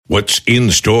What's in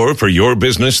store for your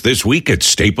business this week at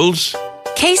Staples?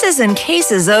 Cases and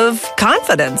cases of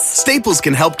confidence. Staples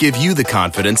can help give you the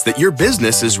confidence that your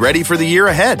business is ready for the year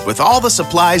ahead with all the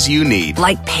supplies you need.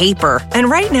 Like paper. And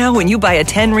right now, when you buy a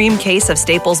 10-ream case of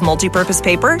Staples multipurpose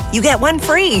paper, you get one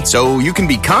free. So you can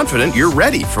be confident you're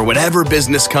ready for whatever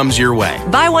business comes your way.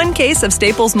 Buy one case of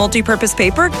Staples multipurpose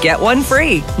paper, get one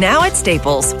free. Now at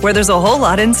Staples, where there's a whole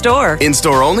lot in store. In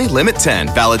store only, limit 10,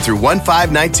 valid through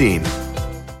 1/5/19.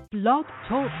 Blog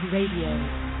Talk Radio.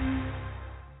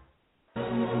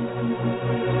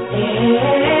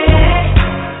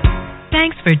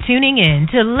 Thanks for tuning in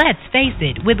to Let's Face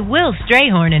It with Will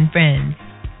Strayhorn and Friends,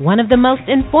 one of the most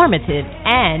informative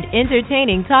and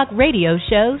entertaining talk radio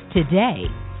shows today.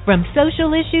 From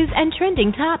social issues and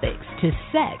trending topics to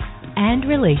sex and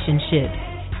relationships,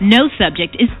 no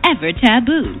subject is ever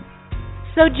taboo.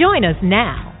 So join us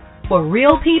now for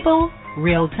real people,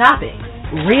 real topics,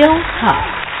 real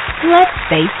talk. Let's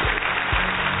face it.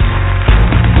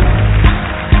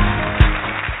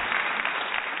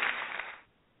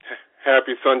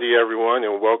 Happy Sunday, everyone,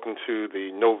 and welcome to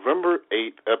the November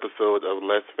 8th episode of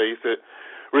Let's Face It.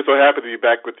 We're so happy to be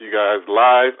back with you guys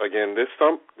live again this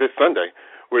Sunday.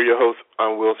 We're your hosts.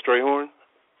 I'm Will Strayhorn.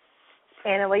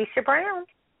 And Alicia Brown.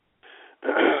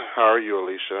 How are you,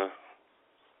 Alicia?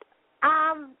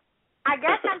 I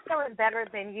guess I'm feeling better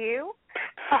than you,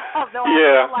 although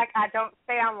I feel like I don't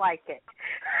sound like it.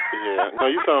 Yeah, no,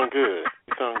 you sound good.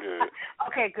 You sound good.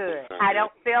 Okay, good. I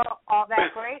don't feel all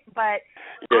that great, but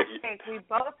I think we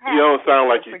both have. You don't sound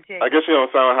like you. Virginia. I guess you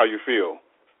don't sound how you feel.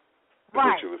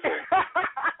 Right. What you would say.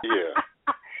 Yeah.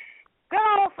 Good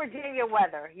old Virginia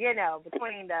weather,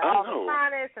 between all the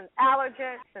sinus and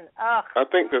allergens and I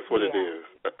think that's what it is.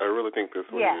 I really think that's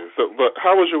what it is. So, but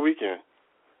how was your weekend?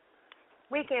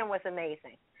 Weekend was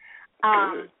amazing.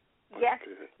 Good.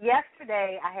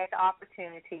 Yesterday, I had the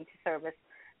opportunity to serve as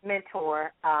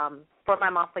mentor for my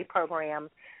monthly program,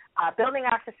 Building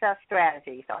Our Success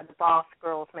Strategies, or the Boss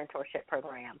Girls Mentorship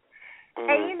Program.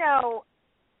 And,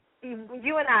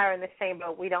 you and I are in the same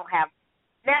boat. We don't have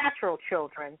natural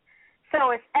children.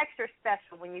 So it's extra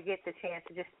special when you get the chance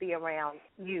to just be around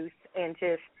youth and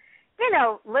just,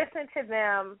 listen to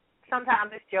them.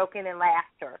 Sometimes it's joking and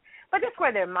laughter, but just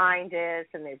where their mind is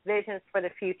and their visions for the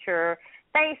future,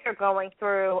 things they're going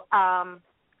through,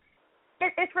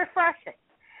 it's refreshing.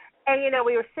 And,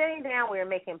 we were sitting down, we were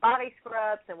making body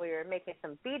scrubs, and we were making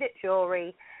some beaded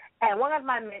jewelry, and one of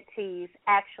my mentees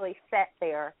actually sat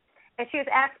there, and she was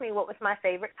asking me what was my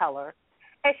favorite color,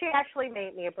 and she actually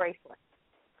made me a bracelet.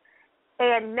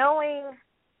 And knowing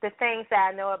the things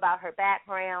that I know about her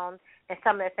background and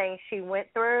some of the things she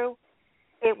went through,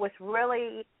 it was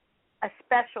really a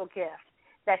special gift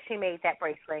that she made that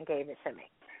bracelet and gave it to me.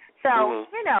 So,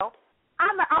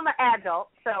 I'm an adult,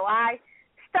 so I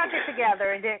stuck it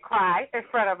together and didn't cry in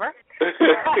front of her.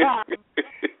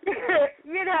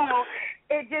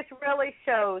 It just really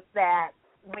shows that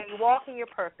when you walk in your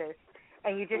purpose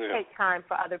and you just take time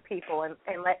for other people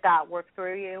and let God work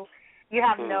through you, you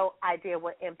have no idea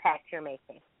what impact you're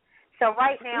making. So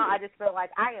right now, I just feel like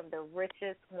I am the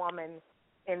richest woman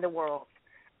in the world.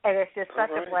 And it's just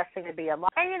such a blessing to be alive.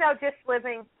 And, just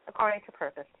living according to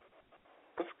purpose.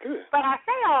 That's good. But I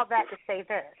say all that to say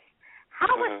this.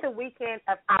 How was the weekend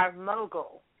of our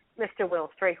mogul, Mr.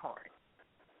 Will Strayhorn?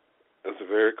 It was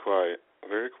very quiet,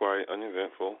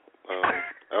 uneventful.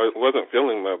 I wasn't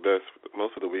feeling my best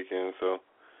most of the weekend, so...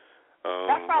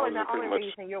 That's probably the only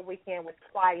reason your weekend was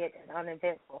quiet and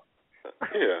uneventful.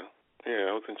 Yeah,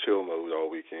 I was in chill mode all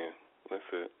weekend.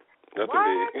 That's it.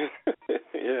 Nothing big.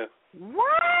 Yeah.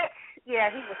 What? Yeah,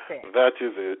 he was sick. That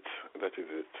is it.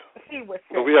 He was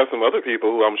sick. But we have some other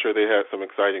people who I'm sure they had some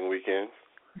exciting weekends.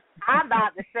 I'm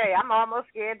about to say, I'm almost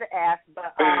scared to ask,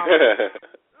 but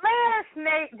Liz,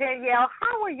 Nate, Danielle,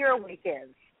 how were your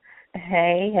weekends?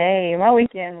 Hey, my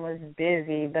weekend was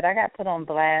busy, but I got put on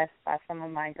blast by some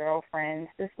of my girlfriends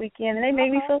this weekend, and they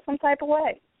made me feel some type of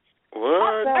way.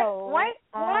 What? So, what?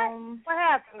 What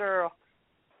happened, girl?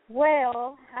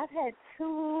 Well, I've had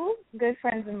two good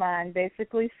friends of mine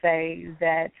basically say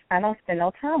that I don't spend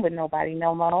no time with nobody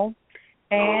no more,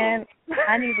 and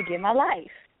I need to get my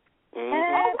life. And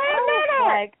I was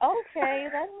like, okay,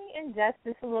 let me ingest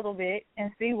this a little bit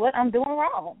and see what I'm doing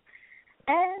wrong.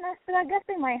 And I said, I guess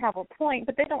they might have a point,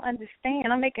 but they don't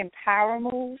understand. I'm making power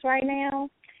moves right now,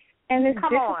 and it's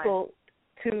difficult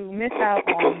to miss out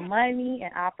on money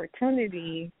and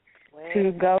opportunity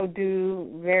to go do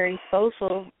very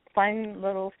social, fun,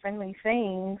 little friendly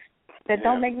things that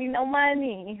don't make me no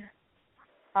money.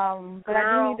 But I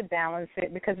do need to balance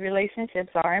it because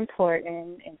relationships are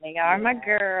important, and they are my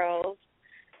girls.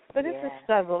 But it's a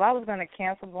struggle. I was going to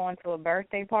cancel going to a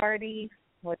birthday party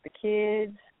with the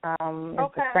kids.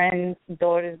 It's a friend's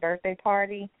daughter's birthday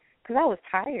party because I was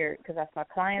tired because that's my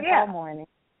clients all morning.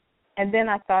 And then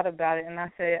I thought about it, and I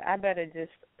said, I better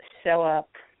just show up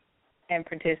and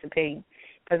participate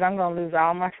because I'm going to lose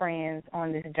all my friends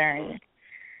on this journey.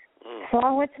 So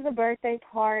I went to the birthday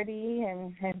party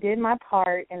and did my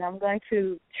part, and I'm going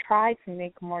to try to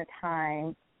make more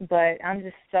time, but I'm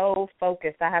just so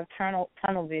focused. I have tunnel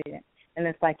vision, and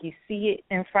it's like you see it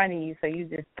in front of you, so you're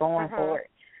just going for it.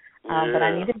 But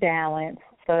I need a balance.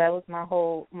 So that was my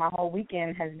whole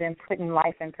weekend has been putting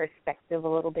life in perspective a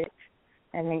little bit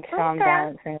and make sure I'm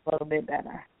balancing a little bit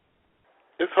better.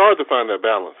 It's hard to find that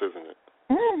balance, isn't it?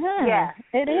 Mm-hmm. Yeah,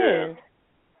 it is.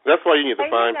 That's why you need to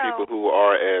find people who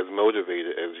are as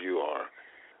motivated as you are.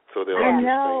 So they'll understand. I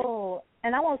know.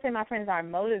 And I won't say my friends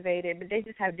aren't motivated, but they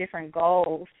just have different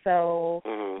goals. So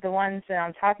the ones that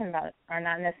I'm talking about are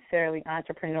not necessarily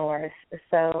entrepreneurs.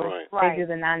 So they do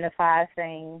the 9-to-5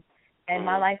 thing. And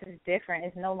my life is different.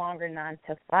 It's no longer 9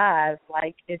 to 5.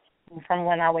 Like, it's from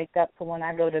when I wake up to when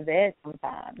I go to bed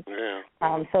sometimes.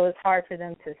 So it's hard for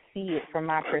them to see it from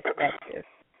my perspective.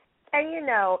 And,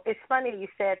 it's funny you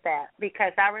said that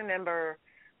because I remember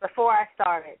before I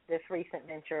started this recent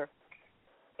venture,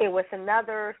 it was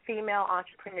another female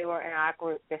entrepreneur in our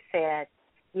group that said,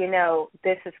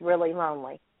 this is really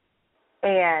lonely.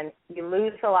 And you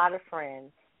lose a lot of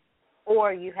friends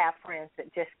or you have friends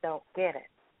that just don't get it.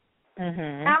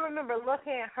 I remember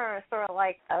looking at her and sort of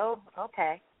like, oh,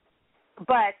 okay.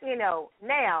 But,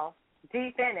 now,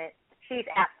 deep in it, she's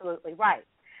absolutely right.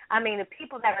 I mean, the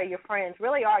people that are your friends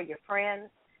really are your friends.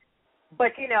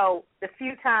 But, the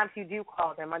few times you do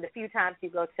call them or the few times you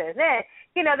go to an event,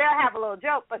 they'll have a little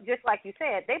joke. But just like you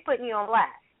said, they putting you on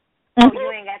blast.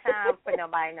 You ain't got time for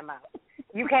nobody in the mouth.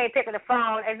 You can't pick up the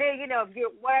phone. And then, if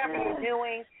you're whatever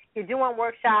you're doing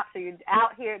workshops or you're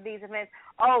out here at these events,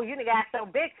 you done got so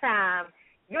big time,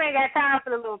 you ain't got time for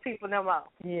the little people no more.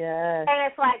 Yes. And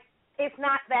it's like, it's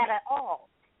not that at all.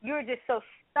 You're just so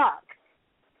stuck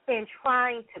in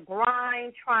trying to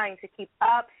grind, trying to keep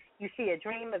up. You see a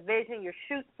dream, a vision, you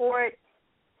shoot for it.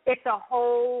 It's a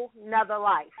whole nother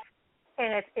life.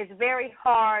 And it's very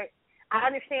hard. I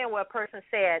understand what a person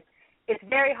said. It's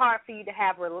very hard for you to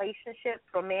have relationships,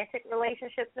 romantic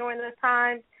relationships during those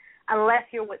times, unless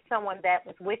you're with someone that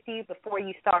was with you before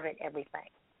you started everything.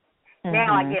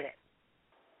 Now I get it.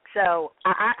 So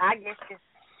I get you.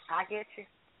 I get you.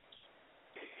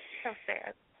 So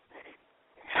sad.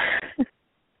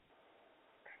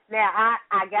 Now,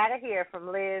 I got to hear from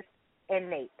Liz and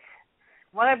Nate.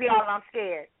 One of y'all, I'm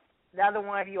scared. The other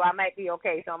one of you, I might be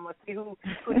okay. So I'm going to see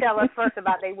who tell us first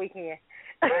about their weekend.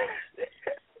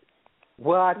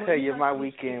 Well, I tell you, my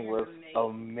weekend was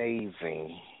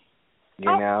amazing.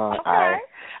 I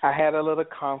had a little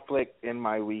conflict in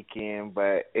my weekend,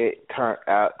 but it turned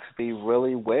out to be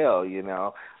really well,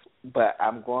 But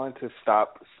I'm going to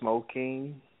stop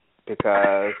smoking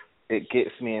because it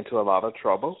gets me into a lot of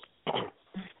trouble.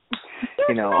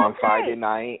 On Friday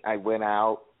night, I went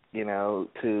out,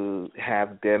 to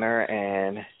have dinner,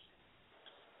 and,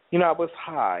 I was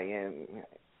high, and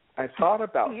I thought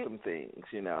about some things,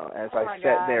 as I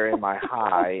sat there in my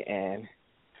high, and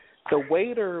the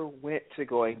waiter went to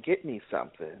go and get me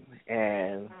something,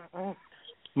 and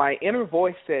my inner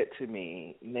voice said to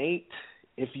me, Nate,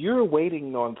 if you're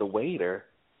waiting on the waiter,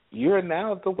 you're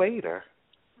now the waiter.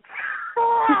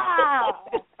 Wow.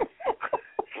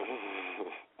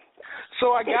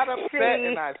 So I got upset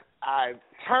and I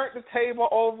turned the table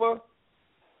over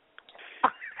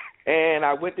and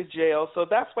I went to jail. So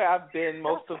that's where I've been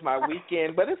most of my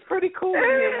weekend. But it's pretty cool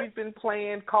here. We've been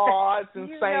playing cards and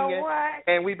singing,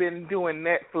 and we've been doing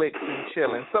Netflix and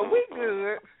chilling. So we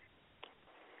good.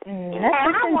 And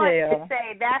I want to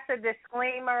say that's a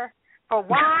disclaimer for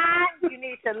why you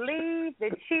need to leave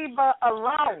the Chiba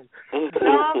alone.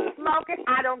 Don't smoke it.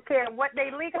 I don't care what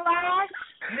they legalize.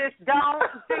 Just don't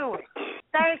do it.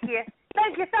 Thank you.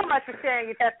 Thank you so much for sharing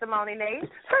your testimony, Nate.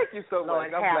 Thank you so much.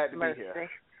 Lord, I'm glad to mercy. be here.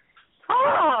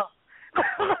 Oh,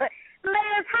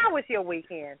 Liz, how was your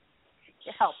weekend?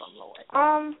 Help them,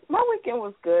 Lord. My weekend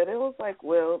was good. It was like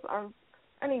Will's. I'm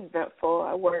uneventful.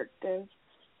 I worked and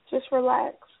just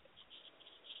relaxed.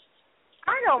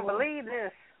 I don't believe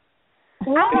this. I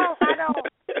don't.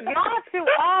 Y'all two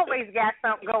always got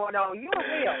something going on. You and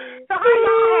Will. So how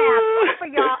y'all have both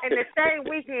of y'all in the same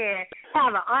weekend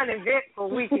have an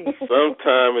uneventful weekend?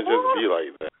 Sometimes it just be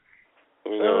like that.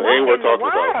 It ain't worth talking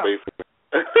about, basically.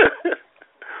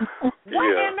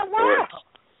 What in the world?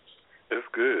 It's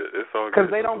good. It's all good.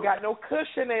 Because they don't got no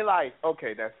cushion in their life.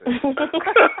 Okay, that's it.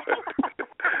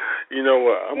 You know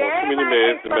what? I'm on too many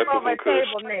meds to mess with some kush.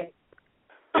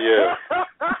 Yeah.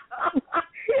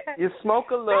 You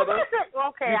smoke a little.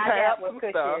 Okay, you I got some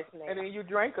stuff, and then you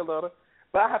drink a little.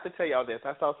 But I have to tell y'all this.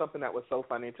 I saw something that was so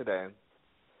funny today.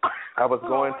 I was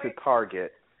going to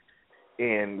Target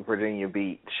in Virginia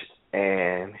Beach,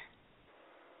 and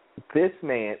this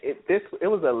man, it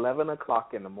was 11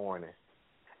 o'clock in the morning.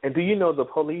 And do you know the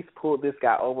police pulled this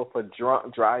guy over for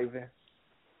drunk driving?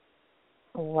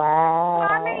 Wow.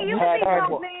 I mean, you see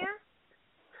something, man.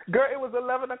 Girl, it was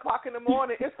 11 o'clock in the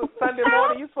morning. It's a Sunday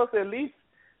morning. You're supposed to at least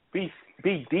be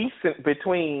decent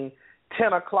between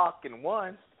 10 o'clock and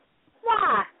 1.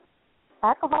 Why?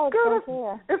 Alcohol is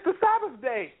here. It's the Sabbath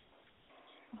day.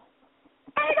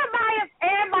 Ain't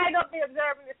everybody up there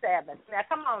observing the Sabbath. Now,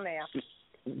 come on now.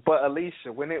 But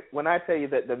Alicia, when I tell you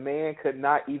that the man could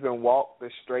not even walk the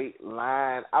straight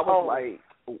line, I was like,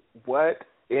 what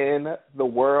in the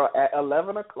world at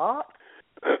 11 o'clock?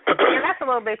 Yeah, that's a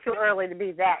little bit too early to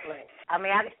be that late. I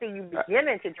mean, I can see you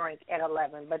beginning to drink at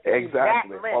 11, but to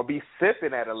exactly, be that late. Or be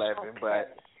sipping at 11,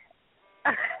 but.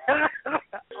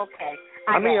 Okay.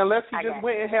 I mean, unless he just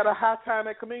went and had a high time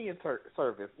at communion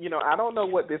service. You know, I don't know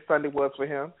what this Sunday was for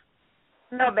him.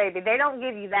 No, baby, they don't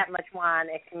give you that much wine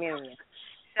at communion.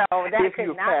 So that if could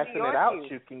you're not passing be your it out, cue.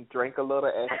 you can drink a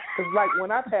little. Because, like,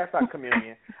 when I pass out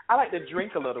communion, I like to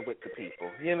drink a little with the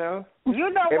people, you know? You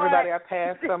know everybody what? I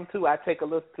pass some to, I take a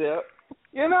little sip,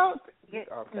 you know?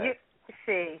 Okay.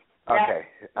 See. Okay,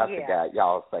 I forgot.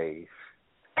 Y'all saved.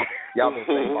 Y'all been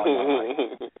saved all your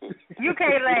life. You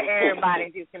can't let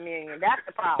everybody do communion. That's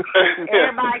the problem.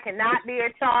 Everybody cannot be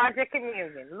in charge of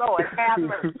communion. Lord, have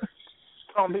mercy.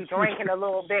 Gonna be drinking a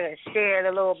little bit and sharing a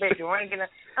little bit, drinking.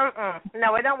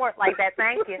 No, it don't work like that.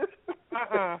 Thank you.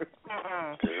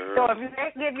 So if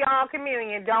they give y'all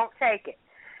communion, don't take it.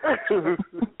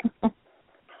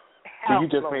 You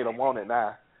just made them want it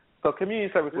now. So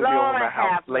communion service will be over my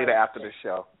house later after the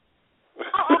show.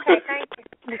 Oh, okay, thank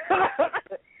you.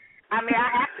 I mean, I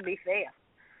have to be fair.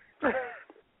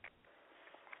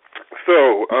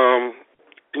 So,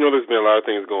 there's been a lot of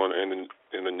things going on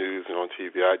in the news and on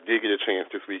TV. I did get a chance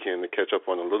this weekend to catch up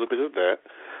on a little bit of that.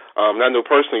 And I know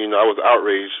personally, I was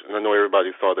outraged, and I know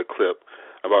everybody saw the clip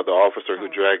about the officer who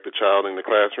dragged the child in the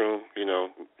classroom,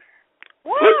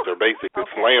 flipped her, basically,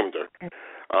 slammed her.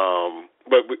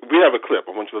 But we have a clip.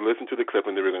 I want you to listen to the clip,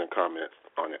 and then we're going to comment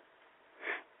on it.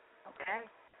 Okay.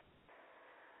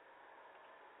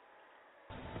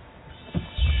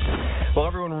 Well,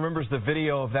 everyone remembers the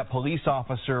video of that police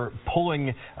officer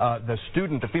pulling the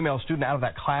female student out of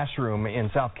that classroom in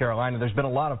South Carolina. There's been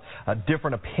a lot of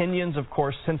different opinions, of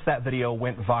course, since that video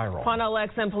went viral. Quanell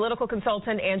Lex and political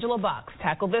consultant Angela Box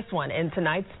tackled this one in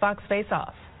tonight's Fox Face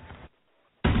Off.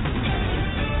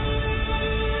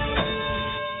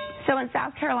 So in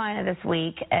South Carolina this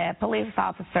week, a police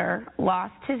officer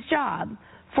lost his job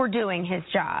for doing his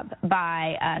job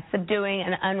by subduing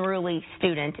an unruly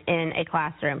student in a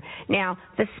classroom. Now,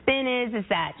 the spin is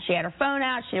that she had her phone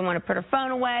out, she didn't want to put her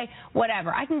phone away,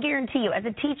 whatever. I can guarantee you, as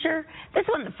a teacher, this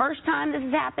wasn't the first time this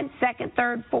has happened, second,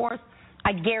 third, fourth.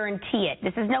 I guarantee it.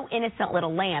 This is no innocent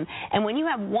little lamb. And when you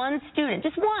have one student,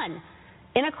 just one,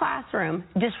 in a classroom,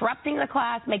 disrupting the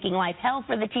class, making life hell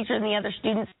for the teacher and the other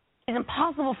students, it's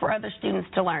impossible for other students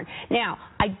to learn. Now,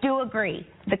 I do agree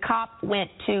the cop went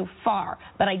too far,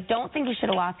 but I don't think he should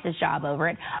have lost his job over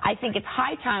it. I think it's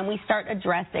high time we start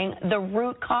addressing the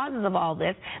root causes of all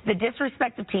this, the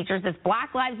disrespect of teachers, this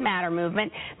Black Lives Matter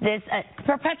movement, this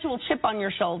perpetual chip on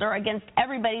your shoulder against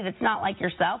everybody that's not like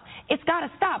yourself. It's got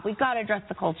to stop. We've got to address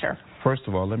the culture. First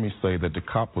of all, let me say that the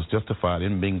cop was justified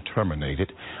in being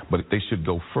terminated, but they should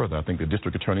go further. I think the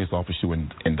district attorney's office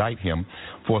should indict him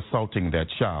for assaulting that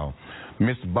child.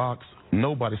 Ms. Box,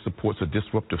 nobody supports a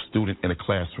disruptive student in a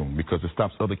classroom because it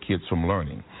stops other kids from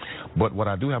learning. But what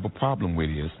I do have a problem with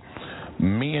is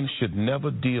men should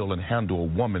never deal and handle a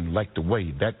woman like the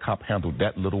way that cop handled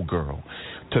that little girl.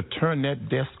 To turn that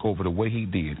desk over the way he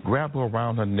did, grab her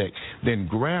around her neck, then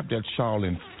grab that child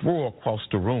and throw her across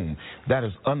the room, that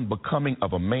is unbecoming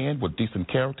of a man with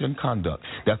decent character and conduct.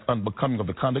 That's unbecoming of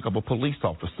the conduct of a police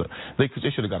officer. They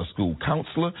should have got a school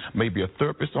counselor, maybe a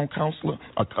therapist on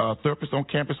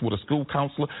campus with a school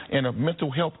counselor and a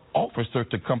mental health officer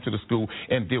to come to the school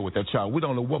and deal with that child. We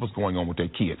don't know what was going on with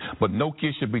that kid, but no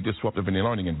kid should be disruptive in the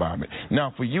learning environment.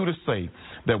 Now, for you to say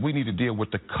that we need to deal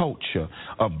with the culture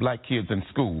of black kids in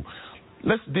school,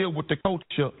 let's deal with the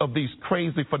culture of these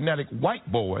crazy, fanatic white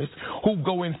boys who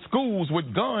go in schools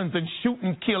with guns and shoot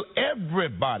and kill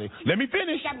everybody. Let me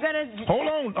finish.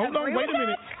 Hold on.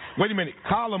 Wait a minute.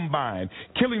 Columbine,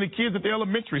 killing the kids at the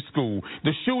elementary school,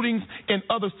 the shootings in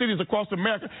other cities across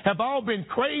America have all been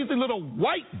crazy little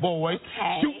white boys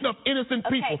shooting up innocent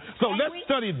people. So let's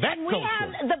study that culture. We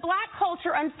have the black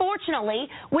culture,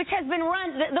 unfortunately, which has been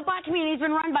run, the black community has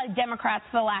been run by Democrats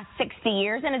for the last 60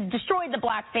 years and has destroyed the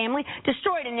black family,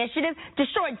 destroyed initiative,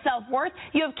 destroyed self-worth.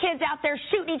 You have kids out there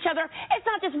shooting each other. It's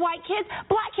not just white kids.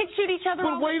 Black kids shoot each other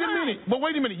all the time. But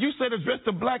wait a minute. You said address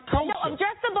the black culture. No,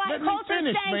 address the black culture. Let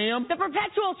me finish, ma'am. The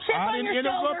perpetual chip on your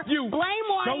shoulder. Blame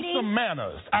whitey. Show some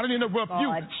manners. I didn't interrupt you.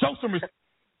 Show some respect.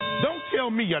 Don't tell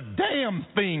me a damn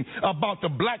thing about the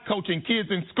black culture and kids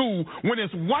in school when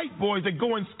it's white boys that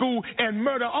go in school and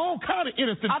murder all kind of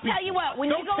innocent people. I'll tell you what.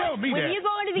 Don't tell me that. You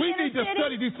go into the we inner need to city,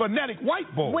 study these fanatic white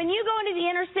boys. When you go into the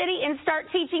inner city and start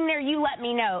teaching there, you let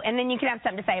me know, and then you can have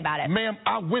something to say about it. Ma'am,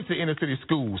 I went to inner city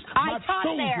schools. I taught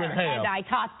there, and I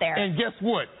taught there. And guess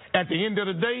what? At the end of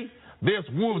the day, there's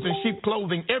wolves in sheep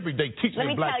clothing every day teaching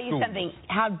in black schools. Let me tell you something.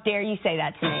 How dare you say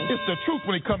that to me? It's the truth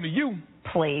when it comes to you.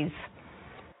 Please.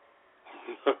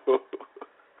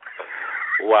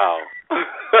 Wow.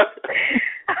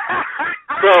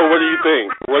 So, what do you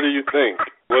think?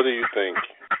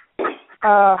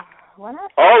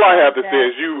 All I have to say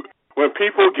is when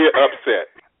people get upset,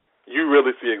 you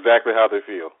really see exactly how they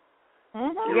feel.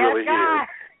 You really hear it.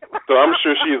 So I'm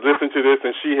sure she's listened to this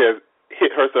and she has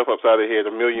hit herself upside the head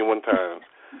 1,000,001 times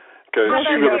because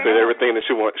she really said everything that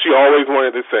she always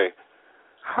wanted to say.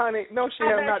 Honey, no, she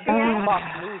has not. This is Fox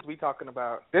News we talking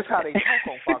about. This is how they talk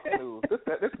on Fox News.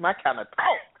 This is my kind of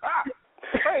talk.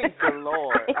 Praise the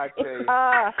Lord, I tell you.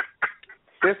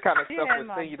 This kind of stuff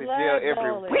will send you to jail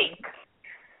every week.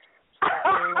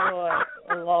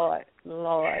 Lord.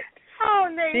 Oh,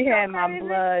 she had my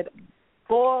blood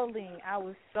boiling. I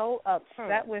was so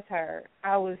upset with her.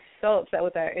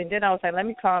 And then I was like, let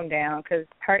me calm down because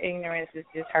her ignorance is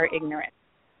just her ignorance.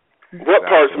 What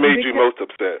parts made you most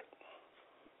upset?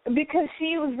 Because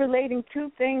she was relating two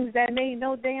things that made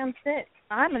no damn sense.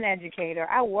 I'm an educator.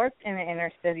 I worked in an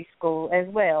inner city school as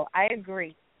well. I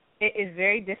agree. It is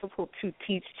very difficult to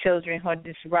teach children who are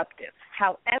disruptive.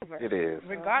 However, it is.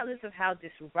 Regardless of how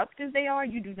disruptive they are,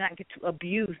 you do not get to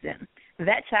abuse them.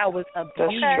 That child was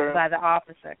abused by the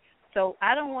officer. So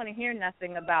I don't want to hear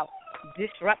nothing about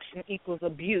disruption equals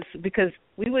abuse because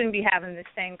we wouldn't be having the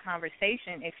same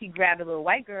conversation if he grabbed a little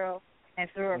white girl and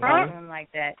threw her across him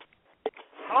like that.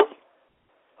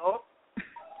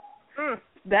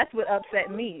 That's what upset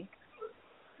me.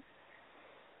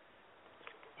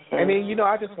 I mean,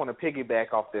 I just want to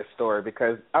piggyback off this story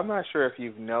because I'm not sure if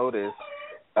you've noticed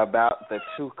about the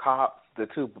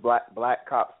two black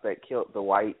cops that killed the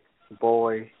white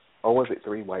boy, or was it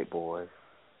 3 white boys?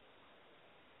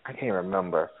 I can't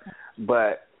remember.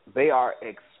 But they are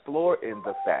exploiting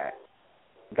the fact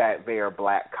that they are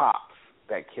black cops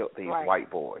that killed these white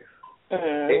boys.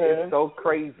 It is so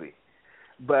crazy.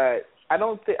 But I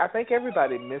think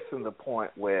everybody missing the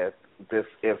point with this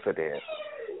incident.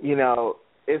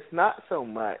 It's not so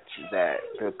much that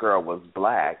the girl was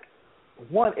black.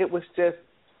 One, it was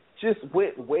just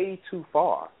went way too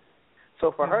far.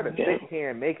 So for her to sit here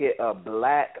and make it a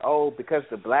black, because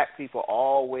the black people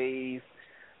always,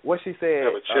 what she said,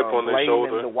 have a chip on their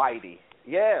shoulder. Blaming the whitey.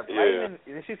 Yeah,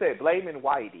 she said blaming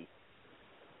whitey.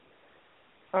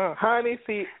 Honey,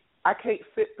 see, I can't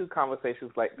sit through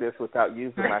conversations like this without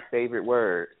using my favorite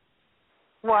word.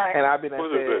 What? And I've been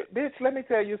said, bitch, let me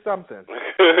tell you something.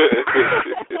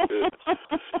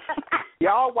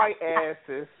 Y'all white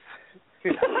asses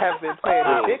have been playing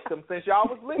the victim since y'all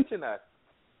was lynching us.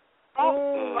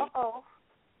 Uh-oh.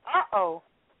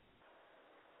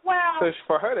 Well. So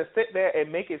for her to sit there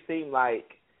and make it seem like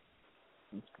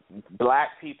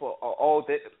black people are,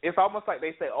 it's almost like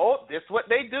they say, this is what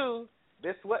they do.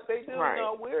 This is what they do. Right.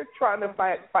 No, we're trying to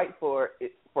fight for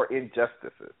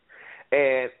injustices.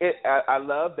 And I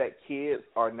love that kids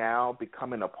are now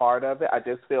becoming a part of it. I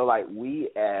just feel like we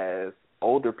as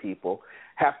older people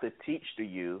have to teach the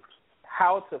youth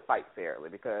how to fight fairly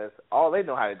because all they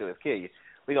know how to do is kill you.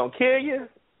 We're going to kill you.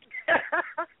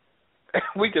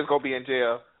 We just going to be in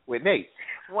jail with Nate.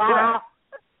 Wow.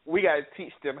 We got to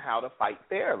teach them how to fight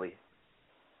fairly.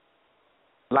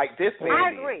 Like this man.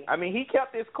 I agree. I mean, he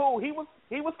kept his cool. He was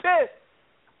pissed,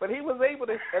 but he was able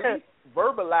to at least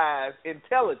verbalize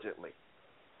intelligently.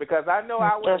 Because I know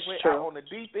I would have went out on the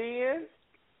deep end.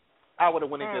 I would have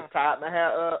went and just tied my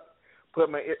hair up, took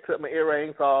my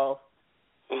earrings off,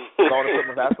 gone and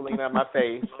put my Vaseline on my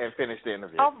face, and finished the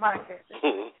interview. Oh my goodness!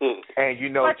 And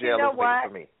jail is waiting for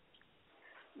me.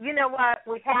 you know what?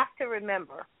 We have to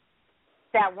remember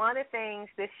that one of the things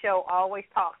this show always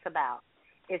talks about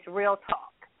is real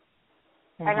talk.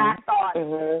 Mm-hmm. And I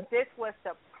thought this was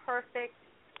the perfect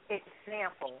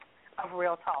example of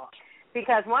real talk.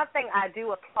 Because one thing I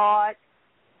do applaud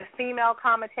the female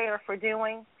commentator for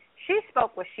doing, she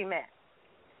spoke what she meant.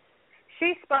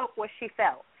 She spoke what she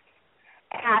felt.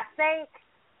 And I think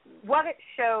what it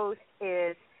shows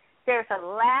is there's a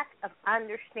lack of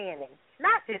understanding,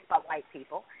 not just by white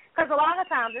people, because a lot of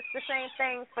times it's the same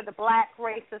thing for the black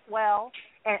race as well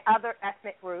and other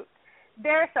ethnic groups.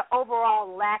 There's an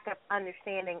overall lack of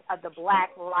understanding of the black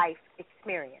life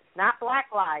experience, not black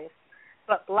lives,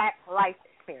 but black life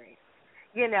experience.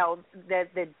 You know,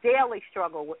 the daily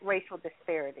struggle with racial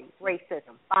disparity,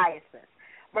 racism, biasness,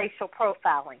 racial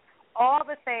profiling, all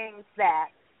the things that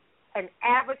an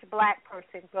average black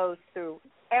person goes through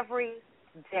every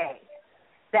day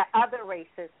that other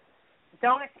races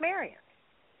don't experience,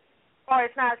 or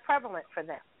it's not as prevalent for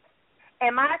them.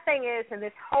 And my thing is, in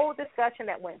this whole discussion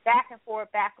that went back and forth,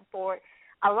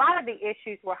 a lot of the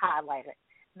issues were highlighted,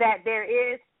 that there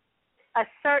is a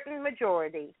certain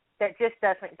majority that just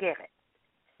doesn't get it.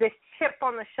 This chip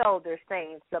on the shoulders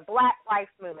thing, the Black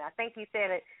Lives Movement. I think you said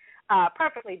it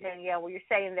perfectly, Danielle, where you're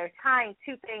saying they're tying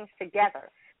two things together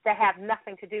that have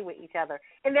nothing to do with each other.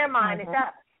 In their mind, it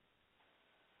does.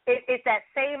 It's that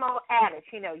same old adage,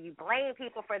 you know, you blame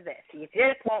people for this. You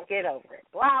just won't get over it.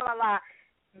 Blah, blah, blah.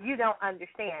 You don't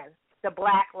understand the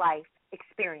black life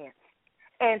experience.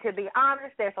 And to be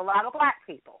honest, there's a lot of black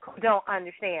people who don't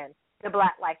understand the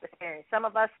black life experience. Some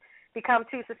of us become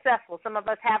too successful. Some of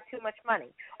us have too much money.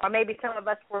 Or maybe some of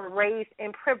us were raised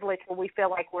in privilege where we feel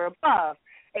like we're above.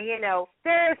 And, you know,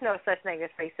 there is no such thing as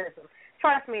racism.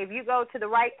 Trust me, if you go to the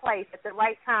right place at the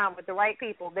right time with the right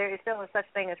people, there is still no such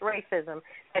thing as racism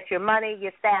that your money,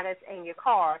 your status, and your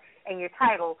car and your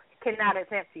title cannot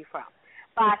exempt you from.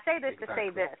 But I say this to say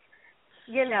this.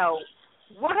 You know,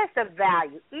 what is the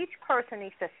value? Each person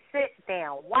needs to sit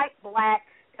down, white, black,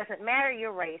 doesn't matter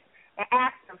your race, and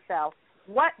ask themselves,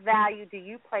 what value do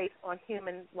you place on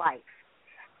human life?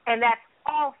 And that's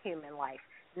all human life,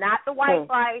 not the white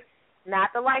life,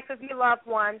 not the life of your loved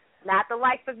one, not the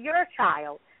life of your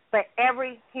child, but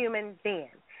every human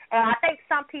being. And I think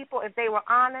some people, if they were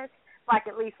honest, like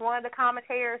at least one of the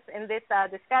commentators in this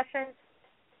discussion,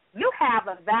 you have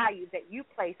a value that you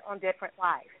place on different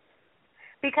lives.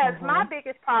 Because my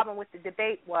biggest problem with the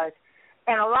debate was,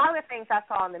 and a lot of the things I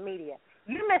saw in the media,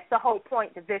 you missed the whole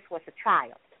point that this was a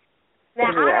child.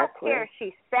 Now, I don't care if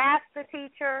she sassed the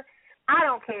teacher. I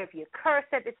don't care if you cursed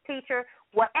at the teacher.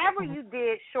 Whatever you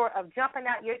did short of jumping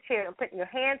out your chair and putting your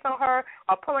hands on her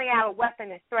or pulling out a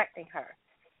weapon and threatening her,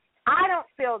 I don't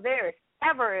feel there is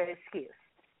ever an excuse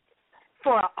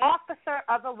for an officer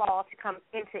of the law to come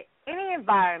into any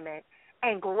environment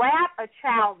and grab a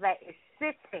child that is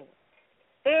sitting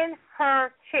in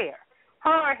her chair,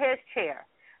 her or his chair,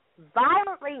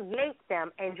 violently yank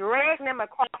them and drag them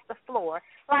across the floor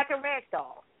like a rag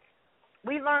doll.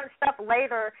 We learned stuff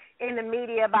later in the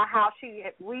media about how she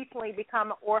had recently become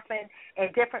an orphan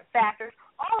and different factors.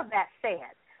 All of that's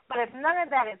sad. But if none of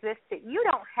that existed, you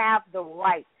don't have the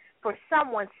right for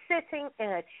someone sitting in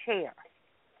a chair,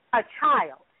 a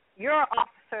child, you're an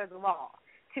officer of the law,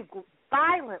 to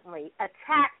violently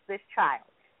attack this child.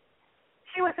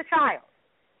 She was a child.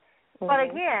 But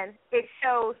again, it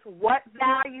shows what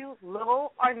value,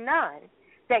 little or none,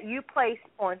 that you place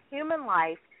on human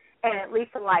life and at least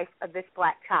the life of this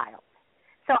black child.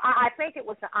 So I think it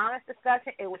was an honest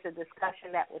discussion. It was a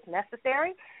discussion that was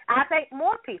necessary. I think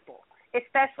more people,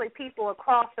 especially people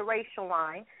across the racial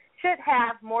line, should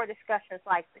have more discussions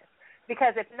like this.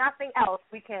 Because if nothing else,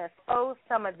 we can expose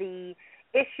some of the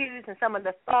issues and some of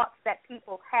the thoughts that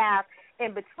people have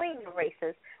in between the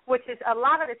races, which is a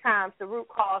lot of the times the root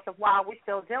cause of why we're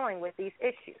still dealing with these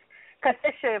issues. Because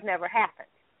this should have never happened.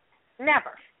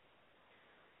 Never.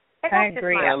 I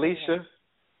agree. Alicia,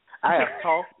 I have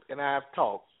talked and I have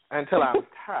talked until I'm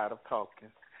tired of talking.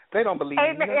 They don't believe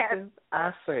nothing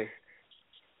I say.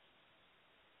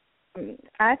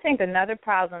 I think another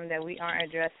problem that we aren't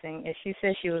addressing is she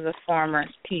said she was a former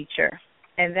teacher.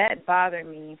 And that bothered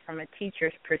me from a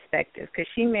teacher's perspective because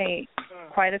she made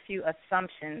quite a few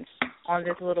assumptions on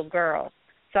this little girl.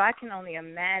 So I can only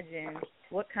imagine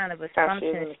what kind of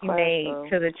assumptions she made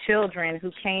to the children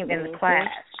who came in the class.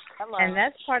 And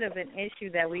that's part of an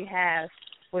issue that we have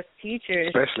with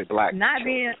teachers, especially black not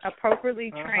being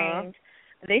appropriately trained.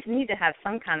 They need to have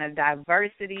some kind of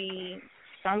diversity,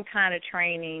 some kind of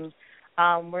training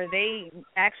where they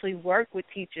actually work with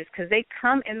teachers because they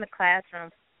come in the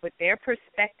classroom with their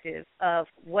perspective of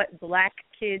what black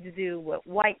kids do, what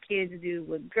white kids do,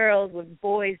 what girls, what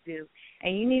boys do.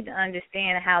 And you need to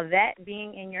understand how that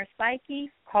being in your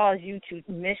psyche caused you to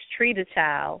mistreat a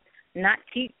child, not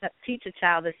teach a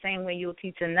child the same way you'll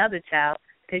teach another child,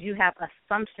 because you have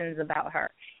assumptions about her.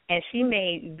 And she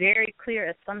made very clear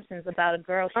assumptions about a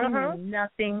girl she knew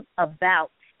nothing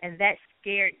about. And that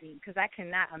scared me, because I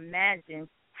cannot imagine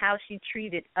how she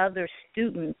treated other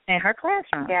students in her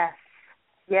classroom. Yes,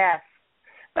 yes.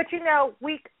 But, you know,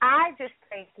 I just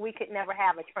think we could never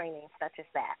have a training such as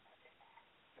that.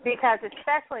 Because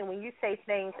especially when you say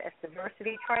things as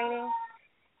diversity training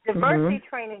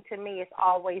training to me is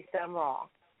always done wrong.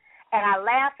 And I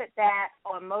laugh at that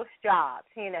on most jobs.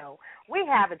 You know, we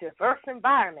have a diverse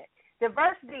environment.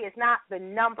 Diversity is not the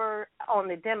number on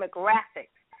the demographics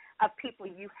of people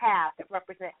you have that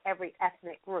represent every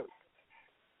ethnic group.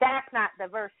 That's not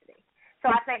diversity. So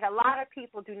I think a lot of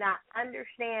people do not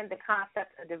understand the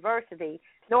concept of diversity,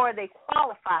 nor are they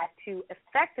qualified to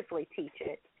effectively teach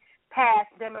it past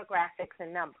demographics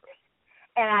and numbers.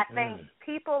 And I think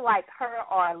people like her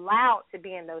are allowed to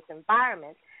be in those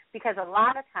environments because a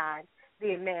lot of times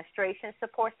the administration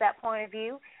supports that point of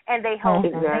view, and they hold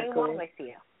the same one with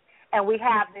you. And we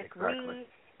have this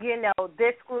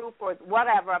this group or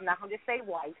whatever, I'm not going to just say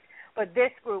white, but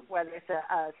this group, whether it's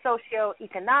a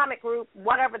socio-economic group,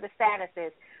 whatever the status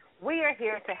is, we are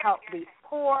here to help these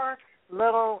poor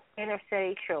little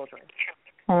inner-city children.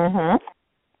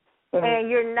 And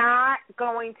you're not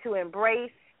going to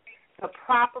embrace the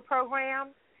proper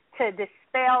program to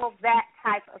dispel that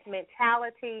type of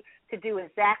mentality to do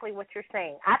exactly what you're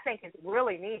saying. I think it's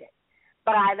really needed,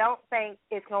 but I don't think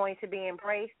it's going to be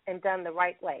embraced and done the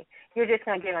right way. You're just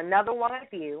going to get another one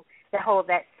of you that hold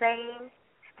that same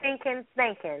stinking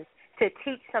thinking to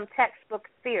teach some textbook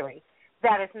theory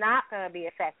that is not going to be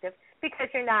effective because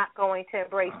you're not going to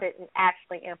embrace it and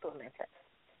actually implement it.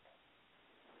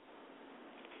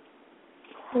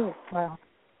 Well,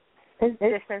 it's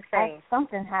just insane.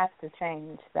 Something has to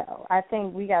change, though. I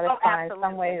think we got to find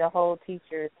some way to hold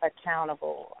teachers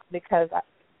accountable, because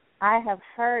I have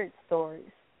heard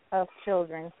stories of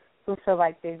children who feel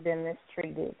like they've been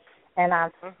mistreated, and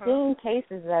I've seen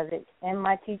cases of it in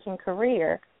my teaching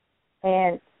career,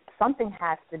 and something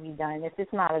has to be done. If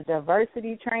it's not a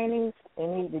diversity training, they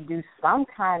need to do some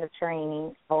kind of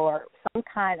training or some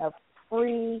kind of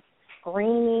free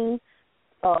screening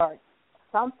or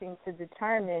something to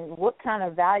determine what kind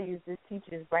of values this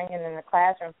teacher is bringing in the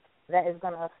classroom that is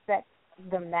going to affect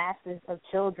the masses of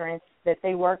children that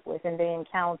they work with and they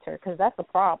encounter, because that's a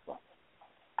problem.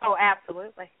 Oh,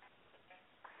 absolutely.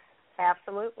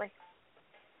 Absolutely.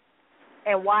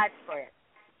 And widespread.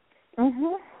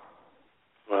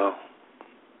 Well.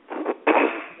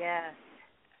 Yes.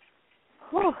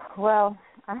 Well,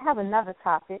 I have another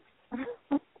topic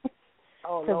to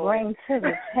bring to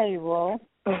the table.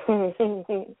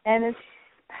 And it's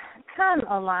kind of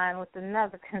aligned with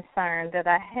another concern that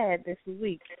I had this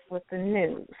week with the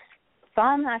news. So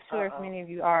I'm not sure if many of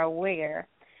you are aware,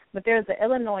 but there's an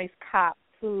Illinois cop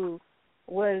who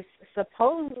was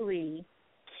supposedly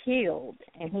killed,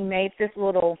 and he made this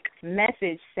little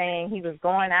message saying he was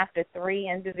going after 3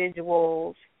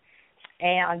 individuals,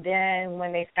 and then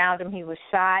when they found him, he was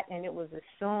shot, and it was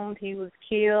assumed he was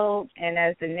killed. And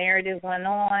as the narrative went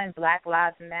on, Black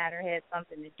Lives Matter had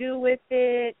something to do with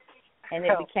it, and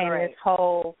it became this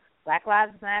whole Black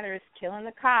Lives Matter is killing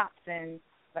the cops, and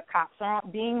the cops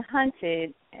aren't being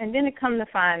hunted. And then it come to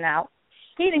find out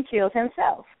he didn't kill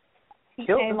himself. He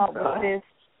came up with this.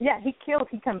 Yeah, he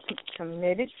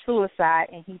committed suicide,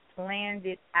 and he planned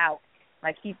it out.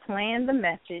 Like, he planned the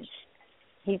message.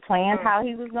 He planned how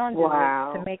he was going to do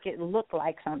it to make it look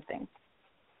like something.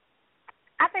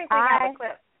 I think we have a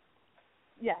clip.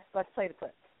 Yes, let's play the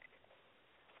clip.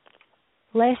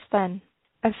 Less than.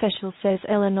 Official says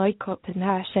Illinois cop in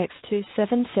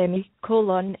 #X27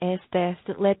 /S death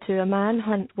that led to a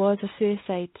manhunt was a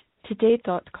suicide.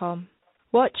 Today.com.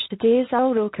 Watch today's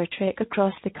Al Roker trek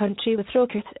across the country with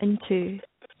Roker into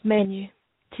menu.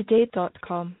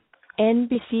 Today.com.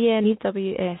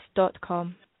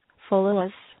 NBCNEWS.com. Follow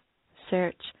us.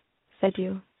 Search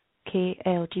video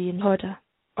KLG and Hoda.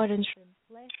 Orange Room.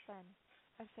 Less than.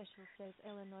 Official says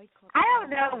Illinois. I don't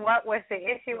know what was the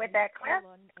issue with that clip,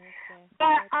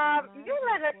 but you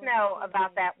let us know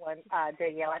about that one,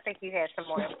 Danielle. I think you had some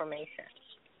more information.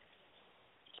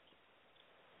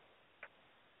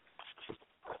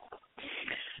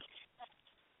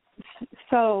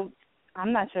 So,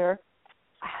 I'm not sure.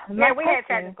 Yeah, we had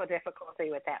technical difficulty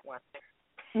with that one.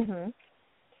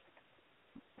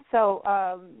 So,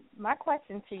 my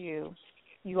question to you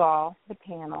all, the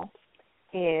panel,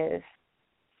 is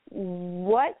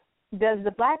what does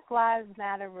the Black Lives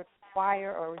Matter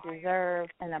require or deserve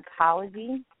an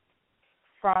apology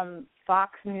from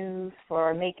Fox News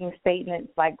for making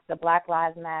statements like the Black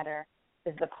Lives Matter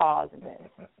is the cause of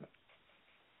this?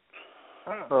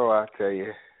 Oh, I tell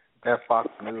you, that Fox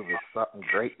News is something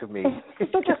great to me.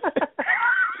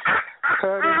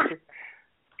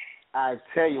 I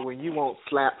tell you, when you want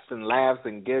slaps and laughs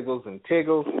and giggles and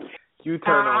tiggles, you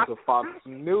turn on to Fox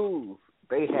News.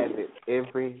 They have it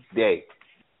every day,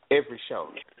 every show.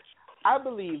 I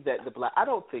believe that I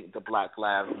don't think the Black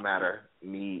Lives Matter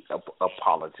need an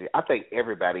apology. I think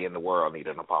everybody in the world need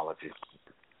an apology.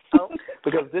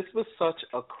 Because this was such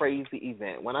a crazy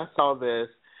event. When I saw this,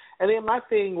 and then my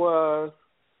thing was,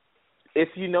 if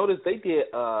you notice, they did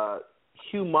a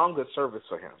humongous service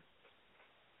for him.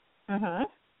 Mm-hmm.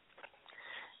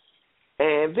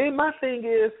 And then my thing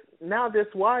is, now this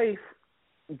wife,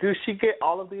 does she get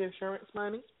all of the insurance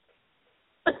money?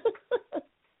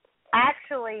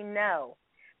 Actually, no.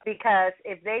 Because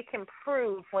if they can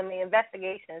prove, when the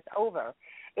investigation is over,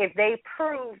 if they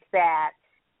prove that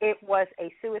it was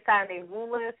a suicide and they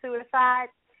rule it a suicide,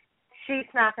 she's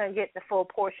not going to get the full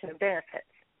portion of benefits.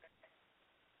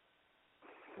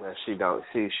 Well, she don't.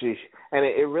 She and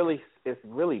it's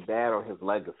really bad on his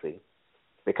legacy,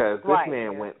 because this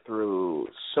man went through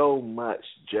so much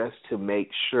just to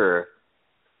make sure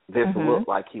this looked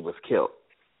like he was killed.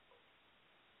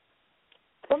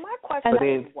 But my question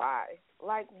is why?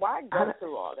 Like, why go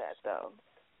through all that, though?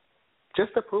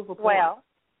 Just to prove a point. Well,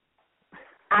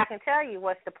 I can tell you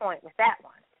what's the point with that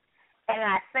one. And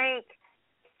I think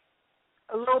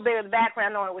a little bit of the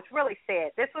background on it was really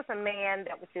sad. This was a man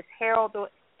that was just heralded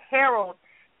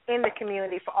in the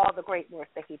community for all the great work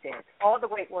that he did, all the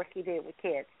great work he did with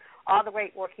kids, all the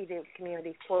great work he did with the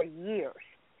community for years.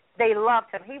 They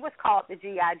loved him. He was called the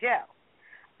G.I. Joe.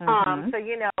 So,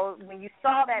 you know, when you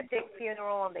saw that big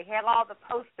funeral and they had all the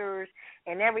posters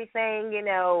and everything, you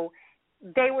know,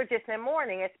 they were just in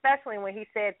mourning, especially when he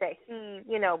said that he,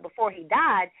 you know, before he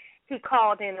died, he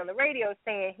called in on the radio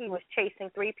saying he was chasing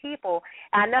 3 people.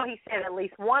 I know he said at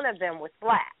least one of them was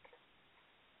black.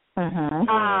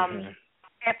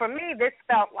 And for me, this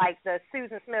felt like the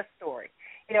Susan Smith story.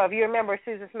 You know, if you remember,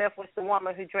 Susan Smith was the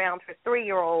woman who drowned her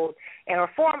 3-year-old and her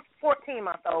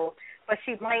 14-month-old, but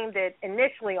she blamed it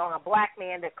initially on a black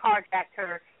man that carjacked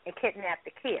her and kidnapped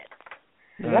the kid.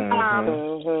 But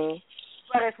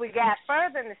as we got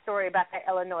further in the story about that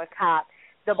Illinois cop,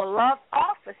 the beloved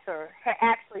officer had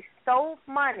actually stole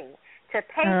money to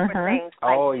pay for things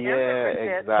like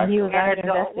exactly. He was under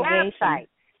investigation.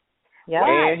 Yep.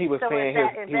 And he was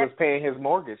paying his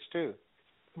mortgage too.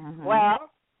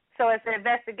 Well, so as the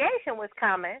investigation was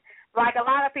coming, like a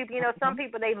lot of people, you know, some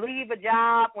people, they leave a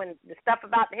job when the stuff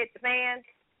about to hit the fan.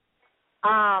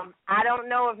 I don't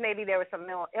know if maybe there was some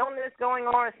mental illness going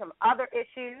on or some other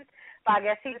issues, but I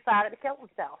guess he decided to kill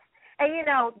himself. And, you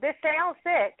know, this sounds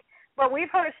sick, but we've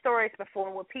heard stories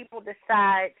before where people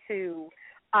decide to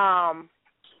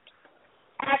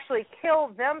actually kill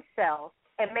themselves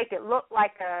and make it look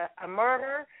like a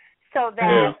murder so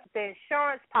that the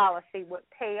insurance policy would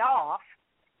pay off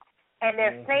and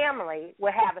their family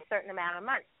would have a certain amount of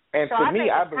money. And so I think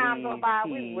I as time believe goes by,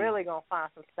 we're really going to find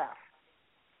some stuff.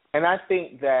 And I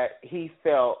think that he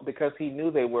felt, because he knew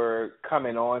they were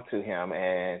coming on to him,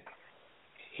 and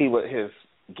his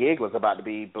gig was about to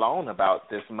be blown about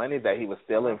this money that he was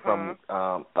stealing from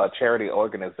a charity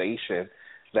organization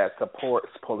that supports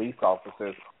police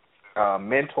officers,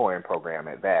 mentoring program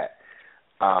at that.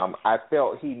 I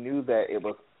felt he knew that it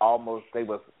was almost, they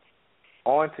was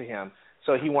on to him,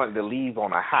 so he wanted to leave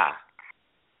on a high.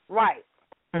 Right.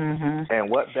 And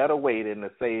what better way than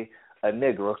to say a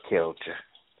Negro killed you?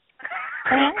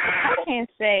 I can't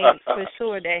say for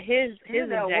sure that his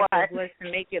objective was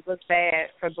to make it look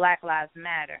bad for Black Lives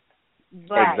Matter.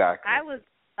 But I was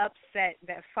upset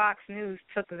that Fox News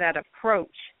took that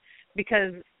approach,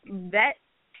 because that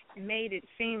made it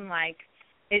seem like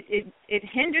it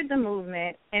hindered the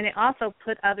movement, and it also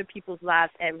put other people's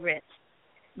lives at risk,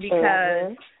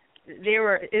 because it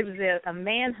was a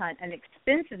manhunt, an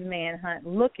expensive manhunt,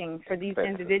 looking for these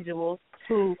individuals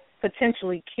who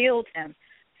potentially killed him.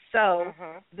 So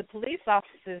the police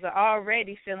officers are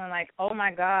already feeling like, oh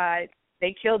my God,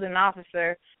 they killed an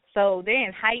officer. So they're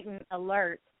in heightened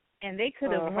alert, and they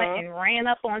could have went and ran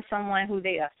up on someone who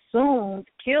they assumed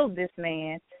killed this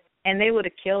man, and they would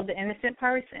have killed the innocent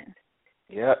person.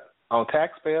 Yep, on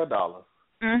taxpayer dollars.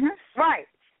 Right.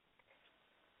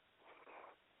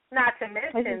 Not to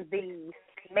mention the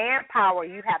manpower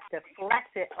you have to flex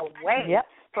it away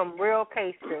from real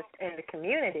cases in the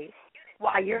community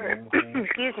while you're,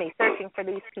 searching for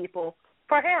these people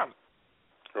for him.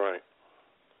 Right.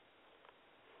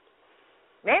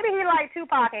 Maybe he liked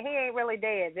Tupac and he ain't really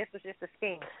dead. This was just a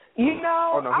scheme. You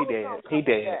know, Oh, no, he I was dead. gonna He come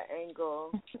dead. at that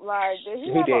angle. Like, did he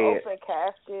He have dead. an open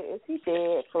casket? Is he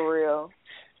dead for real?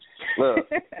 Look,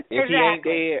 if Exactly. he ain't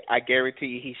dead, I guarantee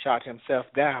you he shot himself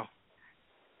down.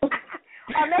 Or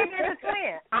maybe it's a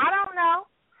twin. I don't know.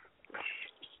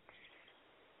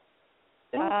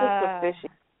 It's just a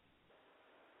fishy.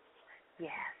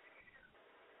 Yes.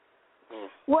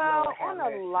 Well, Lord have on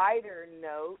mercy. a lighter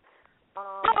note, a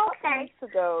okay. couple weeks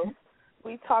ago,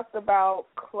 we talked about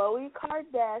Khloe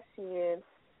Kardashian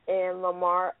and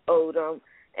Lamar Odom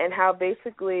and how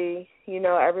basically, you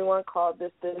know, everyone called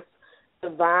this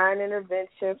divine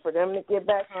intervention for them to get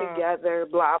back together,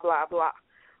 blah, blah, blah.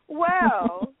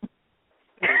 Well,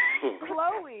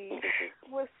 Khloe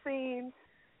was seen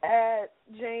at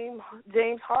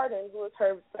James Harden, who was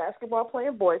her basketball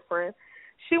playing boyfriend.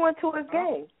 She went to his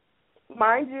game.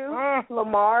 Mind you,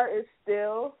 Lamar is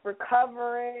still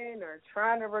recovering or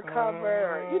trying to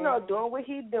recover or, you know, doing what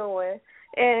he's doing.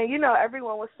 And, you know,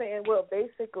 everyone was saying, well,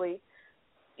 basically,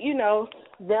 you know,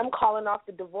 them calling off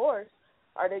the divorce,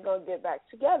 are they going to get back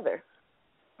together?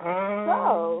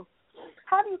 So,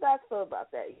 how do you guys feel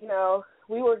about that? You know,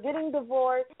 we were getting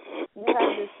divorced. You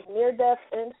had this near-death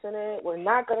incident. We're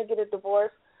not going to get a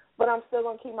divorce, but I'm still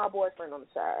going to keep my boyfriend on the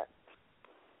side.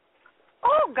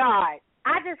 Oh, God.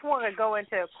 I just want to go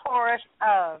into a chorus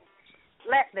of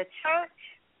let the church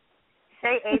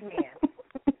say amen.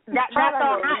 That's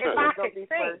all. If I could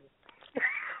sing.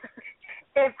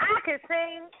 If I could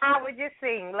sing, I would just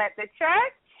sing, let the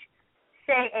church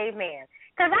say amen.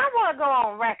 Because I want to go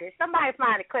on record. Somebody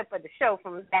find a clip of the show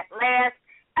from that last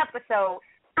episode.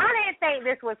 I didn't think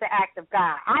this was the act of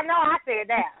God. I know I said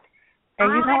that.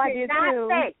 And you know I did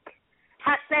too.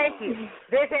 Thank you.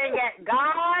 This ain't got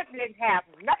God didn't have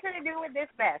nothing to do with this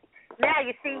mess. Now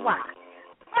you see why.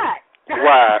 But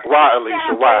why,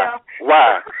 Alicia?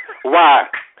 Why?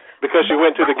 Because she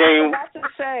went to the game.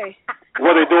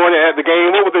 Were they doing it at the game?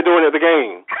 What were they doing at the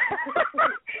game?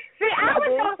 See, I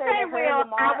was gonna say, Will,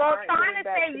 I was trying to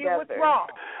say you was wrong.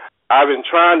 I've been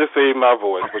trying to save my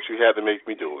voice, but you had to make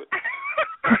me do it.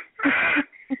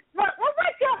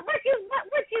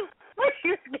 What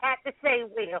you got to say,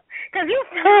 Will? Because you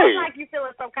feel like you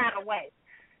feeling some kind of way.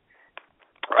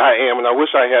 I am, and I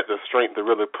wish I had the strength to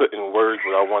really put in words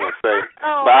what I want to say.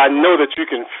 But I know that you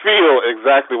can feel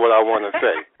exactly what I want to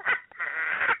say.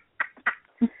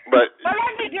 But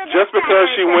just because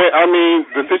she went, I mean,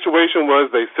 the situation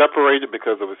was they separated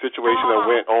because of a situation that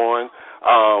went on.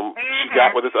 She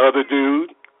got with this other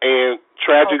dude, and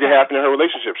tragedy happened in her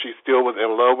relationship. She still was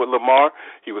in love with Lamar.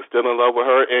 He was still in love with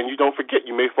her. And you don't forget,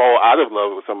 you may fall out of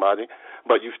love with somebody,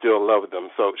 but you still love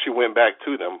them. So she went back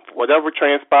to them. Whatever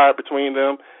transpired between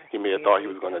them, he may have thought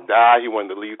he was going to die. He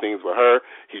wanted to leave things with her.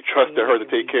 He trusted her to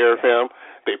take care of him.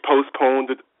 They postponed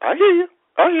it. I hear you.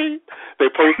 They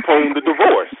postponed the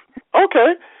divorce.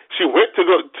 Okay. She went to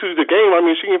the game. I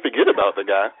mean, she didn't forget about the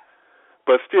guy.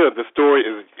 But still, the story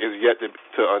is yet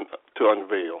to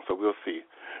unveil. So we'll see.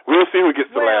 We'll see who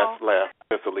gets the last laugh,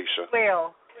 Miss Alicia.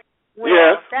 Will,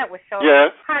 yes. That was so,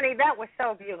 honey, that was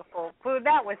so beautiful.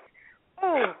 That was,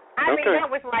 I mean, that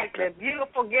was like the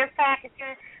beautiful gift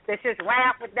packaging that's just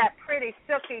wrapped with that pretty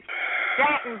silky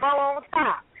satin bow on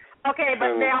top. Okay,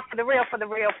 but now for the real.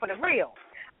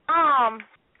 I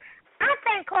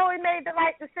think Khloe made the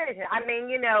right decision. I mean,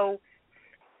 you know,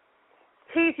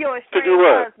 he's your estranged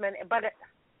husband, but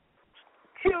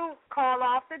to call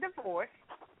off the divorce.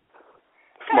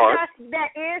 Smart. That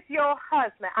is your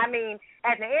husband. I mean,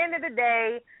 at the end of the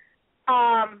day,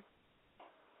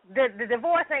 the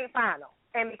divorce ain't final.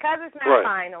 And because it's not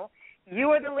final,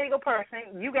 you are the legal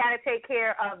person. You got to take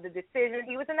care of the decision.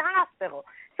 He was in the hospital.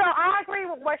 So I agree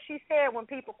with what she said when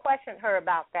people questioned her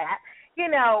about that. You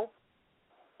know,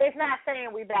 it's not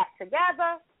saying we back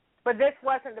together, but this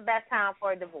wasn't the best time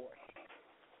for a divorce.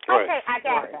 Right. Okay, I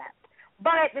got that.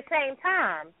 But at the same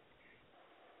time,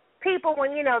 people,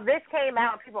 when, you know, this came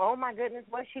out, people, oh, my goodness,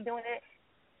 what's she doing it?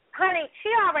 Honey, she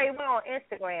already went on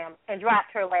Instagram and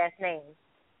dropped her last name.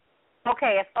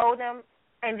 Okay, it's Odom,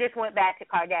 and just went back to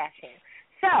Kardashian.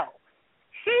 So,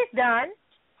 she's done.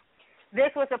 This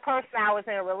was a person I was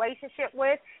in a relationship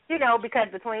with, you know, because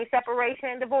between separation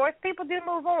and divorce, people do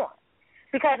move on.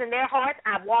 Because in their hearts,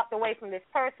 I've walked away from this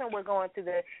person. We're going through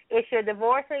the issue of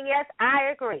divorce, and yes,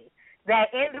 I agree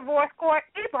that in divorce court,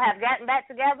 people have gotten back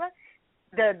together.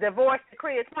 The divorce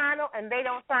decree is final, and they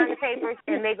don't sign the papers,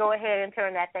 and they go ahead and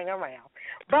turn that thing around.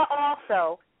 But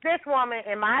also, this woman,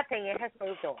 in my opinion, has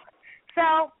moved on.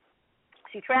 So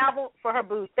she traveled for her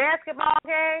Boost basketball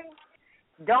game.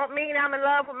 Don't mean I'm in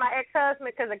love with my ex-husband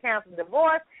because I canceled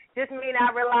divorce. Just mean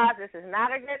I realize this is not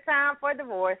a good time for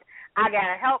divorce. I got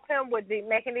to help him with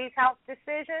making these health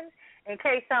decisions in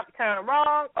case something turns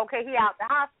wrong. Okay, he out the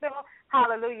hospital.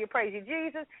 Hallelujah, praise you,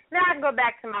 Jesus. Now I can go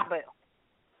back to my bill.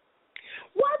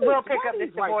 We'll pick up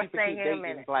this divorce thing in a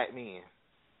minute. Black men?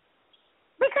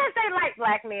 Because they like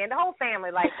black men. The whole family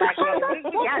likes black men.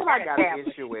 That's what I got an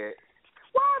issue with.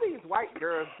 Why are these white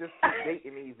girls just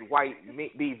dating these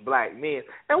black men?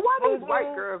 And why these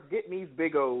white girls getting these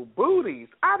big old booties?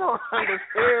 I don't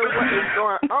understand what is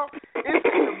going on. Is it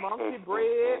the monkey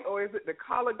bread or is it the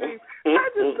collard greens? I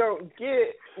just don't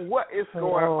get what is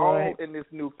going on in this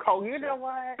new culture. You know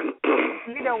what?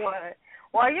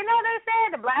 Well, you know they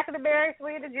said the blacker the berry,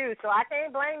 sweeter the juice. So I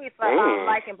can't blame you for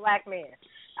liking black men.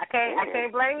 I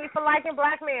can't blame you for liking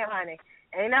black men, honey.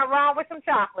 Ain't nothing wrong with some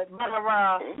chocolate, but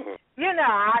you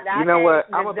know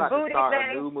what? I'm about to start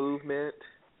a new movement.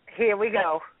 Here we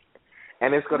go.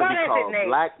 And it's going to be called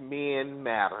Black Men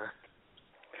Matter.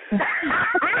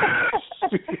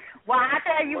 Well, I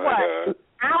tell you what,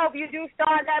 I hope you do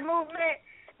start that movement,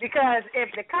 because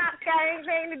if the cops got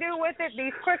anything to do with it,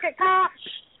 these crooked cops,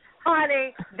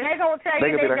 honey, they're going to tell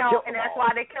you they don't, and that's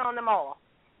why they're killing them all.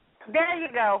 There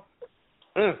you go.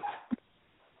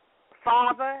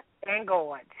 Father and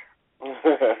God.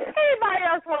 Anybody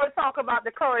else want to talk about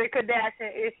the Khloe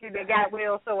Kardashian issue that got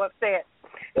Will so upset?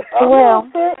 Well,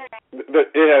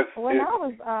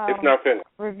 it's not finished.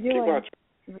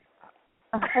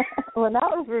 When I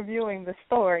was reviewing the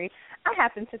story, I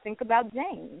happened to think about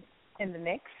James in the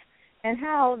mix and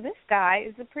how this guy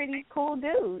is a pretty cool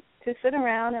dude to sit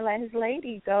around and let his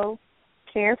lady go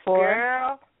care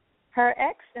for her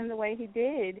ex in the way he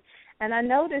did. And I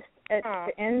noticed at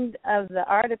the end of the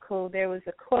article there was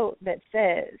a quote that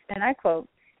says, and I quote,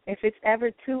 "If it's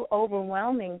ever too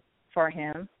overwhelming for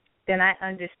him, then I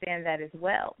understand that as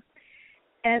well."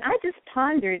 And I just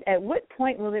pondered, at what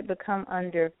point will it become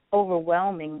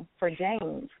overwhelming for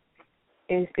James?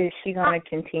 Is she going to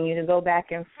continue to go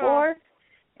back and forth?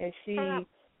 Is she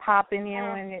popping in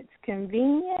when it's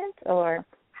convenient? Or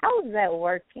how is that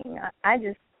working? I'm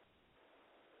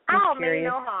mean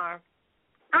no harm.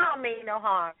 I don't mean no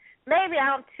harm. Maybe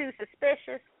I'm too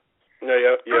suspicious.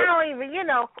 Yeah. I don't even,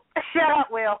 shut up,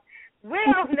 Will. We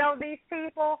don't know these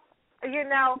people,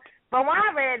 But when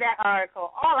I read that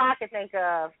article, all I could think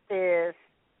of is,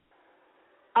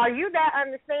 are you that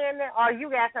understanding, or you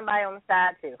got somebody on the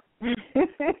side too?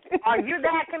 Are you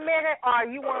that committed, or are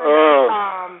you one of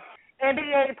those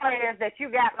NBA players that you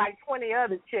got like 20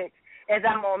 other chicks, as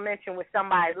I'm going to mention with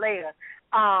somebody later,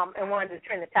 and one of the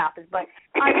trending topics. But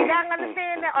are you that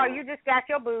understanding, or you just got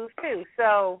your booze too?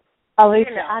 So,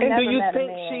 Alicia, I never do you met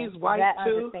think a man she's white that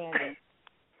too? Understanding.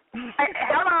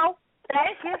 Hello,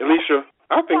 thank you. Alicia,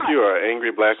 I think you are an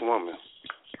angry black woman.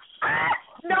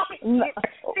 No, see, I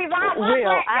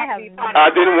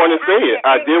didn't want to say it.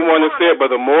 But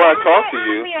the more I talk to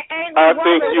you, I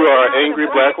think you are an angry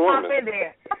black woman.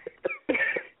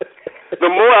 The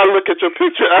more I look at your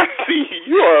picture, I see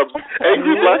you are an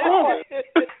angry black woman.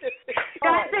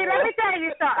 See, let me tell you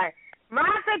something. My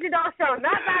picture don't show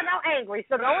nothing about no angry,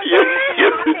 so the only thing you see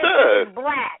on my picture is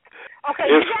black. Okay,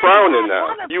 it's frowning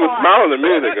now. You were smiling a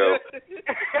minute ago.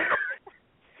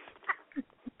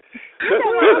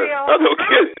 I don't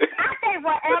get it. I think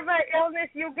whatever illness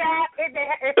you got, it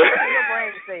affects your brain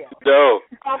cells. No.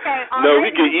 Okay. No, we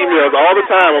get emails all the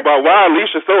time about why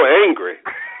Alicia's so angry.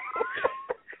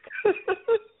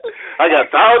 I got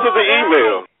thousands of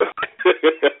emails.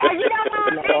 You know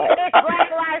what? It's Black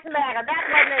Lives Matter. That's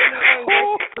what made me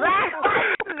angry. Black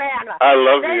Lives Matter. I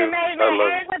love you. Made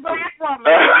me angry black woman.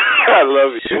 I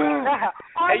love you.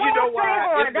 And you know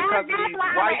why? It's because of these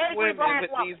white women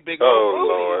with these big old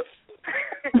Lord.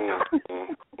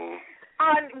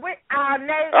 I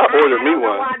ordered me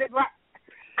one.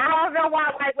 I don't know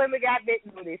why white women got big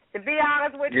booties. To be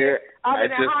honest with you, other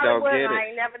than Hollywood, I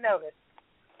ain't never noticed.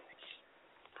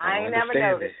 I ain't never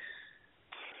noticed.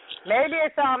 Maybe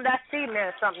it's that's semen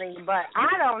or something, but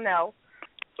I don't know.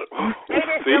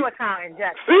 Maybe it's silicone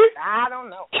injection. I don't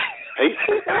know.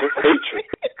 Hatred. That's hatred.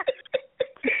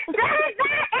 That is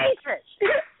not hatred.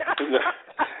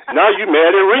 Now you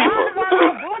mad at Reba.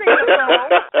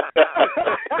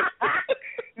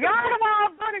 Y'all the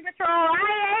one booty control. I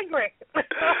ain't angry.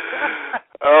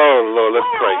 Oh, Lord, let's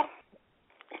pray.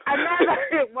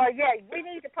 We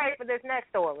need to pray for this next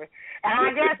story. And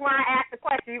I guess when I ask the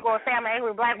question, you're going to say I'm an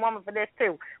angry black woman for this,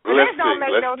 too. But this don't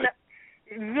make no...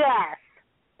 Yes.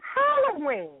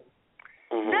 Halloween.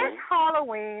 Mm-hmm. This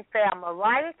Halloween film,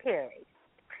 Mariah Carey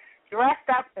dressed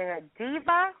up in a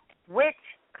diva witch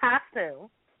costume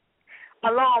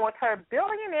along with her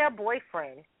billionaire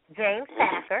boyfriend, James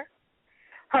Packer,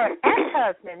 her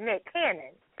ex-husband, Nick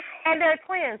Cannon, and their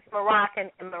twins, Moroccan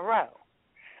and Moreau.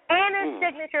 And in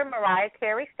signature Mariah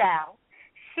Carey style,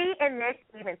 she and Nick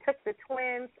even took the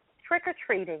twins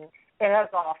trick-or-treating in a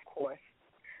golf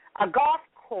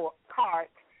cart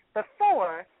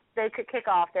before they could kick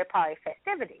off their party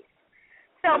festivities.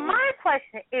 So my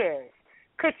question is,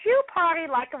 could you party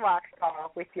like a rock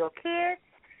star with your kids,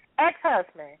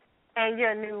 ex-husband, and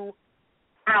your new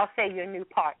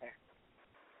partner?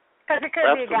 Because it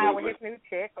could be a guy with his new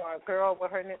chick or a girl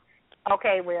with her new.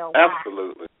 Okay, well.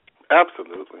 Absolutely.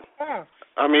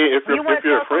 I mean, if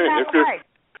you're a friend,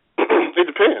 it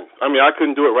depends. I mean, I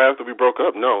couldn't do it right after we broke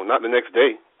up. No, not the next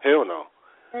day. Hell no.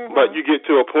 But you get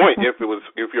to a point if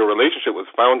your relationship was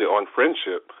founded on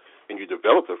friendship and you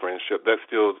developed a friendship, that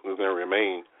still is going to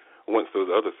remain once those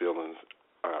other feelings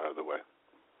are out of the way.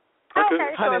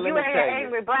 Okay, so if you ain't an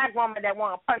angry black woman that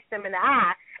want to punch them in the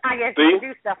eye, I guess you can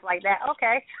do stuff like that.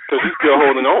 Okay. Because you're still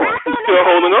holding on. You're still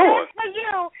holding on. Just for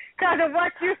you, because of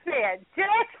what you said.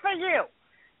 Just for you.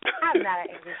 I'm not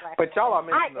an angry black woman. But y'all are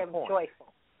missing the point. I am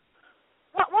joyful.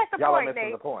 What's the y'all point, are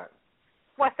missing Nate? the point.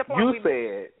 What's the point? You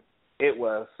said it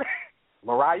was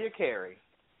Mariah Carey,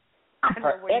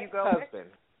 her ex-husband,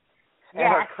 and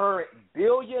her current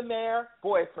billionaire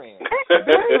boyfriend.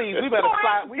 Please, we better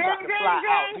fly. We about to fly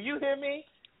out. Do you hear me?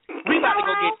 We about to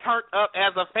go get turned up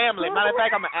as a family. Matter of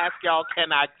fact, I'm going to ask y'all,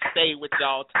 can I stay with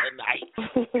y'all tonight?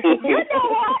 You know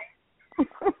what?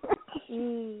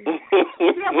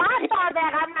 Yeah, when I saw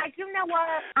that, I'm like, you know what?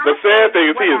 The sad thing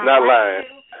is he is not lying.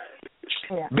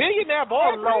 Yeah. Billionaire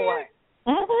boyfriend. Lord.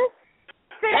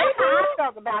 See, that's how I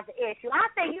talk about the issue. I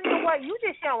say, you know what, you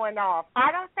just showing off.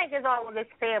 I don't think it's all this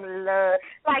family love.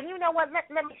 Like, you know what, let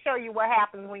me show you what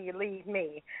happens when you leave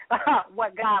me,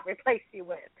 what God replaced you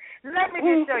with. Let me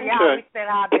just show you how we spend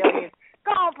our billions.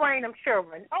 Go on, bring them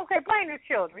children. Okay, bring the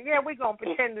children. Yeah, we're going to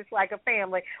pretend it's like a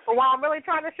family. But what I'm really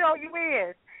trying to show you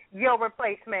is your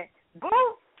replacement.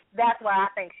 Boo! That's what I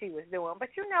think she was doing.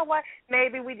 But you know what?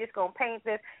 Maybe we just going to paint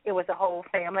this. It was a whole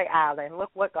family island.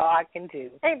 Look what God can do.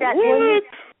 Ain't that good?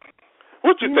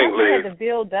 What you think, Liz? You had to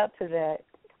build up to that.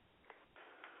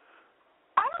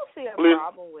 I don't see a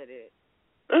problem with it.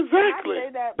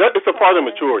 Exactly. That is a part of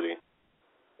maturity.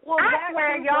 Well, I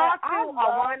swear y'all two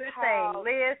are one and the same,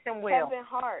 Liz and Will. Kevin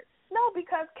Hart. No,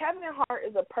 because Kevin Hart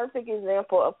is a perfect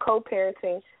example of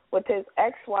co-parenting with his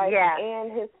ex-wife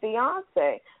and his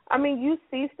fiance. I mean, you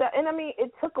see stuff, and I mean,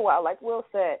 it took a while. Like Will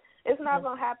said, it's not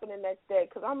going to happen the next day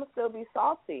because I'm going to still be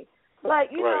salty. Like,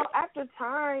 you know, after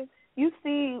time, you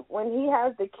see when he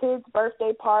has the kids'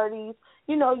 birthday parties,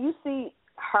 you know, you see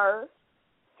her,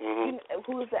 you know,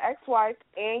 who is the ex-wife,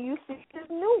 and you see this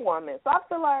new woman. So I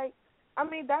feel like, I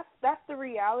mean, that's the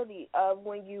reality of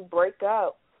when you break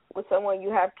up with someone you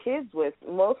have kids with.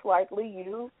 Most likely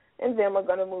you and them are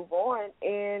going to move on,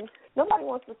 and nobody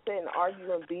wants to sit and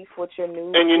argue and beef with your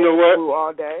new and you know what?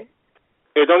 All day.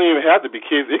 It don't even have to be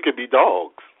kids. It could be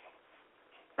dogs.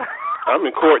 I'm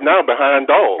in court now behind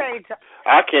dogs.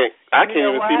 I can't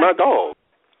even see my dog.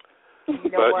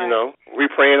 You know, we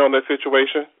praying on that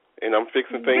situation, and I'm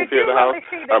fixing things here at the house.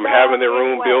 I'm having their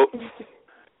room built.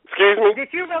 Excuse me?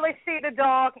 Did you really see the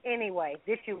dog anyway?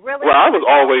 Did you really? Well, I was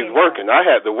always working. I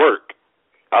had to work.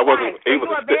 I wasn't able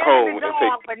to sit home and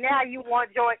take. But now you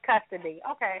want joint custody.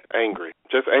 Okay. Angry.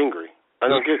 Just angry. I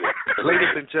don't get it.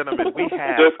 Ladies and gentlemen, we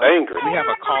have just angry. We have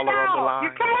a caller on the line.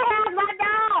 You can't have my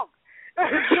dog.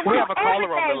 We have a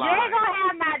caller on the line. You ain't gonna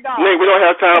have my dog. Nick, we don't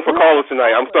have time for callers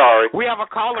tonight. I'm sorry. We have a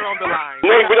caller on the line.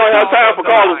 Nick, we don't have time for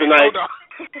callers tonight.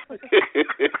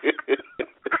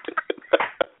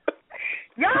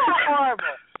 Y'all are horrible.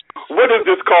 What is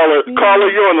this caller? Caller,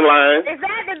 you're on the line. Is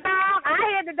that the dog? I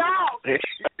hear the dog.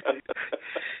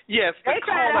 Yes, they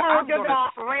trying to hold your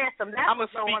dog for ransom. That's I'm going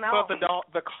to speak for the dog,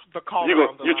 the caller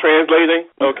on the line. You're translating?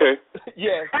 Okay.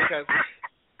 Yes, because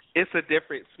it's a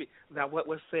different speech. Now, what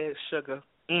was said, Sugar?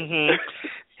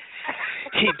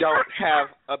 He don't have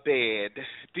a bed.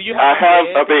 Do you have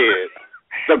a bed?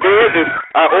 The bed is,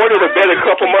 I ordered a bed a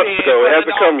couple months ago. It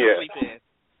hasn't come yet.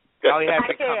 Oh, it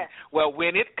hasn't come. Well,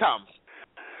 when it comes,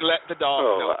 let the dog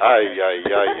know. Father.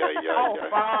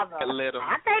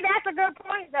 I think that's a good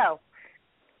point, though.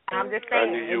 I'm just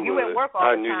saying, you at work all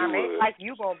the time. It ain't like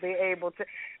you going to be able to.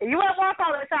 If you at work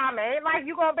all the time, it ain't like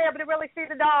you going to be able to really see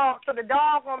the dog, so the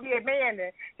dog going to be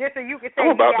abandoned just so you can say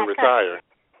I'm about to retire.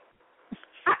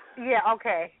 Yeah,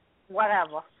 okay.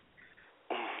 Whatever.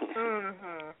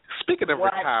 Speaking of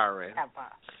retiring,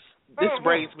 this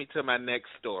brings me to my next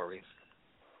story.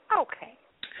 Okay.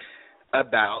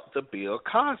 About the Bill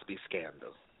Cosby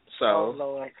scandal.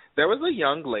 So there was a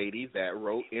young lady that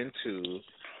wrote into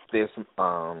this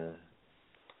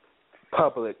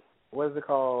public, what is it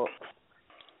called?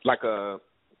 Like a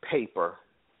paper.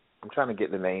 I'm trying to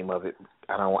get the name of it.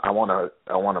 I want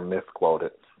to misquote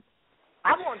it.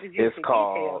 I want to get the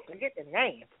details and get the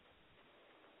name.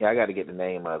 Yeah, I got to get the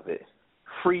name of it.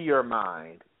 Free Your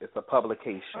Mind. It's a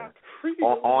publication,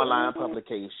 online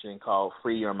publication called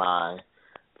Free Your Mind.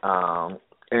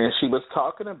 And she was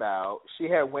talking about, she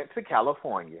had went to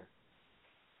California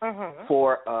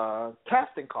for a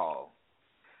casting call.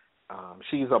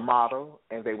 She's a model,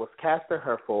 and they was casting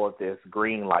her for this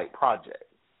green light project.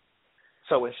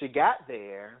 So when she got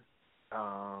there,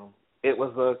 it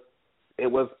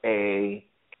was a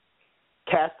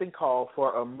casting call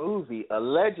for a movie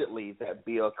allegedly that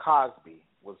Bill Cosby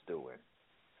was doing.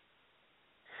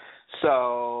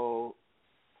 So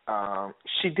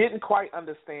she didn't quite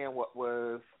understand what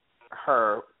was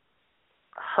her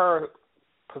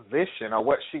position or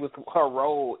what her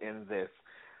role in this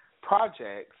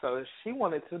project. So she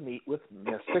wanted to meet with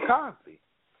Mr. Cosby.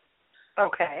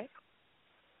 Okay.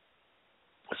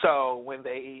 So when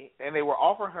they were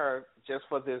offering her just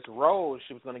for this role,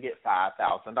 she was going to get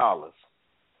 $5,000.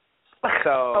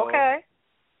 So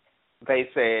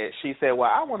she said, well,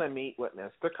 I want to meet with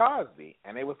Mr. Cosby.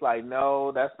 And it was like,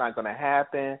 no, that's not going to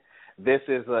happen. This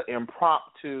is an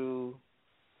impromptu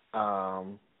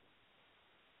audition.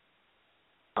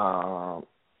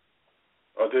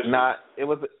 It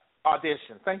was an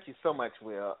audition. Thank you so much,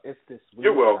 Will. It's this weird.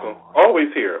 You're welcome.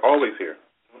 Always here. Always here.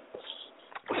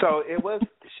 So it was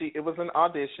an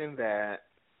audition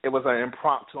it was an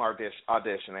impromptu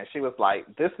audition, and she was like,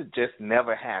 this just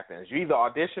never happens. You either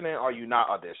auditioning or you're not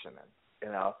auditioning, you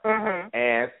know?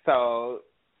 And so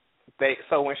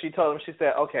when she told them, she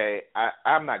said, okay,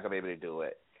 I'm not going to be able to do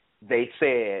it. They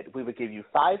said, we would give you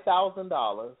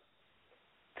 $5,000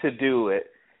 to do it.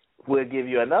 We'll give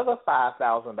you another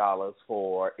 $5,000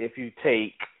 for if you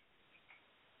take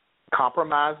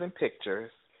compromising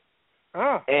pictures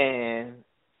and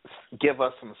give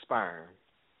us some sperm.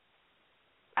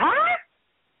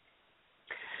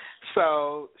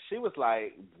 So she was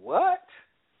like, what?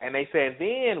 And they said,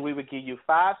 then we would give you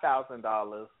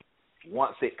 $5,000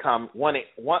 once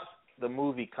the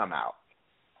movie come out.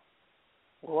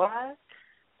 What?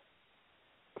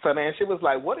 So then she was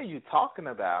like, what are you talking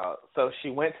about? So she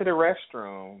went to the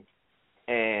restroom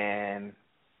and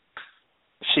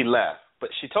she left. But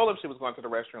she told them she was going to the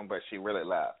restroom, but she really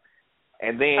left.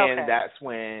 And then that's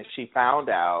when she found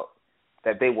out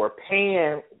that they were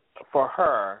paying for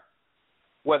her.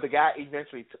 Well, the guy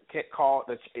eventually called,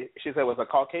 she said it was a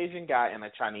Caucasian guy and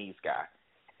a Chinese guy.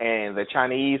 And the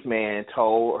Chinese man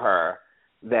told her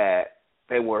that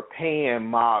they were paying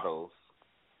models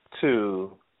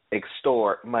to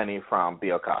extort money from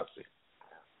Bill Cosby.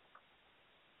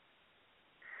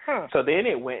 So then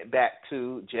it went back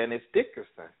to Janice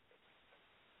Dickerson.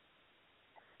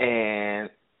 And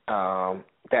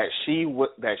that she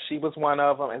was one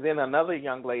of them. And then another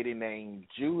young lady named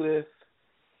Judith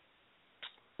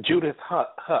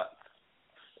Hutt.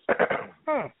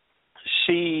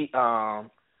 She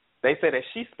they said that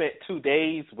she spent 2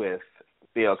 days with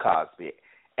Bill Cosby,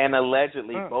 and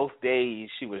allegedly both days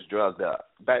she was drugged up.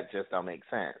 That just don't make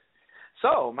sense.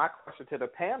 So my question to the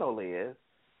panel is,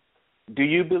 do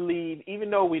you believe, even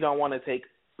though we don't want to take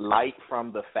light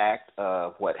from the fact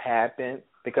of what happened,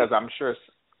 because I'm sure,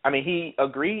 he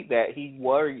agreed that he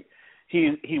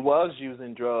was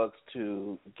using drugs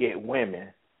to get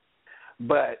women,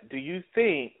 but do you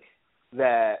think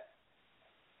that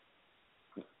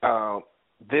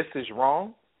this is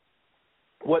wrong?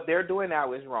 What they're doing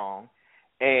now is wrong,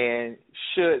 and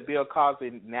should Bill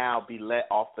Cosby now be let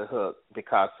off the hook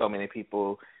because so many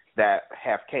people that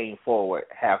have came forward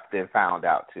have been found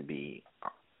out to be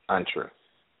untrue?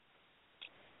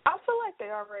 I feel like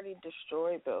they already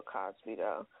destroyed Bill Cosby,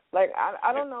 though. Like,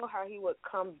 I don't know how he would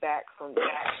come back from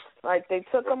that. Like, they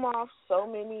took him off so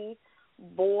many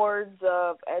boards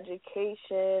of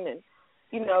education, and,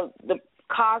 the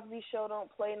Cosby Show don't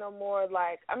play no more.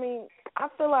 Like, I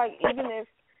feel like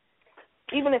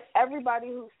even if everybody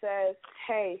who says,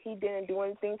 hey, he didn't do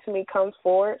anything to me comes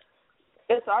forward,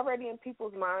 it's already in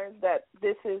people's minds that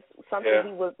this is something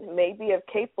he was maybe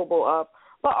capable of.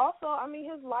 But also,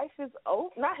 his life is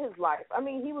old. Not his life.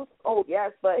 He was old,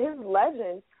 yes, but his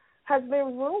legend has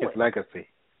been ruined. His legacy.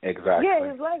 Exactly.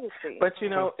 Yeah, his legacy. But,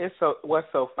 what's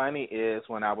so funny is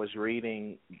when I was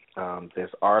reading this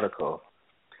article,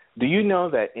 do you know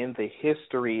that in the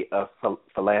history of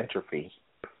philanthropy,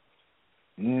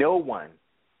 no one,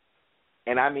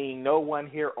 and I mean no one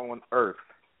here on earth,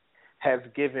 has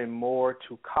given more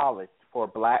to college for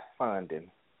black funding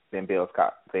than Bill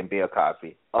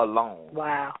Cosby alone.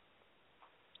 Wow.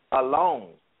 Alone.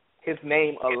 His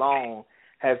name alone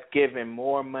has given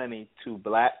more money to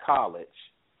black college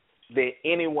than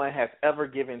anyone has ever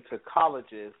given to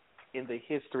colleges in the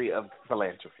history of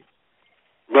philanthropy.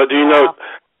 But do you know,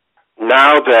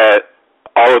 now that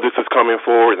all of this is coming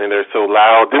forward and they're so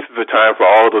loud, this is the time for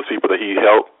all of those people that he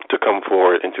helped to come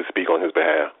forward and to speak on his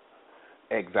behalf.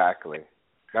 Exactly.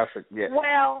 Yeah.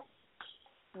 Well.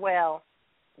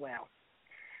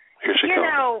 Here she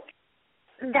comes.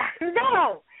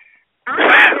 No.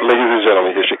 Ladies and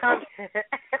gentlemen, here she comes.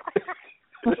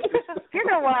 You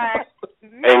know what?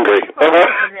 Angry.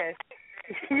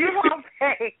 You won't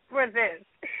pay for this.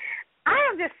 I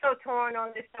am just so torn on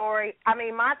this story. I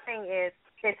mean, my thing is,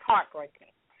 it's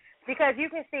heartbreaking because you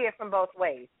can see it from both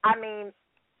ways. I mean,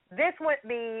 this would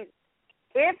be,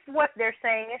 if what they're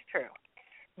saying is true,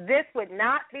 this would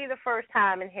not be the first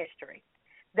time in history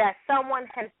that someone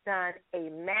has done a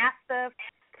massive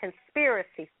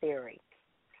conspiracy theory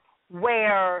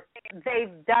where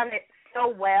they've done it so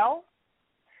well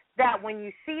that when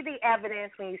you see the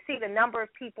evidence, when you see the number of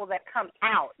people that come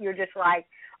out, you're just like,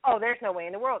 oh, there's no way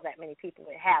in the world that many people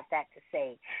would have that to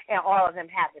say, and all of them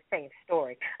have the same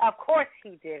story. Of course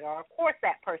he did, or of course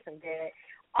that person did it,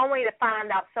 only to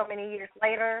find out so many years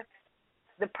later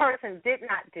the person did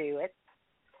not do it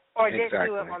or didn't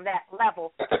do it on that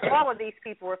level. All of these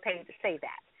people were paid to say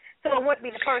that. So it wouldn't be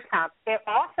the first time. It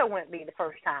also wouldn't be the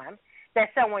first time that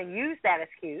someone used that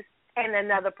excuse and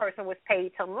another person was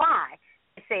paid to lie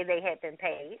and say they had been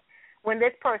paid when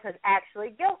this person's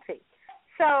actually guilty.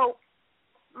 So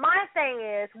my thing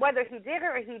is, whether he did it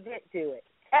or he didn't do it,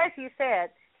 as you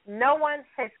said, no one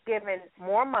has given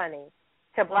more money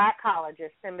to black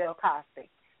colleges than Bill Cosby.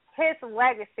 His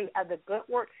legacy of the good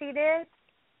works he did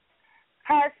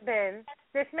has been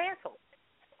dismantled.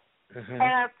 Mm-hmm.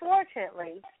 And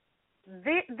unfortunately,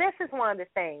 this is one of the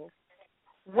things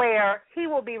where he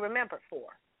will be remembered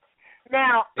for.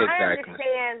 Now, I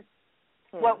understand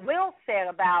what Will said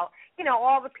about,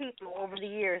 all the people over the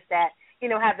years that,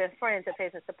 have been friends of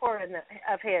his and supporters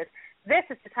of his. This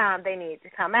is the time they need to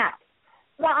come out.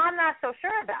 Well, I'm not so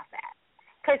sure about that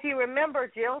because you remember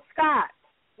Jill Scott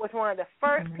was one of the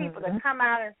first people to come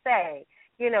out and say,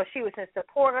 she was in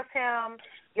support of him.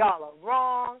 Y'all are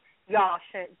wrong. Y'all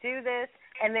shouldn't do this.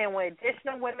 And then when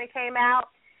additional women came out,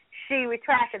 she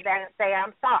retracted that and said,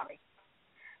 I'm sorry.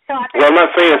 So I'm not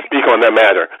saying speak on that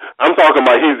matter. I'm talking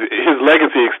about his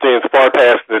legacy extends far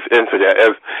past this incident.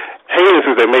 As heinous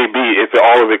as it may be, if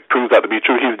all of it proves out to be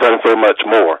true, he's done so much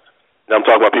more. And I'm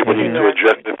talking about people need to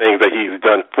address the things that he's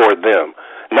done for them,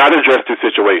 not address the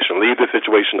situation. Leave the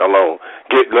situation alone.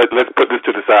 Let's put this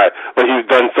to the side. But he's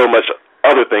done so much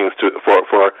other things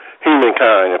for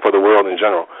humankind and for the world in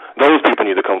general. Those people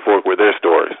need to come forward with their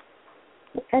stories.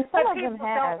 And some of them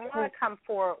don't want to come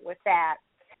forward with that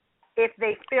if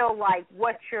they feel like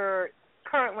what you're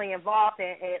currently involved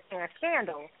in a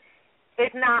scandal is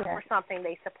not for something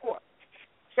they support.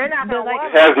 They're not going to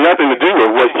It has nothing to do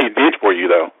with what he did for you,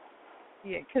 though.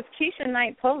 Yeah, because Keisha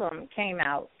Knight Pullum came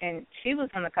out, and she was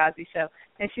on the Cosby Show,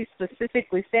 and she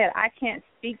specifically said, I can't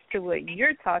speak to what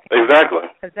you're talking about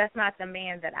because that's not the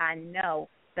man that I know.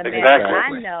 The man that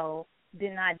I know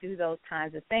did not do those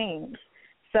kinds of things.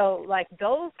 So, like,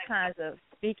 those kinds of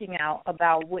speaking out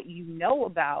about what you know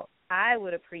about, I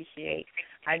would appreciate.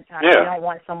 I don't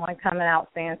want someone coming out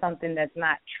saying something that's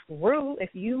not true.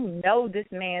 If you know this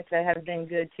man to have been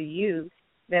good to you,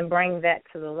 then bring that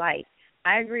to the light.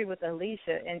 I agree with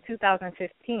Alicia. In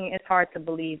 2015, it's hard to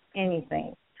believe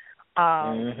anything.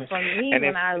 For me,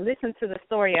 when I listened to the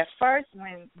story at first,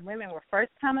 when women were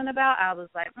first coming about, I was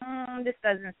like, this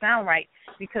doesn't sound right,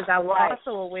 because I was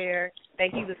also aware that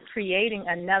he was creating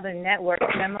another network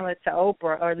similar to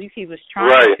Oprah, or at least he was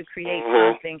trying to create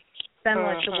something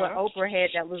similar to what Oprah had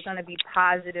that was going to be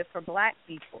positive for black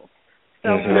people. So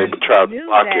when I knew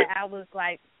that, I was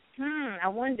like, I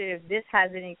wonder if this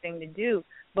has anything to do.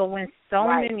 But when so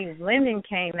many women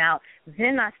came out,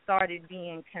 then I started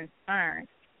being concerned.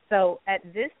 So at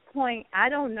this point, I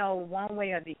don't know one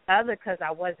way or the other because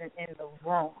I wasn't in the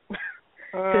room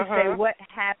to say what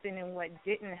happened and what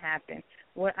didn't happen.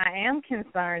 What I am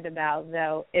concerned about,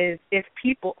 though, is if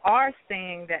people are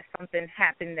saying that something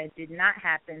happened that did not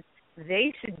happen,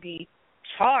 they should be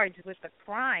charged with a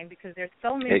crime, because there's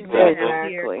so many women out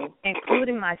here,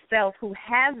 including myself, who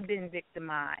have been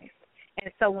victimized.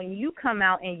 And so when you come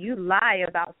out and you lie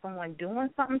about someone doing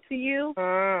something to you,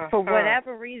 for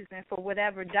whatever reason, for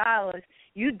whatever dollars,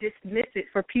 you dismiss it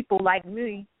for people like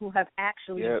me who have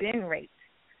actually been raped.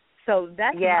 So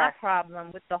that's my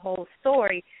problem with the whole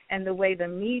story and the way the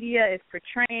media is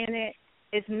portraying it.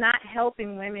 it's not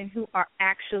helping women who are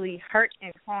actually hurt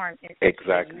and harmed.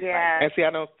 Exactly. Yeah. And see, I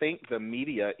don't think the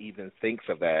media even thinks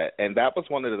of that. And that was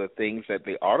one of the things that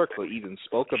the article even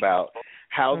spoke about,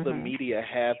 how the media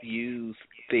have used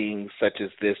things such as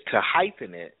this to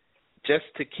heighten it just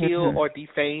to kill or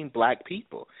defame black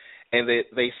people. And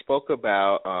they spoke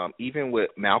about, even with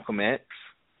Malcolm X,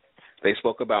 they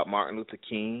spoke about Martin Luther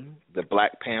King, the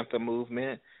Black Panther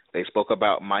movement. They spoke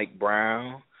about Mike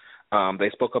Brown. They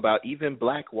spoke about even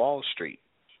Black Wall Street,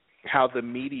 how the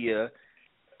media,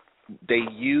 they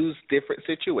use different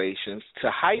situations to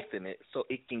heighten it so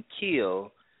it can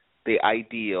kill the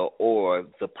ideal or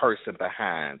the person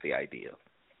behind the ideal.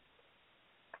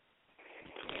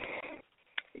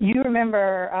 You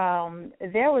remember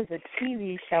there was a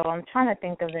TV show, I'm trying to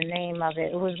think of the name of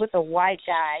it. It was with a white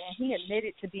guy, and he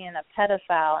admitted to being a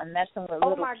pedophile and messing with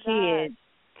little kids.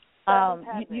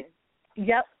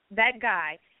 Yep, that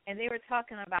guy. And they were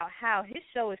talking about how his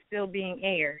show is still being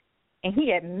aired, and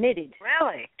he admitted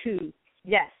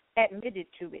admitted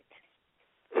to it.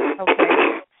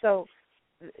 Okay, so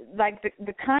like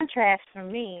the contrast for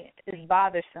me is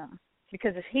bothersome,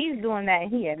 because if he's doing that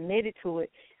and he admitted to it,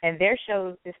 and their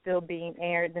show is still being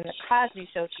aired, then the Cosby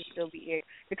Show should still be aired,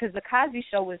 because the Cosby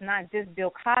Show was not just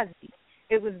Bill Cosby.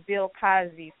 It was Bill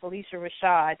Cosby, Felicia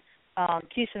Rashad,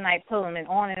 Keisha Knight Pulliam, and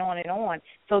on and on and on.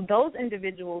 So those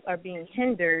individuals are being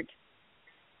hindered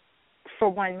for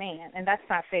one man, and that's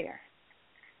not fair.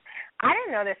 I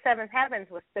didn't know that Seventh Heavens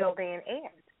was still being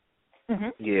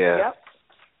aired. Yeah. Yep.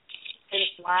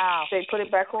 Wow. They put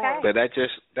it back on. But that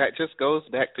just goes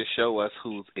back to show us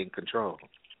who's in control.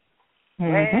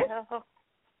 Well,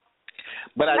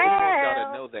 but I just want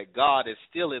y'all to know that God is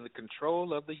still in the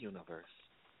control of the universe.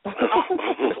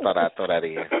 Just thought I'd throw that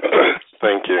in.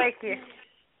 Thank you. Thank you.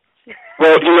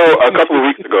 Well, you know, a couple of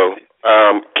weeks ago,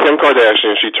 Kim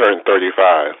Kardashian, she turned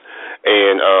 35.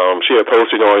 And she had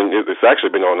posted on, it's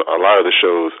actually been on a lot of the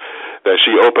shows, that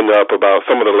she opened up about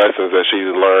some of the lessons that she's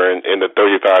learned in the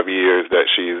 35 years that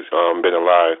she's been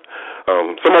alive.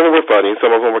 Some of them were funny, some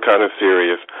of them were kind of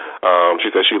serious. She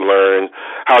said she learned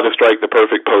how to strike the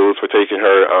perfect pose for taking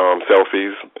her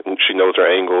selfies. She knows her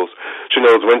angles. She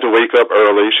knows when to wake up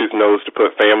early. She knows to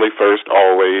put family first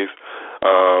always.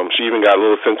 She even got a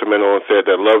little sentimental and said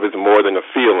that love is more than a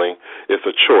feeling, it's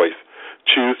a choice.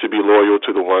 Choose to be loyal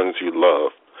to the ones you love.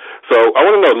 So I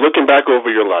want to know, looking back over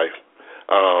your life,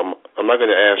 I'm not going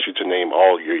to ask you to name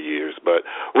all your years, but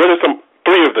what are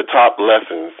three of the top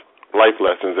lessons, life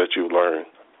lessons that you've learned?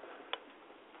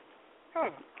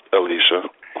 Alicia.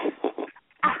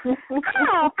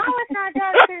 Oh, I was not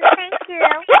done too. Thank you.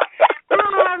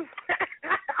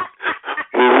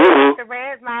 To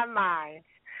raise my mind.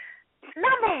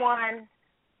 Number one,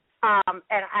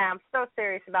 and I'm so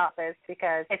serious about this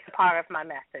because it's part of my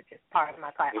message. It's part of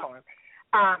my platform.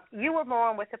 You were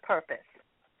born with a purpose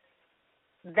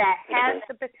that has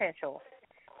the potential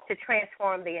to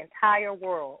transform the entire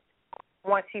world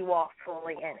once you walk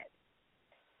fully in it.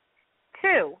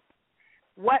 Two,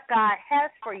 what God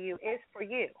has for you is for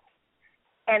you.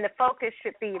 And the focus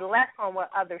should be less on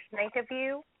what others think of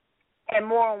you and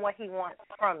more on what He wants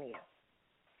from you.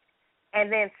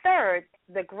 And then third,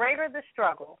 the greater the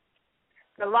struggle,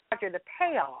 the larger the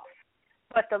payoff,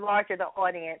 but the larger the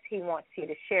audience He wants you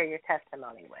to share your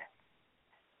testimony with.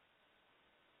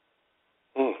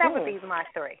 That would be my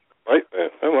three. I like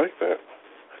that. I like that.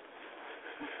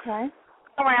 Okay.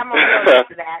 All right, I'm going to go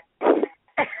into that.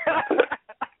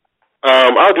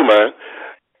 I'll do mine.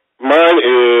 Mine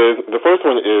is, the first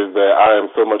one is that I am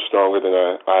so much stronger than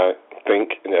I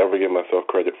think and ever give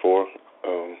myself credit for.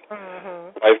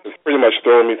 Life has pretty much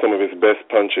thrown me some of its best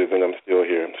punches, and I'm still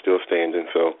here. I'm still standing.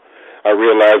 So I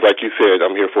realize, like you said,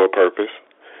 I'm here for a purpose.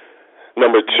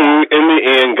 Number two, in the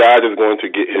end, God is going to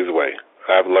get His way.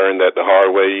 I've learned that the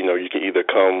hard way. You know, you can either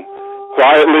come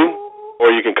quietly or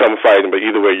you can come fighting, but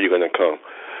either way, you're going to come.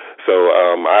 So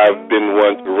I've been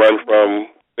one to run from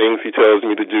things He tells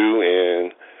me to do,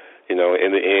 and, you know, in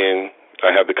the end,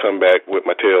 I have to come back with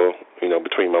my tail, you know,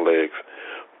 between my legs.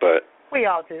 But we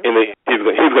all do. He's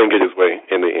going to get His way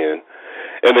in the end.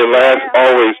 And then last,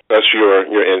 always trust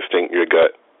your instinct, your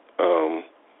gut.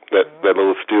 That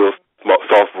little still,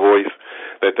 soft voice,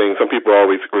 that thing some people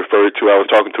always refer to. I was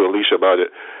talking to Alicia about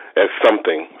it as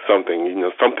something. You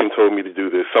know, something told me to do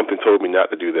this. Something told me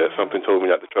not to do that. Something told me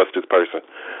not to trust this person.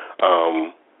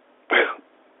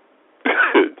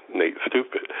 Nate's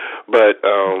stupid. But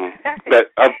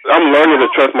that I'm learning to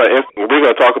trust my instinct. We're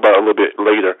going to talk about it a little bit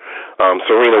later.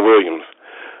 Serena Williams,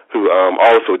 who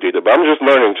also did it. But I'm just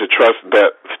learning to trust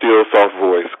that still soft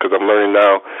voice, because I'm learning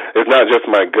now it's not just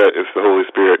my gut, it's the Holy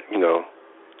Spirit, you know,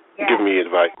 giving me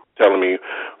advice. telling me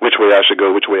which way I should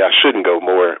go, which way I shouldn't go,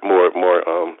 more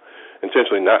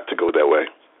intentionally not to go that way.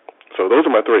 So those are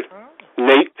my three.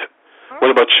 Nate,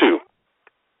 what about you?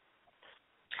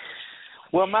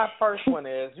 Well, my first one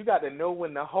is you got to know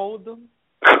when to hold them.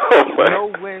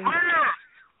 Know when.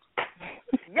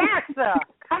 Yes, sir.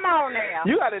 Come on now.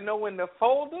 You got to know when to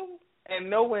fold them and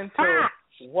know when to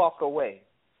walk away.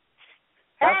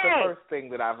 That's the first thing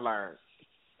that I've learned.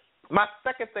 My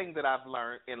second thing that I've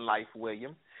learned in life,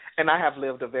 William, and I have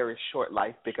lived a very short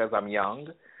life because I'm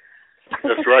young.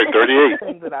 That's right, 38. The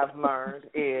thing that I've learned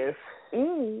is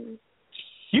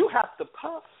you have to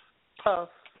puff,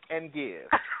 and give.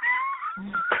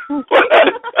 I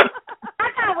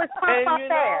thought it was puff,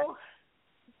 fast.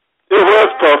 It was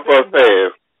puff,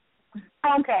 fast.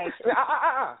 Okay.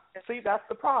 See, that's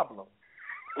the problem.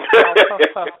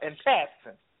 Puff, and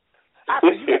passing. I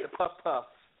think you got to puff,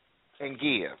 and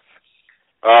give.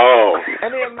 Oh.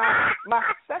 And then my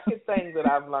second thing that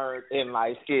I've learned in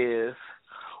life is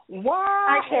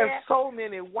why have so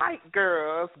many white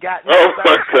girls gotten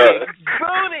such big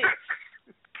booties?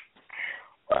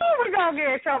 Oh, we're going to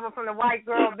get in trouble from the White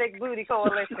Girl Big Booty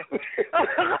Coalition.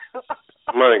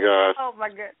 My God. Oh, my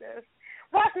goodness.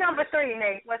 What's number 3,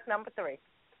 Nate? What's number 3?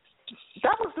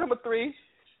 That was number 3.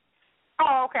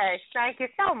 Oh, okay. Thank you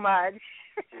so much.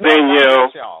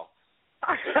 Danielle.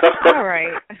 All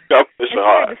right. It's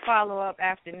hard to follow up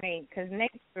after Nate because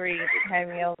Nate 3 had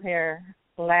me over here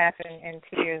laughing in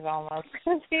tears almost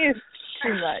because he is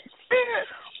too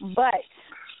much. But,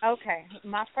 okay,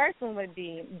 my first one would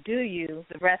be do you,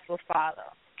 the rest will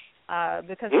follow.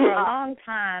 Because for a long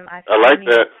time I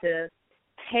needed to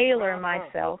tailor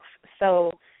myself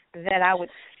so that I would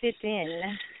fit in.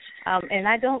 And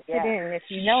I don't fit in. If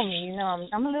you know me, you know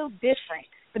I'm a little different.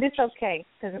 But it's okay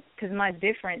because my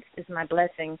difference is my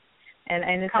blessing.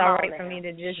 And it's all right for me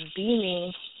to just be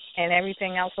me and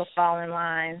everything else will fall in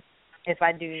line if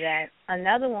I do that.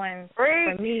 Another one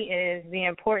for me is the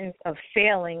importance of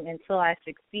failing until I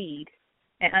succeed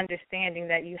and understanding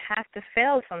that you have to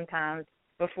fail sometimes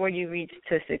before you reach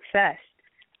to success.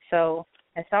 So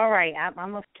it's all right.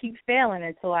 I'm going to keep failing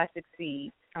until I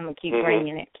succeed. I'm going to keep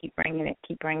bringing it.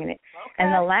 Okay.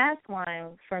 And the last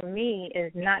one for me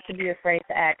is not to be afraid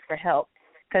to ask for help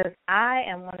because I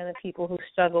am one of the people who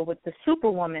struggle with the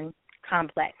superwoman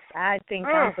complex. I think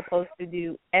I'm supposed to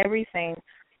do everything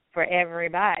for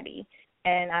everybody,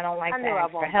 and I don't like to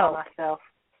ask for help. Myself.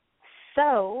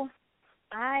 So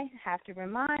I have to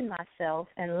remind myself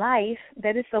in life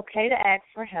that it's okay to ask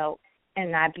for help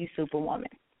and not be superwoman.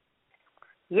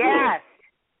 Yes.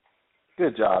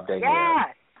 Good job, Danielle.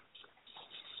 Yes.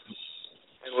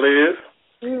 And Liz?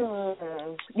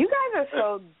 You guys are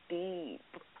so deep.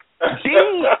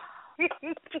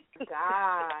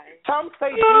 God. Some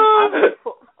say deep.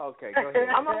 Okay, go ahead.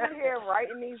 I'm over here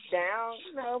writing these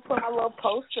down, put my little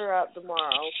poster up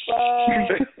tomorrow.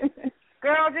 But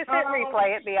girl, just hit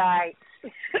replay. It'd be all right.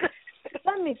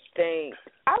 Let me think.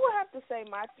 I would have to say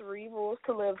my 3 rules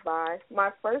to live by. My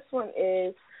first one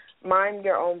is mind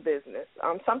your own business.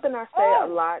 Something I say a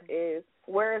lot is,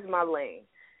 where is my lane?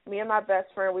 Me and my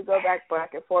best friend, we go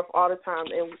back and forth all the time,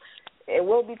 and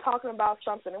we'll be talking about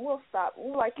something, and we'll stop.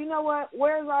 We're like, you know what?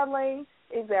 Where's our lane?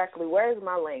 Exactly. Where's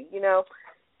my lane? You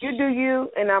do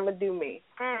you, and I'm going to do me.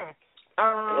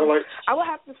 I would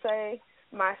have to say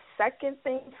my second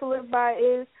thing to live by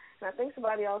is, and I think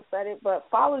somebody else said it, but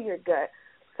follow your gut.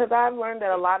 Because I've learned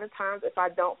that a lot of times if I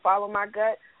don't follow my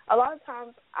gut, a lot of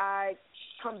times I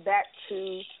come back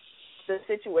to the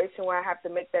situation where I have to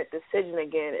make that decision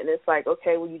again, and it's like,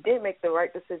 okay, well, you didn't make the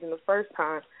right decision the first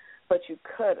time, but you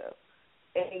could have,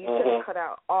 and you could have cut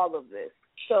out all of this.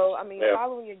 So, I mean,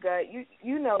 following your gut, you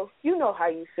know how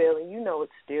you feel, and you know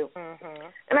it's due.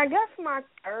 And I guess my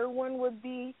third one would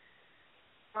be,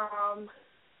 I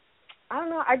don't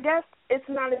know, I guess it's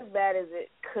not as bad as it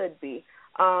could be.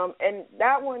 And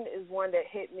that one is one that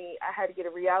hit me. I had to get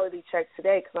a reality check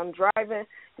today because I'm driving,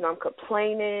 I'm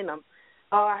complaining,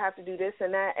 I have to do this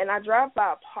and that. And I drive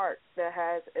by a park that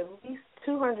has at least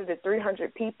 200 to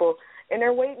 300 people, and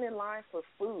they're waiting in line for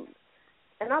food.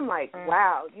 And I'm like,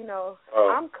 wow,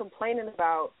 I'm complaining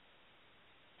about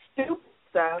stupid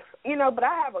stuff, but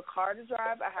I have a car to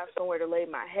drive. I have somewhere to lay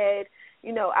my head.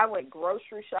 I went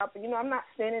grocery shopping. I'm not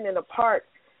standing in a park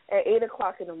at 8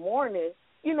 o'clock in the morning,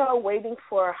 waiting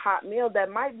for a hot meal that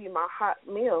might be my hot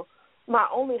meal, my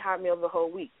only hot meal of the whole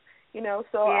week.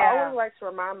 So I always like to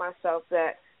remind myself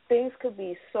that things could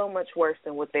be so much worse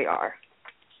than what they are.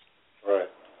 Right.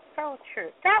 So true.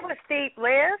 That was deep,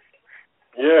 Liz.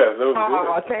 Yeah, that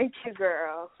was good. Thank you,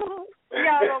 girl. Y'all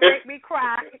gonna make me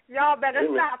cry. Y'all better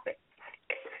stop it.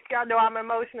 Y'all know I'm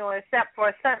emotional, except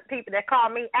for certain people that call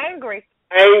me angry.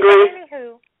 Angry.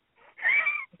 Anywho.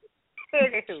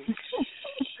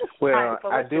 Well,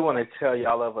 I do want to tell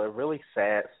y'all of a really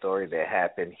sad story that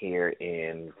happened here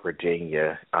in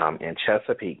Virginia, in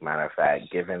Chesapeake, matter of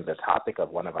fact, given the topic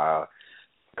of one of our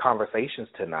conversations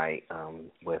tonight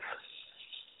on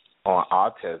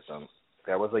autism.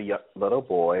 There was a little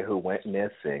boy who went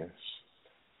missing,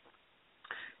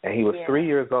 and he was 3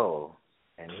 years old,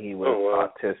 and he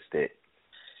was autistic.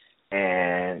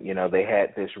 And, you know, they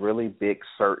had this really big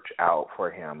search out for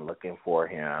him, looking for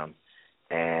him,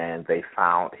 and they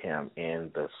found him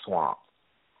in the swamp.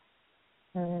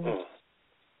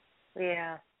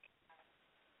 Yeah.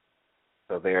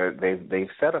 So they've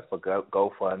set up a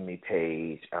GoFundMe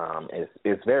page.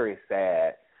 It's very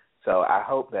sad. So I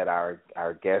hope that our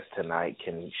guest tonight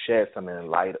can shed some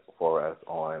light for us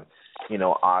on, you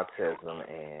know, autism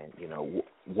and, you know,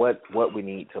 what we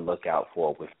need to look out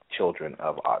for with children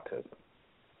of autism.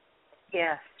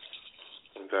 Yes.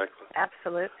 Exactly.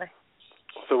 Absolutely.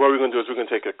 So what we're going to do is we're going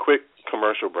to take a quick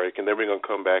commercial break, and then we're going to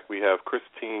come back. We have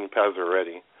Christine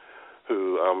Pazzaretti,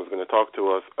 who is going to talk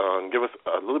to us, give us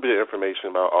a little bit of information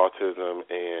about autism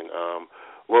and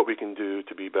what we can do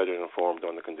to be better informed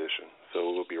on the condition.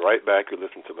 So we'll be right back. You're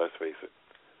listening to Let's Face It.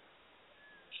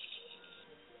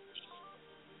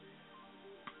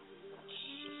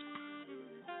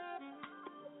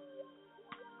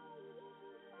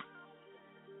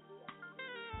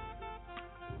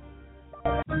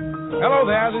 Hello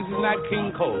there, this is Nat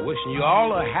King Cole, wishing you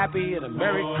all a happy and a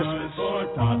Merry Christmas.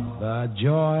 The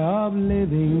joy of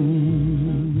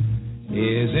living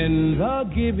is in the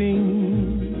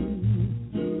giving.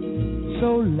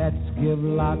 So let's give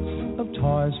lots of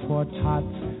toys for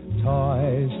tots.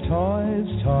 Toys, toys,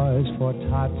 toys for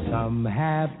tots. Some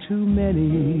have too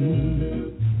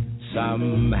many,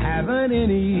 some haven't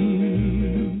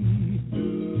any.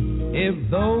 If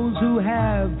those who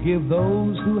have give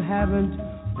those who haven't,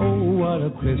 oh, what a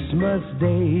Christmas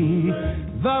day.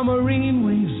 The Marine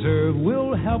Reserve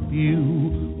will help you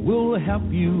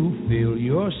fill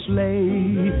your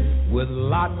sleigh with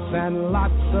lots and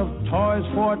lots of toys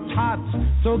for tots.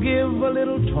 So give a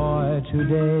little toy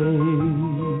today.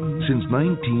 Since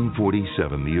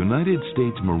 1947, the United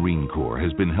States Marine Corps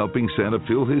has been helping Santa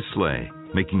fill his sleigh,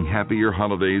 making happier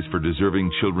holidays for deserving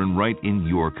children right in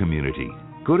your community.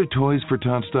 Go to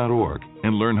toysfortots.org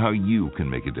and learn how you can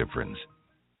make a difference.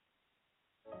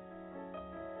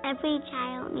 Every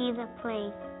child needs a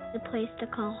place to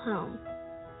call home.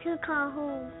 To call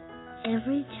home.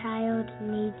 Every child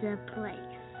needs a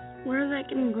place where they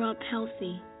can grow up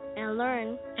healthy and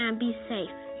learn and be safe.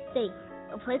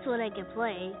 A place where they can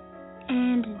play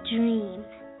and dream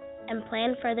and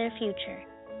plan for their future.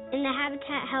 In the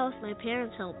Habitat house my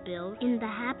parents helped build. In the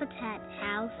Habitat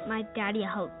house my daddy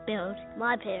helped build.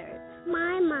 My parents.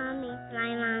 My mommy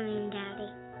and daddy.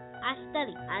 I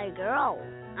study. I grow.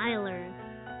 I learn.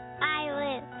 I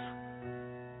live.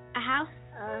 A house.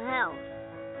 A house.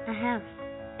 A house.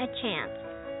 A chance.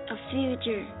 A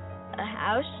future. A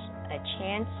house. A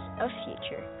chance. A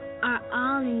future. Are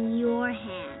all in your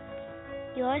hands.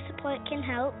 Your support can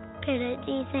help put a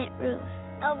decent roof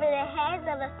over the heads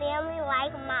of a family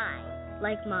like mine.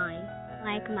 Like mine.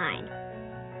 Like mine.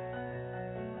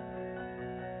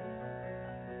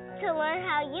 To learn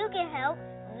how you can help,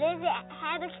 visit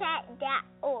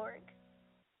habitat.org.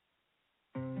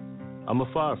 I'm a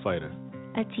firefighter.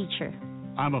 A teacher.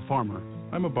 I'm a farmer.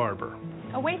 I'm a barber.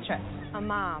 A waitress. A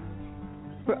mom.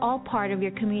 We're all part of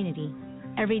your community.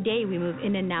 Every day we move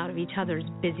in and out of each other's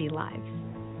busy lives.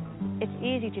 It's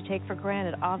easy to take for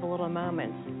granted all the little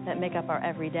moments that make up our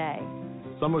everyday.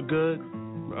 Some are good,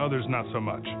 others not so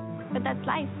much. But that's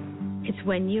life. It's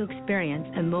when you experience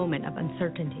a moment of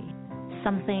uncertainty,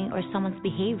 something or someone's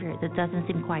behavior that doesn't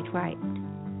seem quite right.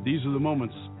 These are the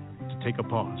moments to take a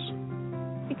pause.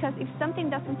 Because if something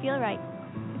doesn't feel right,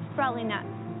 it's probably not.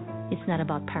 It's not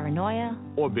about paranoia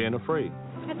or being afraid.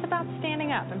 It's about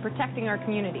standing up and protecting our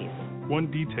communities.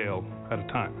 One detail at a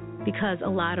time. Because a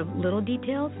lot of little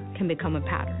details can become a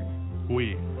pattern.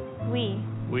 We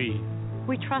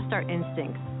trust our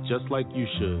instincts. Just like you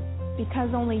should. Because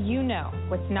only you know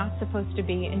what's not supposed to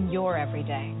be in your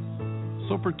everyday.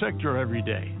 So protect your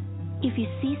everyday. If you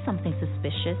see something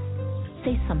suspicious,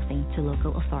 say something to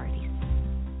local authorities.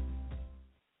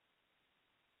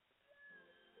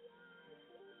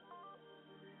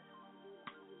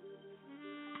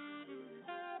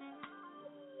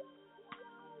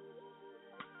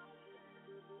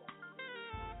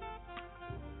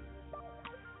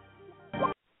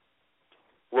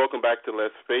 Welcome back to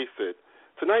Let's Face It.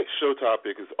 Tonight's show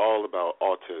topic is all about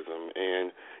autism, and,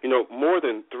 more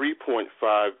than 3.5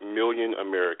 million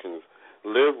Americans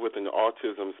live with an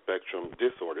autism spectrum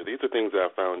disorder. These are things that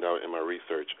I found out in my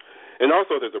research. And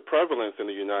also there's a prevalence in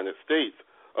the United States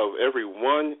of every 1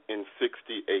 in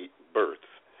 68 births.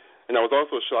 And I was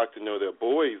also shocked to know that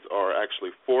boys are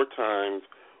actually 4 times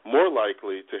more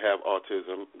likely to have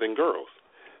autism than girls.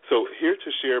 So here to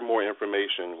share more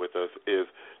information with us is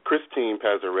Christine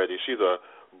Pazzaretti. She's a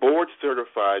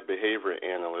board-certified behavior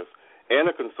analyst and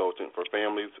a consultant for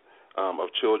families of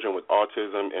children with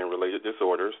autism and related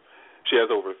disorders. She has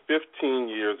over 15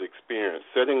 years' experience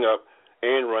setting up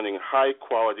and running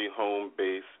high-quality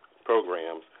home-based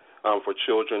programs for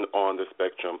children on the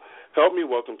spectrum. Help me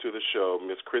welcome to the show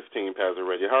Ms. Christine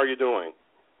Pazzaretti. How are you doing?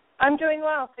 I'm doing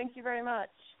well. Thank you very much.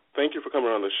 Thank you for coming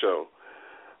on the show.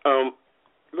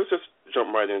 Let's just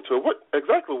jump right into it.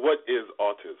 What is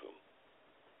autism?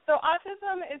 So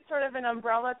autism is sort of an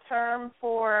umbrella term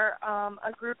for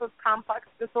a group of complex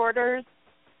disorders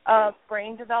of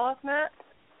brain development.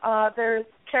 There's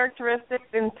characteristics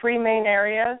in 3 main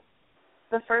areas.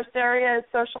 The first area is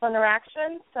social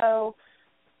interaction. So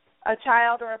a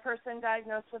child or a person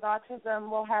diagnosed with autism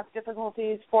will have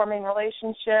difficulties forming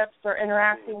relationships or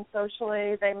interacting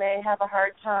socially. They may have a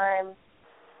hard time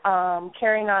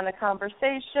carrying on a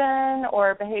conversation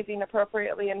or behaving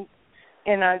appropriately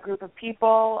in a group of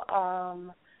people.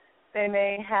 They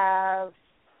may have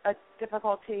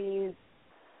difficulties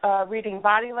reading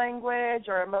body language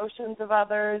or emotions of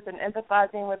others and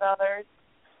empathizing with others.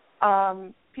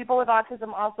 People with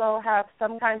autism also have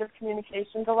some kind of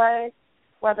communication delay,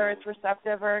 whether it's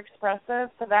receptive or expressive.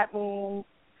 So that means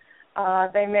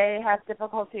they may have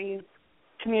difficulties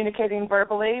communicating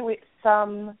verbally.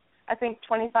 I think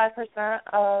 25%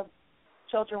 of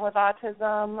children with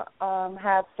autism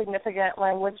have significant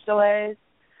language delays.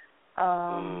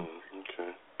 And,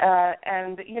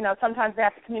 sometimes they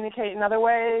have to communicate in other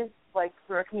ways, like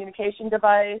through a communication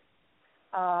device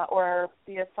or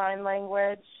via sign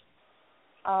language.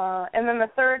 And then the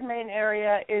third main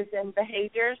area is in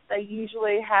behaviors. They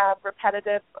usually have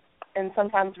repetitive and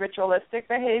sometimes ritualistic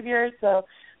behaviors. So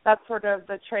that's sort of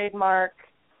the trademark,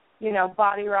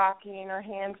 body rocking or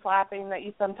hand flapping that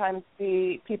you sometimes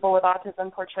see people with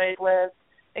autism portrayed with.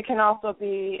 It can also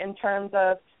be in terms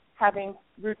of having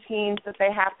routines that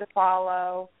they have to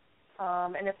follow.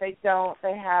 And if they don't,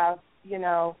 they have,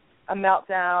 a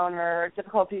meltdown or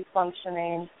difficulties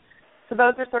functioning. So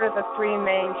those are sort of the 3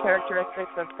 main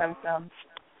characteristics of symptoms.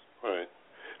 Right.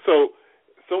 So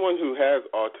someone who has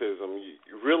autism,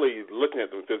 really looking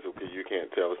at them physically, you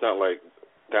can't tell. It's not like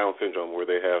Down syndrome where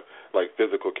they have,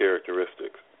 physical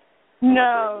characteristics.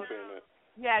 No.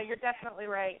 Yeah, you're definitely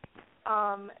right.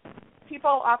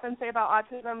 People often say about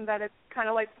autism that it's kind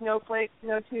of like snowflakes.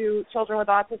 No 2 children with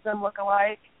autism look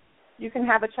alike. You can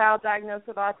have a child diagnosed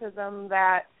with autism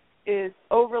that is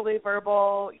overly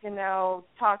verbal,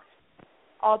 talks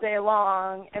all day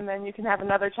long, and then you can have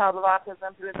another child with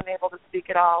autism who isn't able to speak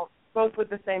at all, both with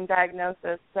the same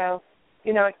diagnosis. So,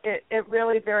 it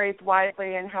really varies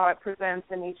widely in how it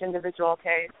presents in each individual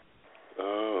case.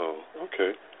 Oh,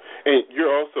 okay. And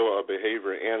you're also a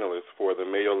behavior analyst for the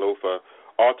Mayo Lofa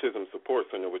Autism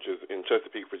Support Center, which is in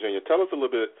Chesapeake, Virginia. Tell us a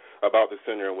little bit about the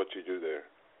center and what you do there.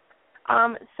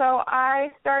 So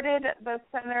I started the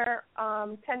center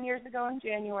 10 years ago in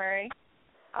January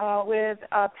with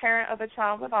a parent of a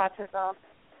child with autism.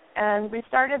 And we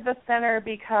started the center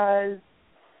because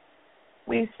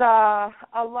we saw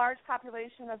a large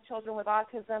population of children with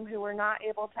autism who were not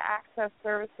able to access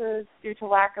services due to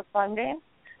lack of funding.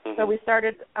 Mm-hmm. So we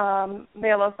started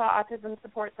Mayo Lofa Autism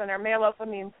Support Center. Mayo Lofa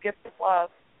means gift of love.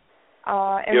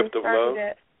 And gift of love?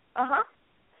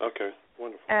 Okay,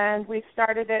 wonderful. And we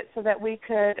started it so that we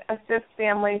could assist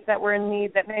families that were in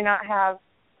need that may not have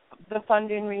the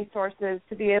funding resources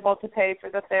to be able to pay for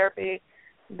the therapy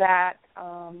that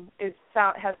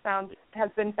has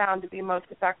been found to be most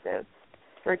effective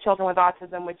for children with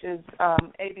autism, which is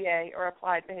ABA, or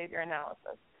Applied Behavior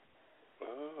Analysis.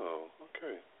 Oh,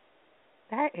 okay.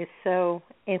 That is so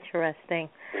interesting.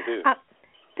 It is.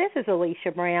 This is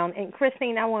Alicia Brown. And,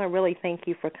 Christine, I want to really thank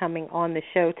you for coming on the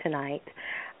show tonight.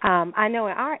 I know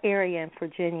in our area in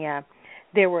Virginia,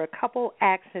 there were a couple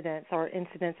accidents or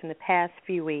incidents in the past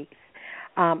few weeks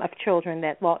of children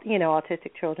that,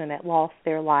 autistic children that lost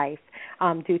their life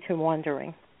due to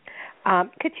wandering.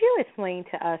 Could you explain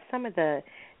to us some of the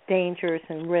dangers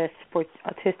and risks for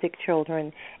autistic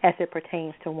children as it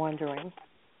pertains to wandering?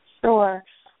 Sure.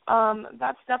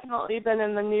 That's definitely been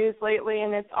in the news lately,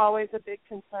 and it's always a big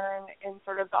concern in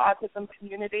sort of the autism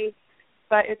community,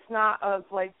 but it's not of,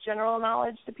 general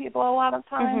knowledge to people a lot of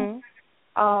times.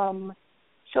 Mm-hmm.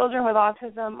 children with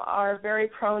autism are very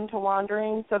prone to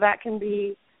wandering, so that can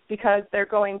be because they're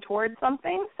going towards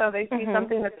something, so they see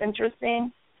something that's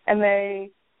interesting, and they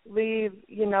leave,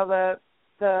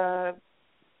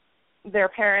 their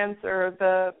parents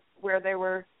or where they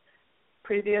were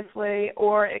previously,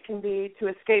 or it can be to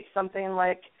escape something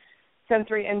like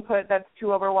sensory input that's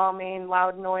too overwhelming,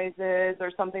 loud noises,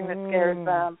 or something that scares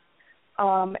them.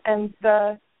 And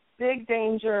the big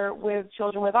danger with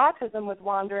children with autism with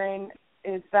wandering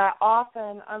is that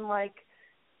often, unlike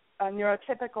a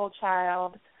neurotypical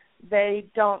child, they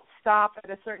don't stop at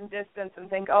a certain distance and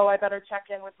think, oh, I better check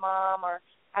in with mom, or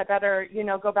I better,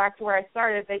 go back to where I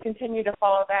started. They continue to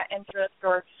follow that interest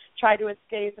or try to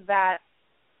escape that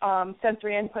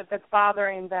sensory input that's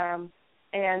bothering them,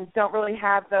 and don't really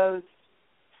have those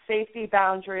safety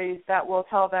boundaries that will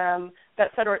tell them,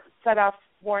 that set off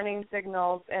warning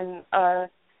signals in a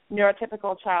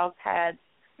neurotypical child's head.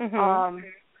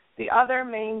 The other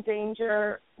main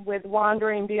danger with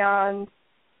wandering beyond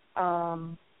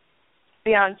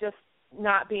just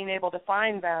not being able to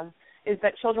find them is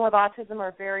that children with autism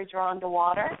are very drawn to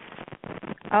water.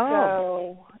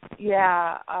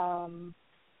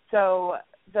 So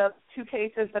the two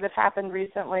cases that have happened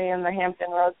recently in the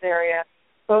Hampton Roads area,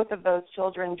 both of those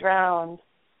children drowned.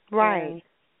 Right.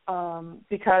 And,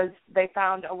 because they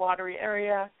found a watery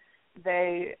area,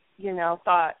 they,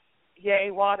 thought,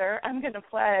 yay, water, I'm going to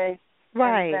play.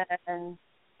 Right. And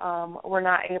then were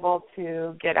not able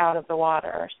to get out of the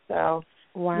water. So,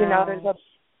 there's a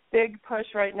big push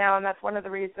right now, and that's one of the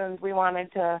reasons we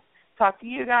wanted to talk to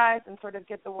you guys and sort of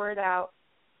get the word out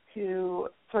to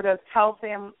sort of tell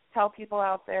people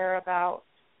out there about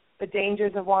the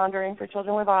dangers of wandering for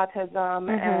children with autism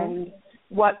and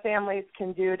what families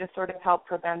can do to sort of help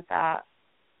prevent that.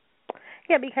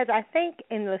 Yeah, because I think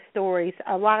in the stories,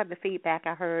 a lot of the feedback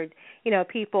I heard,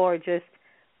 people are just,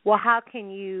 well, how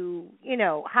can you,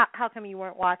 how come you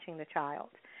weren't watching the child?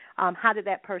 How did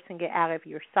that person get out of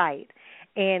your sight?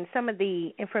 And some of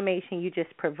the information you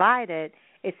just provided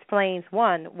explains,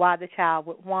 one, why the child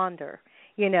would wander,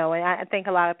 and I think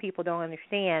a lot of people don't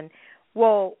understand,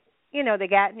 well, they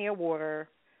got near water,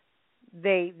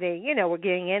 they were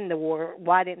getting in the water,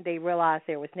 why didn't they realize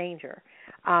there was danger?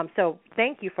 So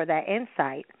thank you for that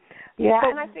insight. Yeah,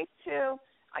 and I think, too,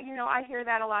 I hear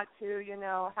that a lot, too,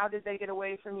 how did they get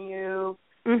away from you?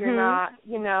 You're not,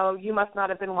 you must not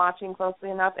have been watching closely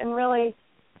enough. And really,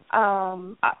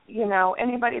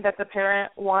 anybody that's a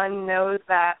parent, one, knows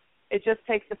that it just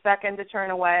takes a second to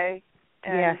turn away.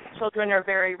 And children are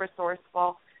very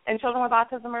resourceful. And children with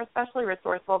autism are especially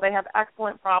resourceful. They have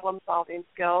excellent problem-solving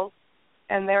skills,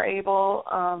 and they're able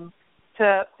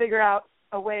to figure out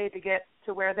a way to get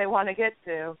to where they want to get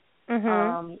to.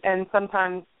 And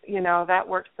sometimes, that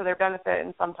works to their benefit,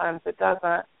 and sometimes it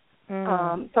doesn't.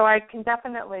 So I can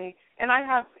definitely, and I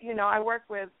have, I work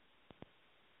with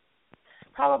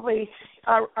probably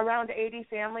around 80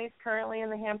 families currently in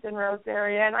the Hampton Roads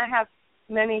area, and I have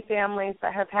many families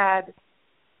that have had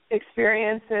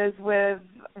experiences with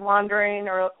wandering,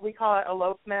 or we call it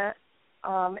elopement,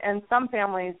 and some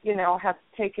families, have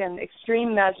taken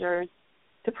extreme measures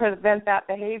to prevent that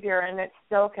behavior, and it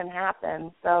still can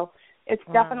happen. So it's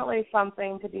definitely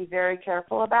something to be very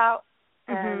careful about.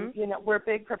 And, we're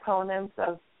big proponents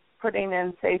of putting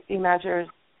in safety measures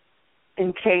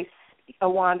in case a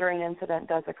wandering incident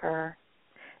does occur.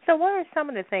 So what are some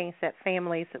of the things that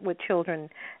families with children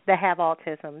that have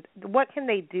autism, what can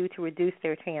they do to reduce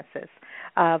their chances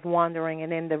of wandering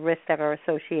and then the risks that are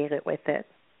associated with it?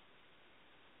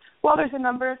 Well, there's a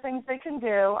number of things they can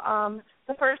do.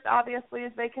 The first, obviously,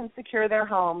 is they can secure their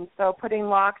homes. So putting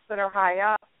locks that are high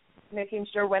up, making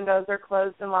sure windows are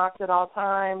closed and locked at all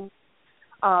times,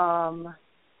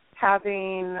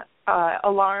 having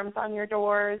alarms on your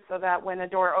doors so that when a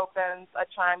door opens, a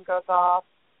chime goes off,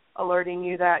 alerting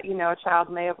you that, a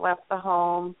child may have left the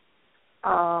home.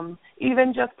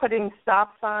 Even just putting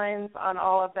stop signs on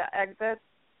all of the exits.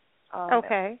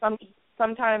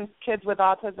 Sometimes kids with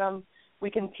autism, we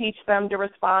can teach them to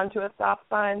respond to a stop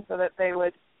sign so that they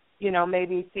would,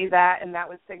 maybe see that and that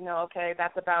would signal, okay,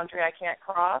 that's a boundary I can't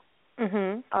cross.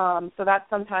 So that's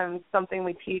sometimes something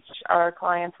we teach our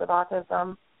clients with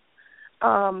autism.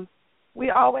 We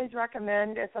always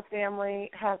recommend if a family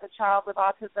has a child with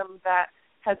autism that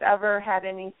has ever had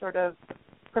any sort of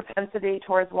propensity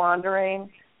towards wandering,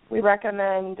 we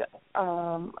recommend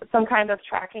some kind of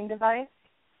tracking device.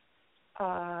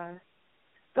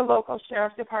 The local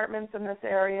sheriff departments in this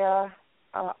area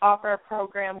offer a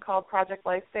program called Project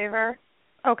Lifesaver.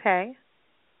 Okay.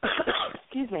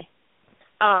 Excuse me.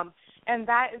 And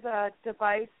that is a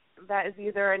device that is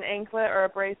either an anklet or a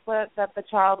bracelet that the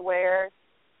child wears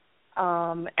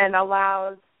and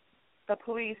allows the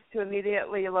police to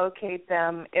immediately locate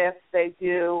them if they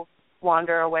do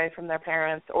wander away from their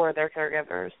parents or their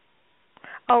caregivers.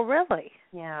 Oh, really?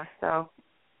 Yeah, so.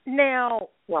 Now,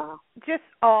 wow. Just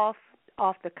off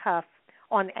the cuff,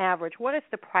 on average, what is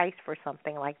the price for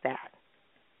something like that?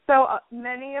 So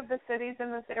many of the cities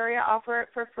in this area offer it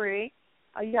for free.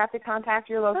 You have to contact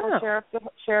your local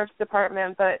sheriff's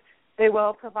department, but they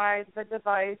will provide the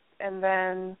device, and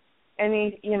then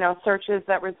any, searches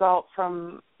that result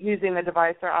from using the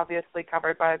device are obviously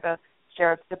covered by the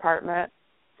sheriff's department.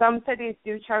 Some cities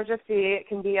do charge a fee. It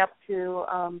can be up to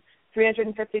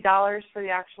 $350 for the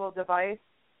actual device,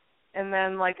 and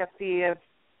then like a fee of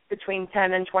between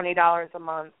 $10 and $20 a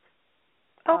month.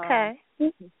 Okay.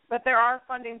 But there are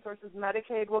funding sources.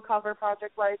 Medicaid will cover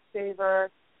Project Lifesaver.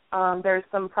 There's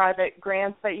some private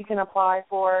grants that you can apply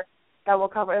for that will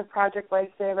cover Project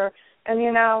Lifesaver.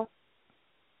 And,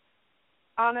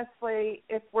 honestly,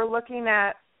 if we're looking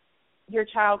at your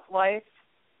child's life,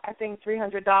 I think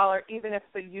 $300, even if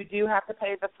you do have to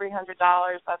pay the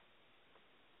 $300, that's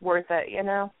worth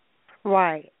it,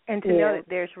 Right, and to know that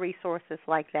there's resources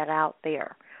like that out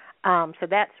there. So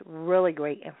that's really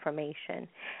great information.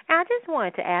 And I just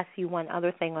wanted to ask you one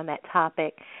other thing on that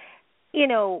topic.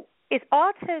 Is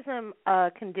autism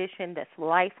a condition that's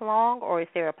lifelong, or is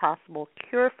there a possible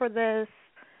cure for this?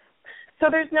 So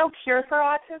there's no cure for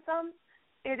autism.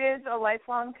 It is a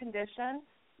lifelong condition.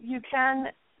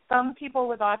 Some people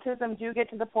with autism do get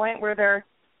to the point where they're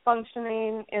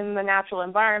functioning in the natural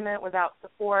environment without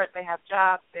support. They have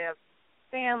jobs, they have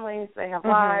families, they have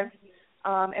lives,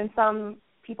 and some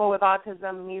people with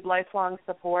autism need lifelong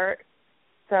support.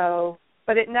 So,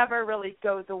 but it never really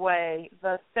goes away.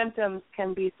 The symptoms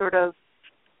can be sort of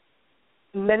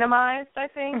minimized, I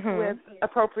think, with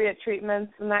appropriate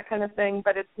treatments and that kind of thing,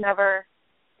 but it's never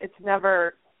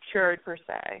cured per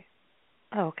se.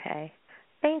 Okay.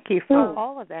 Thank you for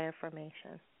all of that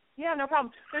information. Yeah, no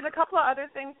problem. There's a couple of other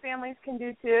things families can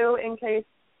do, too, in case,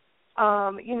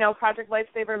 Project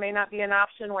Lifesaver may not be an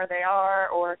option where they are,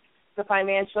 or the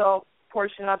financial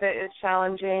portion of it is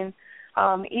challenging.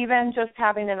 Even just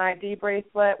having an ID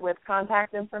bracelet with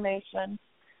contact information,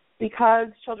 because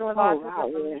children with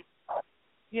autism,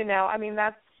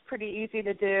 that's pretty easy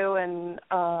to do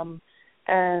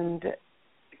and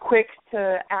quick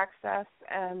to access,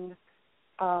 and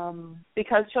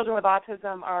because children with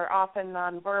autism are often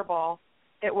nonverbal,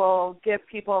 it will give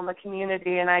people in the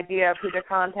community an idea of who to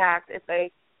contact if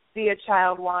they see a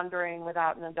child wandering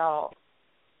without an adult.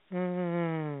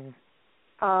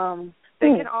 They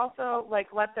can also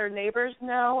let their neighbors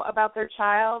know about their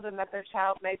child and that their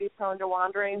child may be prone to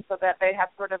wandering, so that they have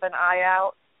sort of an eye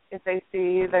out if they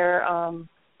see the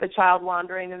child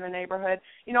wandering in the neighborhood.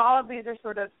 All of these are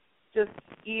sort of just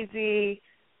easy,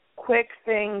 quick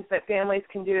things that families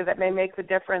can do that may make the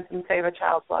difference and save a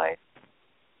child's life.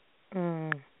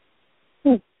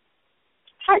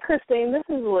 Hi, Christine. This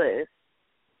is Liz.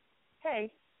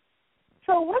 Hey.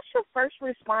 So what should first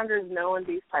responders know in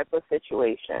these type of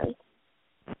situations?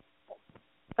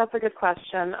 That's a good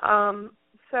question.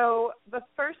 So the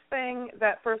first thing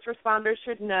that first responders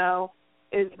should know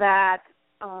is that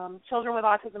children with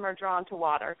autism are drawn to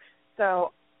water.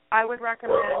 So I would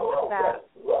recommend that.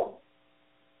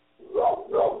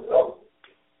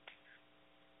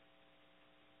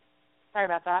 Sorry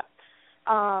about that.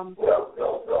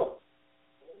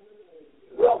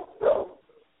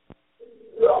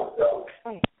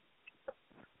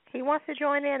 He wants to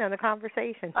join in on the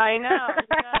conversation. I know.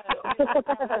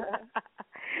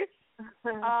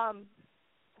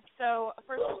 So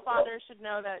first responders should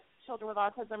know that children with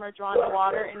autism are drawn to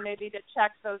water, and maybe to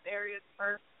check those areas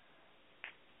first.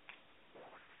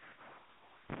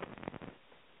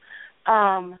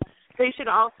 They should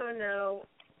also know.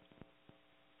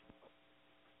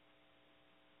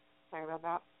 Sorry about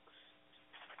that.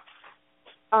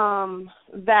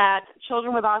 That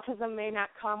children with autism may not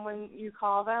come when you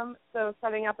call them. So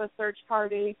setting up a search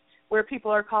party where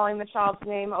people are calling the child's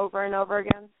name over and over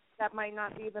again, that might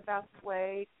not be the best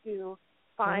way to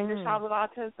find a child with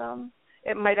autism.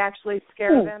 It might actually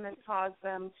scare them and cause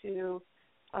them to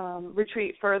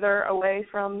retreat further away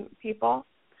from people.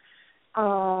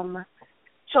 Children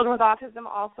with autism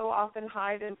also often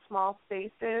hide in small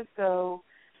spaces, so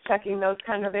checking those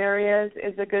kind of areas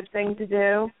is a good thing to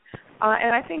do.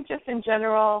 And I think just in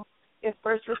general, if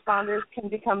first responders can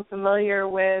become familiar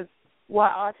with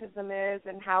what autism is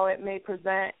and how it may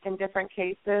present in different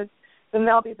cases, then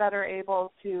they'll be better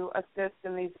able to assist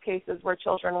in these cases where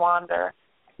children wander.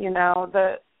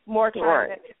 The more time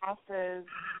that passes,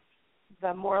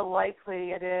 the more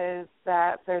likely it is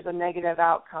that there's a negative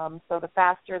outcome. So the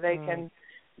faster they can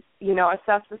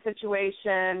assess the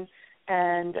situation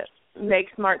and make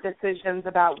smart decisions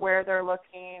about where they're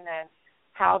looking and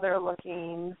how they're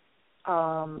looking.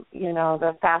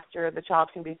 The faster the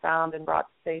child can be found and brought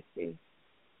to safety.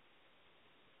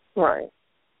 Right.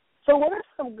 So what are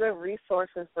some good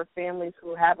resources for families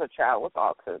who have a child with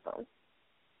autism?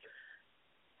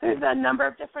 There's a number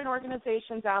of different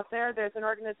organizations out there. There's an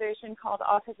organization called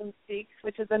Autism Speaks,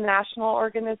 which is a national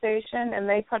organization, and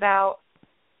they put out,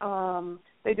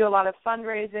 they do a lot of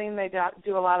fundraising, they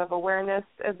do a lot of awareness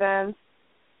events,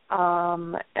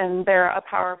 and they're a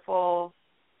powerful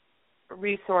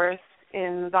resource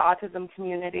in the autism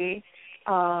community.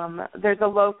 There's a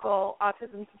local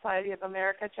Autism Society of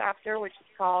America chapter, which is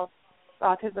called the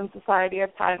Autism Society of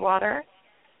Tidewater,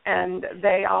 and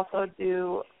they also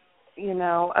do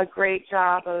a great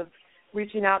job of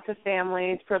reaching out to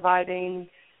families, providing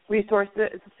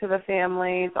resources to the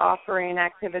families, offering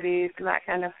activities and that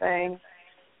kind of thing.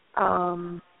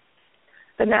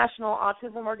 The National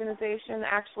Autism Organization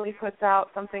actually puts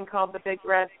out something called the Big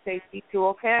Red Safety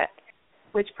Toolkit,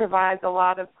 which provides a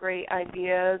lot of great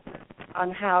ideas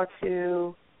on how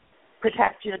to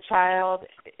protect your child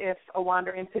if a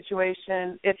wandering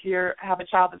situation, if you have a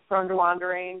child that's prone to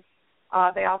wandering.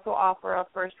 They also offer a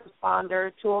first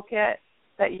responder toolkit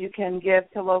that you can give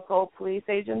to local police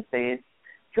agencies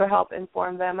to help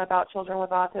inform them about children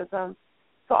with autism.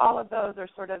 So all of those are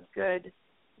sort of good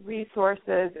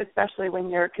resources, especially when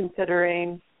you're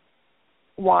considering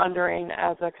wandering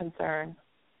as a concern.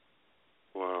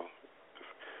 Wow.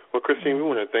 Well, Christine, we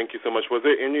want to thank you so much. Was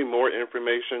there any more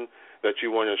information that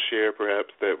you want to share,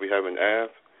 perhaps, that we haven't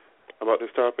asked about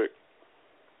this topic?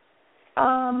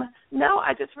 No,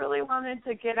 I just really wanted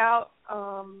to get out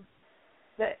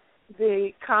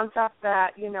the concept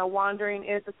that, wandering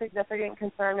is a significant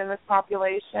concern in this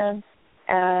population.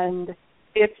 And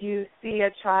if you see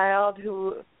a child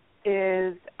who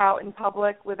is out in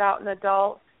public without an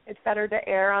adult, it's better to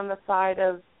err on the side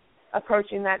of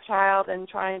approaching that child and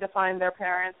trying to find their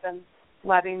parents and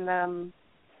letting them,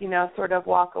 sort of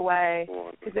walk away,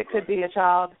 because it could be a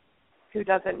child who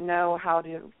doesn't know how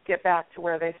to get back to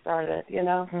where they started,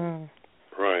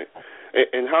 Right.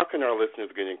 And how can our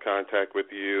listeners get in contact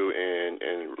with you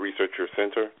and research your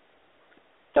center?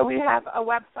 So we have a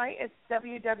website. It's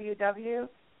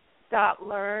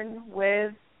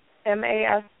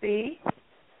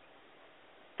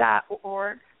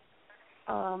www.learnwithmasc.org.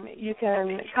 You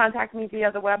can contact me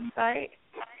via the website.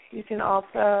 You can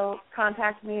also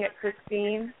contact me at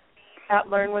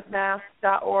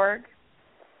Christine@learnwithmasc.org,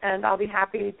 and I'll be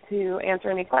happy to answer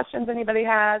any questions anybody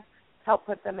has, help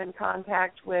put them in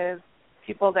contact with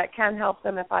people that can help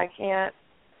them if I can't.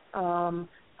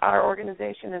 Our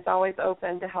organization is always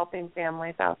open to helping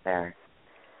families out there.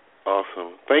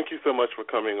 Awesome. Thank you so much for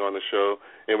coming on the show,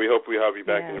 and we hope we have you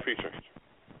back in the future.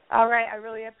 All right. I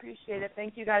really appreciate it.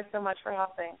 Thank you guys so much for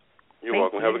helping. You're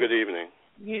welcome. Have a good evening.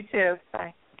 You too.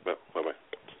 Bye. Bye-bye.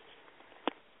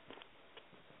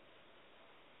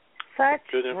 Such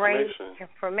good great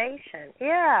information.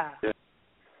 Yeah.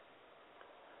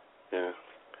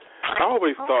 I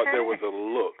always thought there was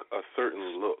a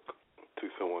certain look to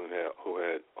someone who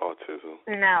had autism.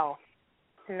 No,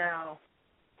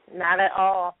 not at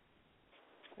all.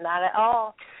 Not at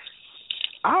all.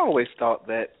 I always thought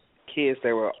that kids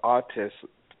that were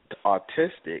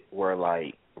autistic were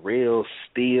like real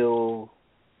still,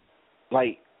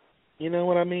 like, you know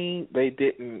what I mean?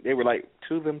 They were like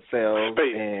to themselves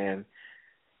and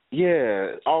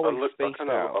always spaced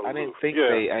out. I didn't think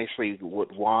they actually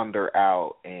would wander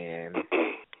out and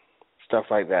stuff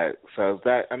like that. So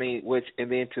and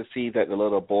then to see that the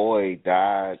little boy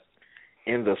died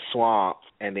in the swamp,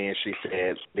 and then she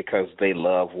said because they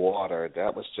love water,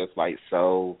 that was just like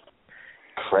so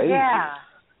crazy. Yeah.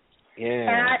 And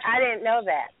I didn't know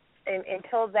that.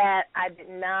 Until that, I did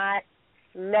not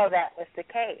know that was the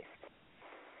case.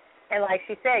 And like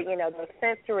she said, those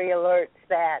sensory alerts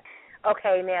that,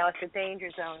 okay, now it's a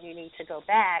danger zone, you need to go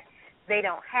back, they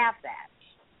don't have that.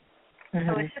 Mm-hmm.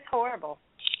 So it's just horrible.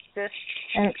 Just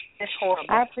horrible.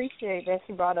 I appreciate that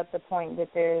she brought up the point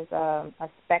that there's a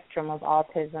spectrum of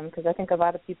autism, because I think a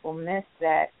lot of people miss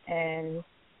that, and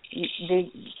the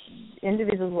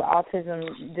individuals with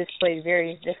autism display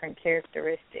various different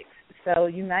characteristics. So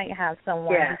you might have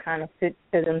someone who kind of sits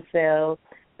to themselves,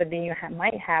 but then you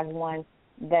might have one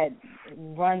that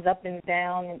runs up and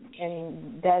down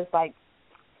and does like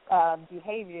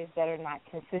behaviors that are not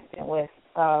consistent with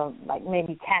like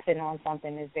maybe tapping on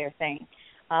something is their thing.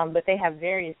 But they have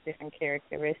various different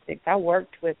characteristics. I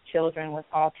worked with children with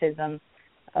autism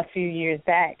a few years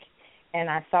back, and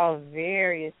I saw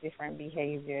various different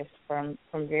behaviors from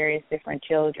various different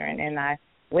children, and I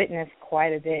witnessed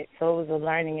quite a bit. So it was a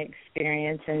learning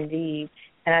experience indeed.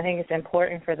 And I think it's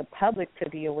important for the public to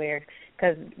be aware,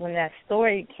 because when that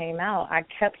story came out, I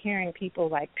kept hearing people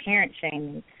like parent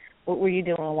shaming. What were you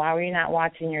doing? Why were you not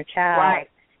watching your child? Right.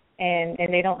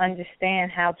 And they don't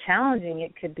understand how challenging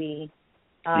it could be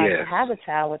to have a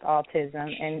child with autism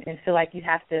and feel like you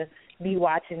have to be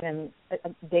watching them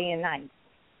day and night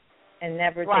and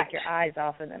never take your eyes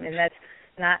off of them. And that's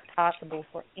not possible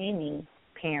for any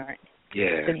parent.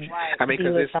 Yeah, I mean,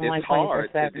 because it's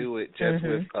hard to do it just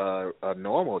with a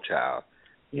normal child.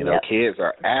 You know, kids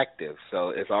are active, so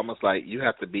it's almost like you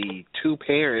have to be two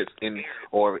parents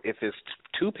or if it's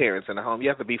two parents in the home, you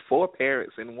have to be four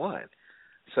parents in one.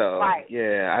 So,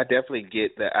 yeah, I definitely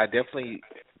get that.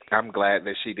 I'm glad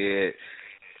that she did,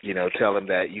 you know, tell them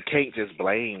that you can't just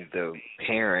blame the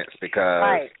parents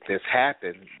because this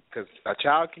happened, because a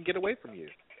child can get away from you.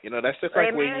 You know, that's just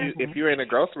like if you're in a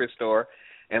grocery store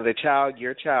and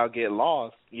your child get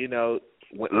lost, you know,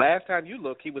 last time you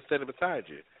looked, he was sitting beside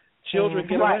you. Children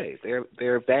get away.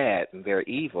 They're bad and they're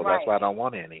evil. That's why I don't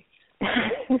want any.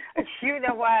 You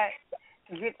know what?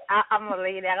 I'm going to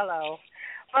leave that alone.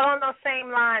 But on those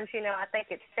same lines, you know, I think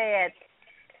it's sad,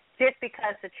 just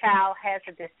because the child has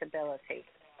a disability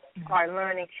or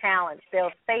learning challenge,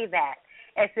 they'll say that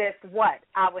as if,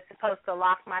 I was supposed to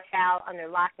lock my child under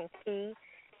lock and key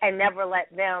and never let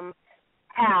them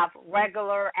have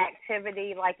regular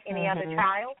activity like any other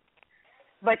child.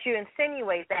 But you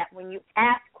insinuate that when you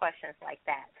ask questions like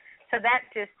that. So that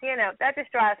just, you know, that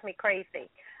just drives me crazy.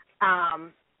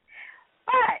 But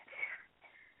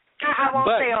I won't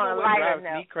say on a lighter note.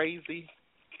 Drives me crazy.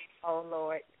 Oh,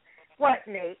 Lord. What,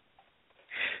 Nate?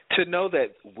 To know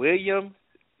that William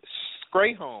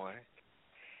Strayhorn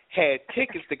had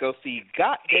tickets to go see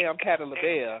goddamn Patti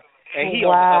LaBelle, and he on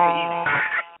the other end.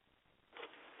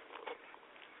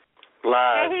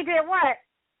 Live. And he did what?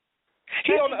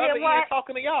 He on the other end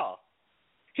talking to y'all.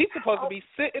 He's supposed to be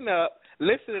sitting up,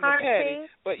 listening to Patty.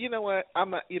 But you know what?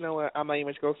 I'm not even gonna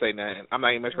say nothing. I'm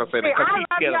not even gonna say nothing because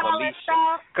he's scared of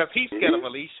Alicia. Because he's scared of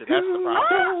Alicia. That's the problem.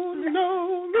 Oh,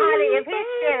 no. Honey, if he's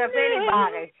scared of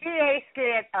anybody, he ain't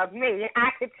scared of me.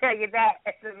 I can tell you that,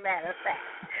 as a matter of fact.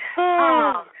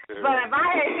 But if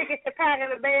I had tickets to Patti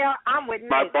LaBelle, I'm with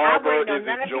Nate. My barber is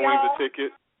enjoying the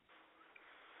ticket.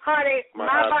 Honey,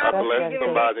 my barber is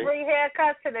giving me free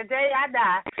haircuts to the day I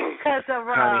die because of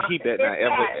honey, he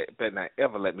better not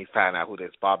ever let me find out who this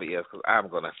Bobby is, because I'm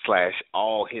gonna slash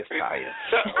all his tires.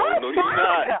 No, he's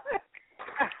not.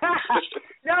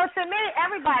 No, to me,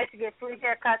 everybody should get free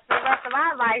haircuts for the rest of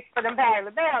our life for them Patti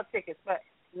LaBelle tickets, but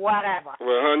whatever.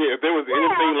 Well, honey, if there was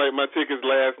anything like my tickets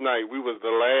last night, we was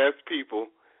the last people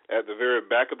at the very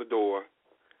back of the door.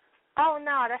 Oh,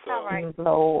 no, that's all right.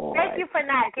 Lord. Thank you for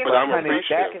not giving me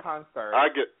that concert.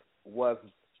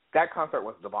 That concert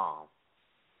was the bomb.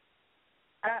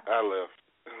 I left.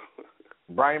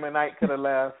 Brian McKnight could have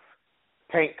left.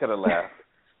 Tank could have left.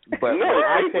 But no,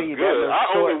 I tell you, that I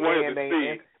short only wanted to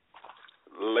see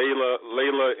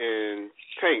Layla and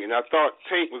Tank, and I thought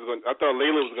Layla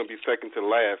was going to be second to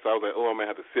last. So I was like, I'm going to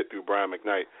have to sit through Brian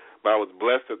McKnight. But I was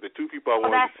blessed that the two people I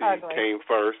wanted to see came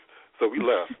first, so we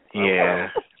left.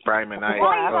 Yeah. Brian McKnight.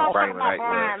 Brian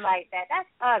like that. That's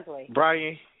ugly.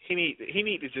 Brian, he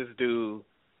need to just do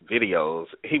videos.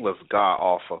 He was god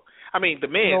awful. I mean, the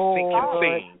man can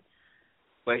sing,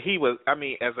 but he was. I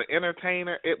mean, as an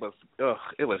entertainer, it was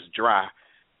dry.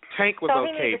 Tank was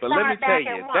okay, but let me tell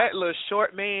you, that little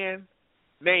short man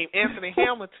named Anthony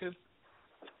Hamilton.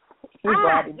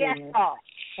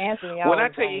 Anthony.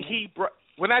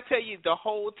 When I tell you the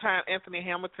whole time Anthony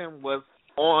Hamilton was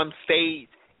on stage,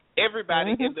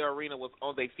 everybody in the arena was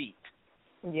on their feet.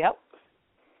 Yep.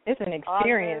 It's an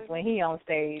experience when he on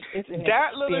stage. It's an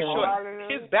that experience. Little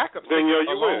short, his backup singer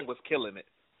alone was killing it.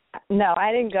 No,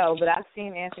 I didn't go, but I've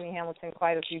seen Anthony Hamilton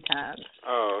quite a few times.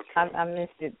 Oh, okay. I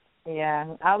missed it.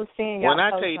 Yeah, I was seeing y'all. When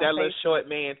I tell you that little short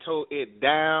man tore it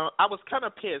down, I was kind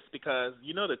of pissed because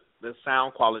you know the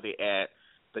sound quality at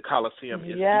the Coliseum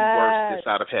is the worst this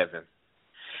out of heaven.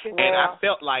 Well, and I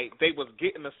felt like they was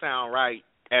getting the sound right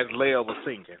as Leia was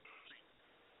singing.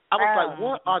 I was like,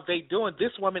 what are they doing?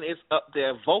 This woman is up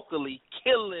there vocally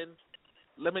killing.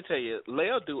 Let me tell you,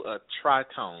 Leia do a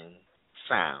tritone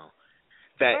sound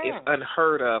that is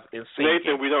unheard of in singing.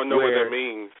 Nathan, we don't know what that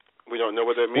means. We don't know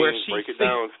what that means. Break it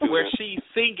down, student. Where she's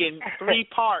singing 3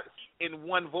 parts in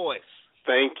one voice.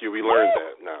 Thank you. We learned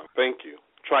that now. Thank you.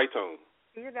 Tritone.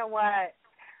 You know what?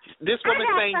 This woman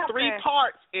sang 3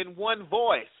 parts in one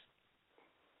voice.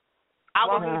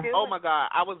 Oh my God,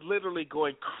 I was literally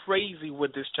going crazy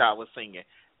when this child was singing.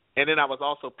 And then I was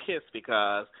also pissed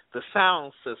because the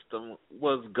sound system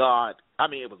was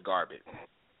it was garbage.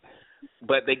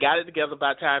 But they got it together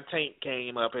by the time Tank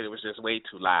came up, and it was just way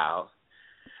too loud.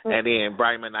 And then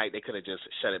Brian McKnight, they could have just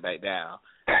shut it back down.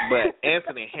 But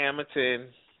Anthony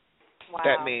Hamilton,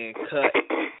 that man cut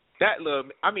that little.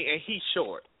 I mean, and he's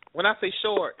short. When I say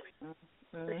short,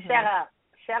 shut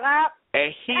up.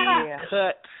 And he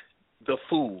cut the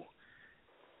fool.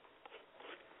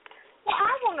 Well,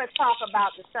 I want to talk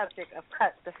about the subject of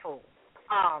cut the fool.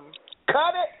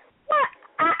 Cut it. What?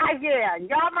 Yeah,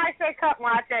 y'all might say cut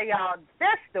when I tell y'all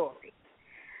this story.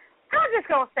 I'm just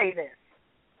gonna say this.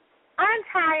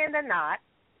 Untying the Knot,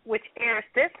 which airs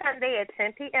this Sunday at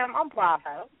 10 p.m. on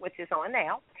Bravo, which is on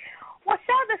now, will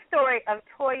show the story of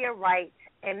Toya Wright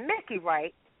and Mickey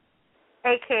Wright,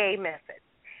 a.k.a. Memphis.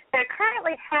 They're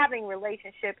currently having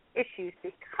relationship issues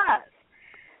because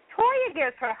Toya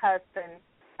gives her husband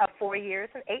 4 years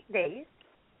and 8 days,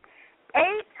 8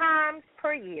 times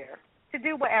per year, to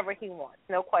do whatever he wants,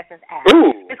 no questions asked.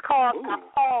 Ooh. It's called a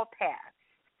hall pass.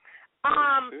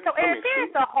 So it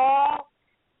appears the hall,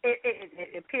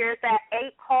 it appears that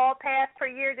 8 hall pass per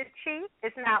year to cheat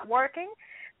is not working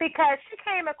because she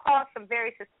came across some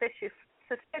very suspicious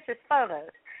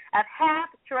photos of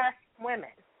half-dressed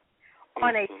women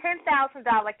on a $10,000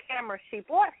 camera she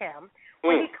bought him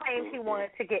when he claimed he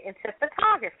wanted to get into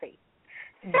photography.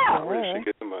 So, where did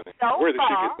she get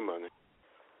the money?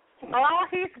 All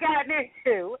he's gotten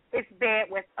into is bed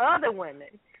with other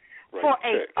women for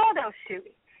a photo shoot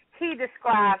he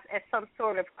describes as some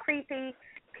sort of creepy,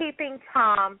 peeping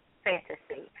Tom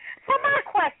fantasy. So my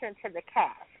question to the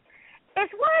cast is,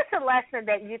 what is the lesson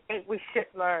that you think we should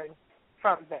learn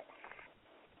from this?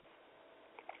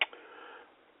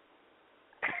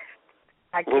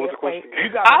 What was the question? You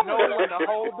gotta know when to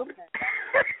hold them.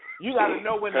 You gotta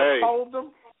know when to hold them,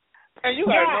 and you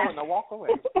gotta know when to walk away.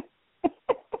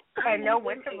 And know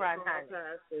when to run, honey.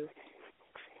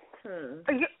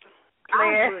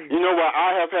 You know what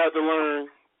I have had to learn?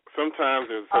 Sometimes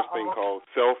there's such thing called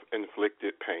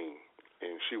self-inflicted pain,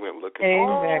 and she went looking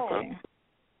for it.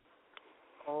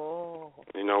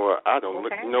 You know what? I don't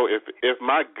look. You know, if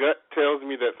my gut tells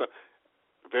me that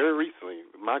very recently,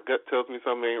 my gut tells me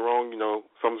something ain't wrong. You know,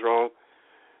 something's wrong.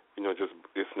 You know, just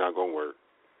it's not gonna work.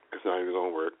 It's not even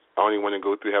gonna work. I don't even want to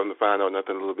go through having to find out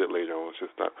nothing a little bit later on. It's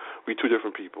just not. We two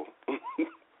different people.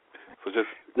 So just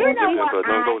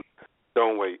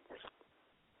don't wait.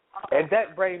 And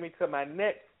that brings me to my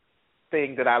next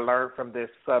thing that I learned from this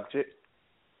subject.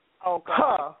 Oh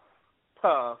God.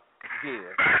 Puff,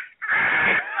 give.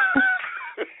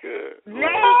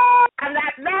 No, I'm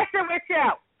not messing with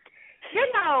you. You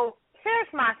know,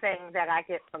 here's my thing that I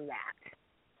get from that.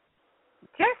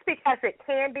 Just because it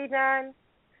can be done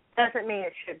doesn't mean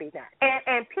it should be done.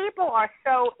 And people are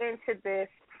so into this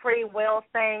free will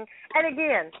thing. And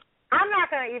again, I'm not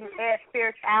going to even add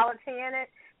spirituality in it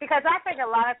because I think a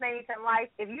lot of things in life,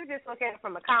 if you just look at it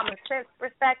from a common sense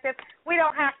perspective, we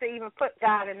don't have to even put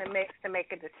God in the mix to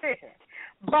make a decision.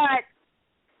 But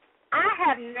I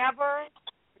have never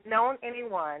known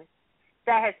anyone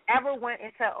that has ever went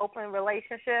into an open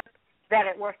relationship that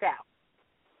it worked out.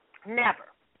 Never.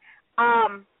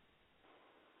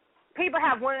 People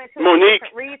have one or two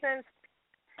different reasons.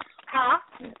 Huh?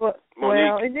 Well,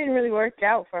 it didn't really work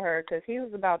out for her because he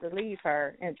was about to leave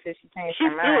her until she changed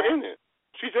her mind. She's still in it.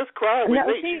 She just cried with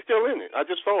me. She's still in it. I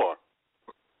just saw her.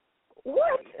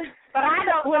 What? But I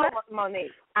don't know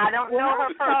Monique. I don't know her.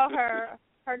 When I saw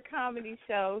her comedy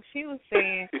show, she was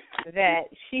saying that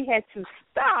she had to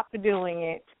stop doing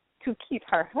it to keep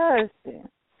her husband.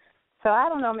 So I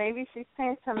don't know, maybe she's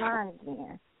changed her mind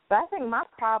again. But I think my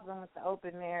problem with the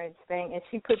open marriage thing is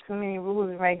she put too many rules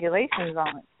and regulations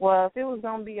on it. Well, if it was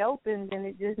going to be open, then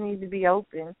it just needs to be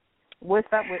open. What's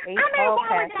up with 8 hall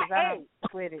passes? I don't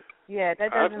with it. Yeah,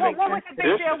 that doesn't make sense.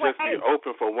 This should just be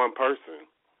open for one person,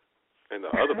 and the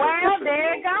other person. Well,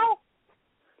 there you go.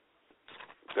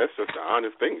 That's just an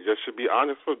honest thing. It just should be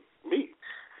honest for me.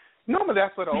 Normally,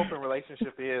 that's what an open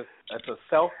relationship is. It's a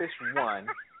selfish one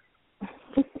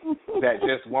that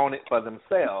just want it for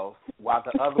themselves, while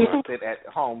the other one sit at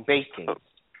home baking.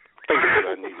 Thank you.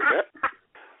 I needed that.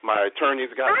 My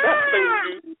attorneys got that.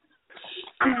 Thank you.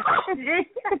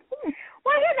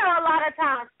 Well, you know, a lot of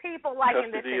times people, like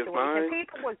in this situation,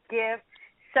 people would give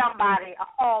somebody a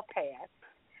hall pass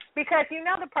because you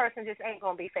know the person just ain't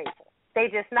going to be faithful. They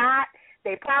just not.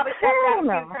 They probably checked out a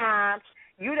few times.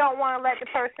 You don't want to let the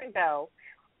person go.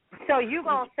 So you're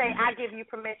going to say, I give you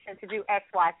permission to do X,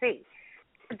 Y, Z.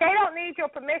 They don't need your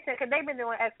permission because they've been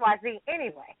doing X, Y, Z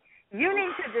anyway. You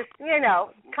need to just, you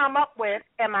know, come up with,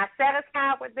 am I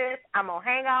satisfied with this? I'm going to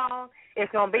hang on.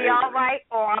 It's going to be all right,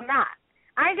 or I'm not.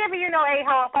 I ain't giving you no 8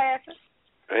 hall passes.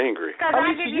 Angry. Because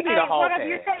I give you 8. What if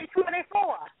you say 24?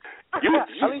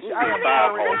 Alicia, I am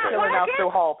already filling out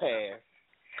your hall pass.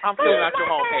 I'm filling out your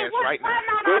hall pass right now.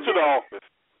 Go to the office.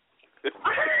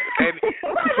 And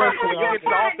first when you get to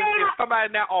the office, if somebody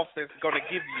in that office is going to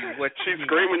give you what you need.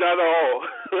 Screaming out of all.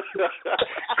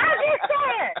 I'm just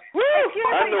saying.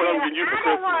 I know what I'm getting you for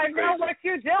Christmas. I don't want to know what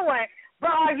you're doing,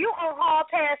 but are you on hall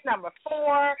pass number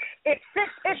 4? It's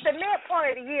the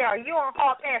midpoint of the year. Are you on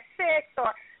hall pass 6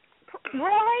 or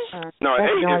really? No, 8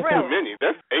 is too many.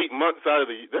 That's 8 months out of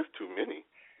the year. That's too many.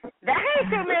 That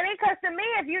ain't too many, because to me,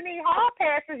 if you need hall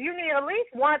passes, you need at least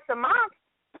once a month.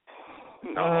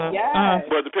 No. Yes.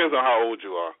 Well, it depends on how old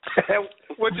you are.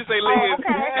 What'd you say, Liz?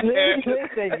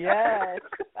 Liz said yes.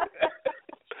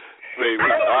 Baby,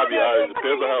 I'll be honest. It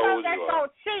depends on how old you That's are. going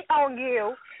to cheat on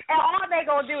you, and all they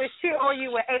going to do is cheat on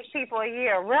you with 8 people a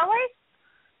year. Really?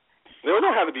 No, it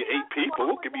don't have to be 8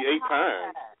 people. It could be 8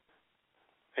 times.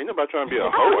 Ain't nobody trying to be a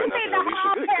hoe or nothing,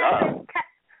 Alicia. Good God.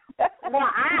 Well,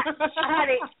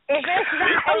 honey, if it's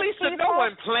not Alicia, no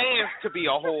one plans to be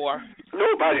a whore.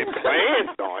 Nobody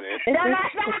plans on it. No,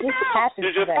 that's not true.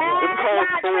 It's That's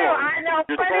not true. I know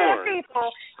plenty of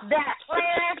people that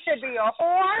plan to be a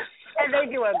whore, and they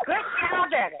do a good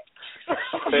job at it.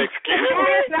 Excuse me?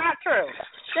 That is not true.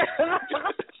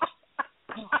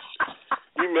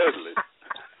 You meddling.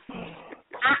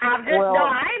 I'm just, no,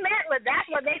 I ain't meddling. That's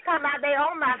what they come out their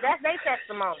own mouth. That's their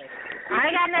testimony. I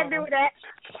ain't got nothing to do with that.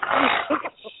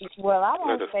 Well, I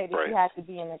won't say that you have to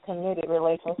be in a committed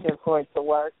relationship for it to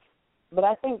work, but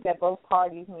I think that both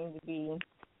parties need to be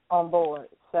on board.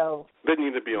 So they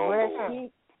need to be on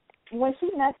board. Where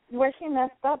she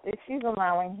messed up is she's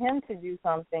allowing him to do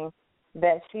something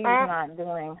that she's not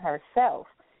doing herself.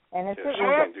 And if it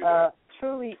was a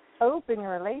truly open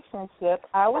relationship,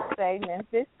 I would say,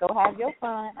 Memphis, go have your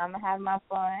fun. I'm going to have my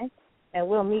fun, and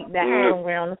we'll meet back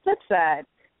somewhere on the flip side.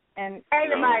 And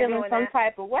she's feeling some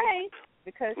type of way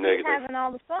because she's having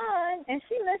all the fun, and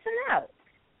she's missing out.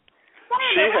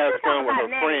 She has fun with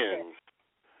her friends.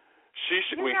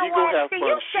 When he go have fun,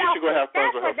 she should go have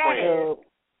fun with her friends.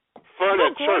 Fun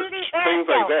at church, things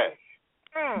like that.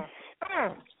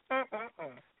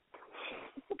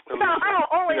 So,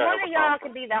 only one of y'all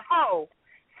can be the hoe.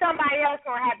 Somebody else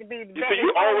gonna have to be the better. You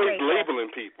always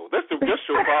labeling people. That's your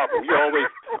problem. You always,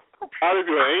 out of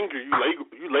your anger,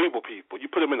 you label people. You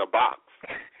put them in a box.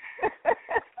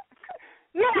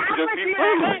 Yeah, I put you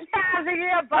in 8 times a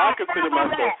year box. I consider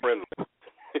myself friendly.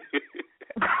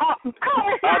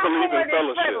 I believe in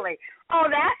fellowship. Oh,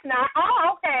 that's not.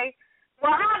 Oh, okay.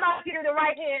 Well, how about you do the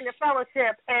right hand in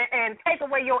fellowship and take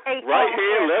away your 8? Right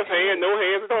hand, left hand, no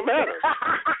hands, it don't matter.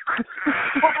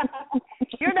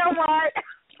 You know what?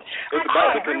 It's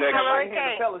about the connection.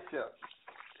 The fellowship.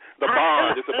 The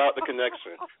bond. It's about the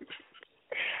connection.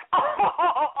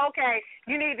 Okay.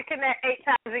 You need to connect 8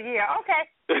 times a year. Okay.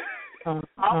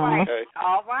 All right. Okay.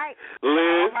 All right.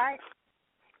 Liz. All right.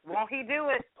 Won't he do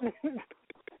it?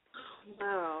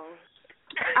 Wow.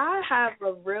 I have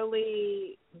a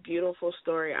really beautiful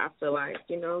story, I feel like.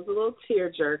 You know, it's a little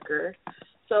tearjerker.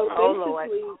 So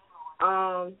basically,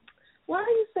 why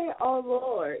do you say, oh,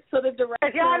 Lord? So the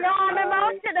director... Y'all know I'm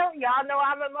emotional.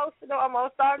 I'm going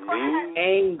to start crying.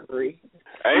 Angry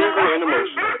and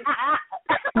emotional.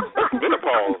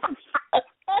 Menopause.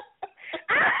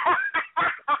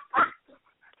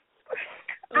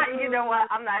 You know what?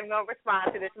 I'm not even going to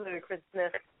respond to this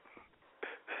ludicrousness.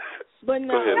 But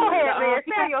no. Go ahead, Liz.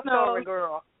 Tell your story,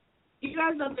 girl. You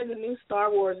guys know there's a new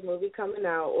Star Wars movie coming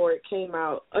out, or it came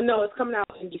out. Oh, no, it's coming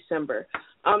out in December.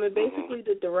 And basically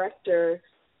the director,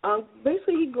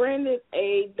 he granted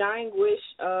a dying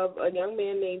wish of a young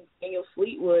man named Daniel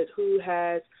Fleetwood who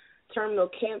has terminal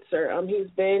cancer. He's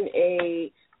been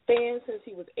a fan since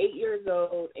he was 8 years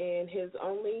old, and his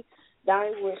only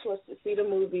dying wish was to see the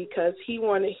movie because he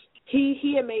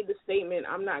had made the statement,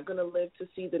 I'm not going to live to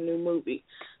see the new movie.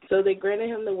 So they granted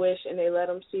him the wish, and they let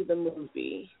him see the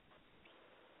movie.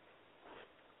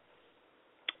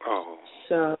 Oh.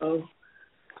 So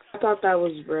I thought that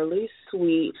was really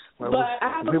sweet. Well, but I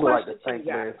have a question like to thank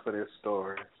you guys. Liz for this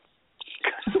story.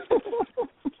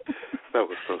 That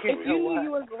was so sweet. If you knew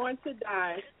you were going to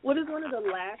die, what is one of the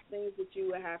last things that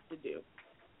you would have to do?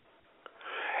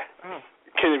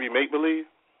 Can it be make-believe?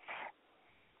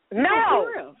 No.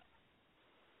 For real.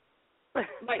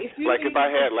 If I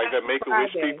had that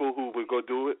Make-A-Wish people who would go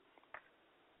do it?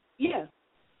 Yeah.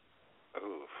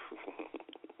 Oh.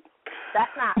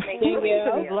 That's not Make-A-Wish.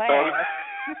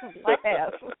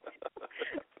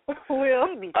 Will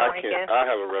he be drinking? I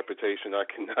have a reputation. I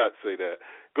cannot say that.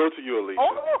 Go to you, Alicia.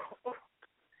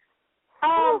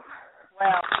 Oh.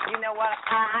 Well, you know what?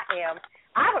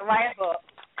 I would write a book.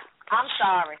 I'm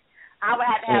sorry. I would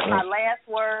have to have my last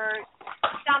word.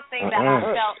 something that I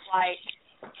felt like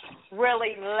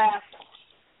really left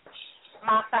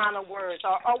my final words,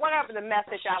 or whatever the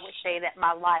message I would say that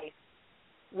my life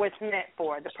was meant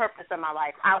for, the purpose of my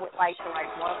life. I would like to write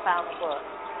one final book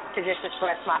to just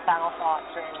express my final thoughts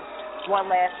and one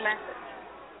last message.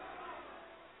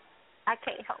 I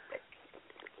can't help it.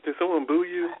 Did someone boo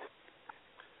you?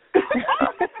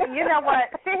 You know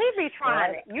what? See, he be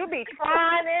trying it. You be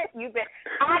trying it.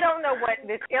 I don't know what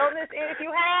this illness is you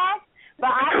have,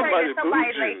 but I pray that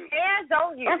somebody lays hands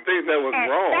on you I think that was and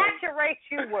wrong. saturate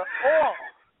you with oil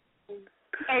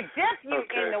and dip you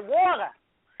in the water.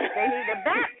 They need to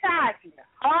baptize you.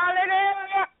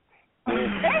 Hallelujah.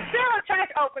 There's still a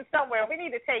church open somewhere. We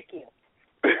need to take you.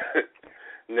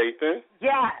 Nathan?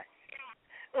 Yes.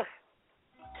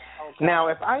 Now,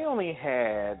 if I only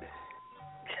had...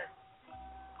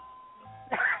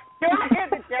 Do I hear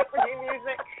the Jeopardy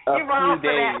music? a You wrong few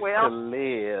for that, days Will. to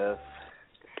live.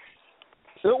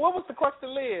 So what was the question,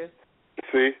 Liz?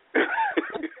 See?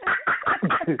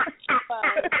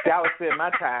 That was spending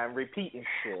my time repeating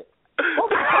shit.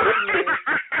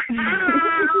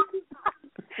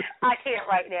 I can't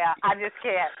right now. I just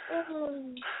can't.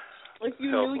 If you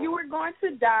knew you were going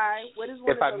to die, what is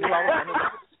one If I of the knew I was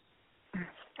last...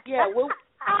 Yeah,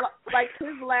 like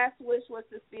his last wish was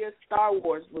to see a Star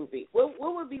Wars movie. What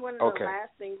would be one of the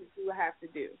last things that you would have to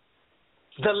do?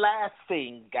 The last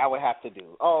thing I would have to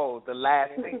do. Oh, the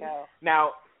last thing.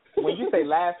 Now, when you say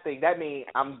last thing, that means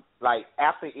I'm like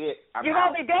after it. You're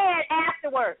going to be dead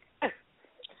afterwards.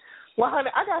 Well,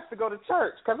 honey, I got to go to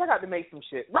church because I got to make some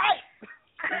shit right.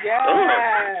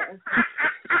 Yeah.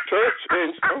 Church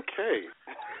and okay.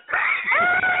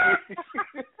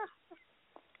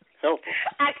 Helpful.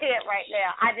 I can't right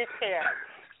now. I just can't.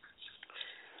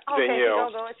 Okay, Danielle. you're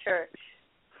going to go to church.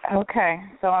 Okay,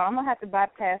 so I'm going to have to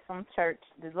bypass some church.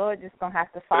 The Lord just going to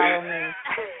have to follow me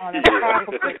on a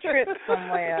tropical trip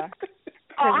somewhere.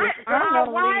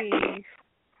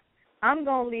 I'm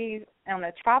going to leave on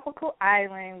a tropical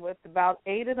island with about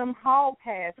 8 of them hall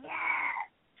passes.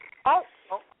 Oh.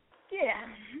 Yeah.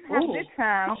 Have a good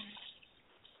time.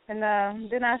 And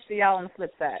then I'll see y'all on the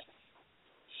flip side.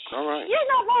 All right. You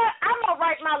know what? I'm going to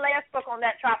write my last book on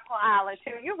that tropical island,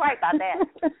 too. You're right about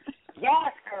that.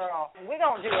 Yes, girl. We're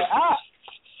going to do it up.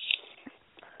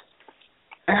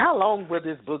 And how long will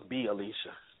this book be,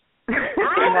 Alicia? It's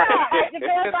going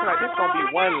to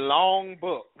be one long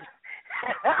book.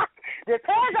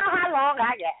 Depends on how long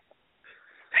I get.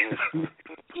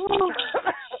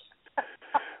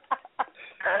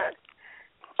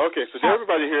 Okay, so did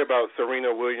everybody hear about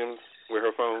Serena Williams with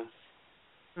her phone?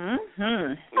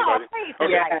 Mm-hmm. Anybody? Oh, okay,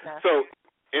 yeah. so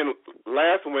in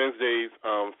last Wednesday's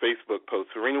Facebook post,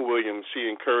 Serena Williams,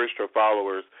 she encouraged her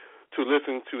followers to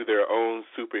listen to their own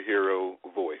superhero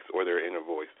voice or their inner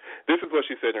voice. This is what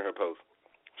she said in her post.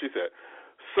 She said,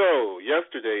 "So,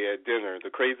 yesterday at dinner,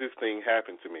 the craziest thing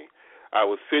happened to me. I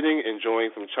was sitting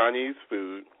enjoying some Chinese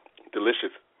food,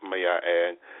 delicious, may I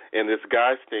add, and this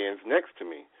guy stands next to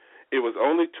me. It was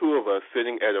only 2 of us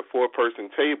sitting at a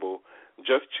 4-person table,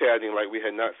 just chatting like we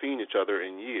had not seen each other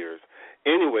in years.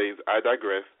 Anyways, I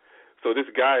digress. So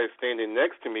this guy is standing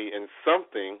next to me, and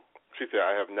something," she said,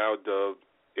 "I have now dubbed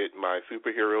it my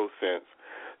superhero sense,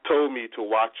 told me to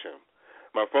watch him.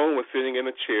 My phone was sitting in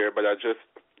a chair, but I just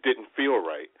didn't feel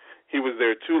right. He was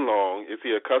there too long. Is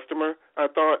he a customer?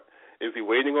 I thought. Is he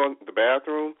waiting on the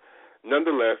bathroom?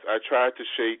 Nonetheless, I tried to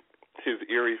shake his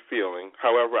eerie feeling.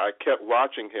 However, I kept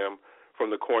watching him from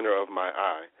the corner of my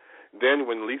eye. Then,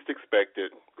 when least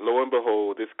expected, lo and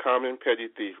behold, this common petty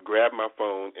thief grabbed my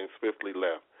phone and swiftly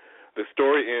left. The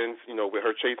story ends, with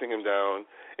her chasing him down,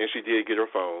 and she did get her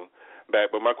phone back.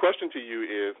 But my question to you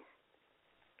is,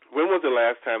 when was the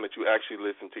last time that you actually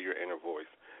listened to your inner voice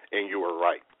and you were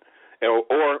right? Or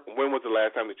when was the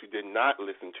last time that you did not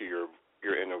listen to your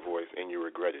inner voice and you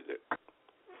regretted it?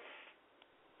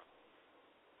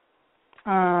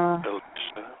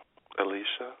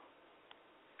 Alicia?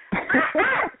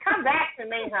 Come back to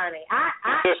me, honey.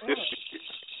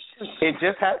 It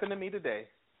just happened to me today.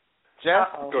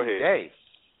 Go ahead. Today.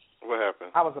 What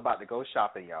happened? I was about to go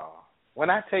shopping, y'all. When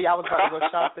I tell you I was about to go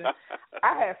shopping,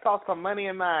 I had saw some money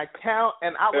in my account,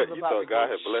 and I was about to go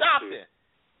shopping. You.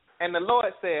 And the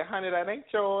Lord said, "Honey, that ain't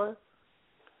yours."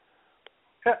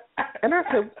 And I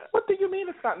said, "What do you mean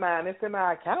it's not mine? It's in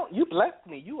my account. You blessed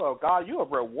me. You are God. You are a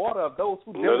rewarder of those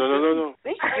who No.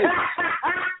 seek you."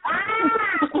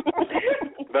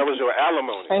 That was your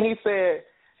alimony. And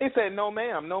he said, "No,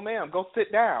 ma'am. Go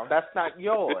sit down. That's not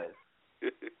yours."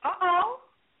 Uh-oh.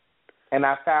 And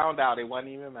I found out it wasn't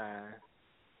even mine.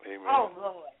 Amen. Oh,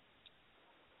 Lord.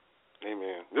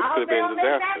 Amen. This could have been a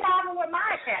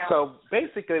disaster. So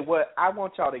basically, what I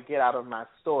want y'all to get out of my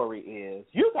story is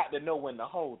you got to know when to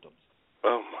hold them.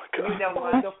 Oh my God. You know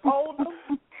when to fold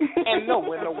them and know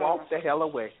when to walk the hell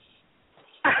away.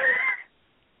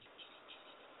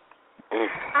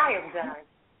 I am done.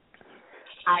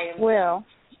 Well,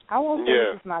 I won't say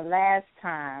this was my last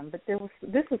time, but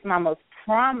this was my most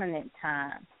prominent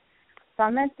time. So I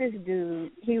met this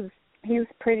dude. He was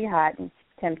pretty hot and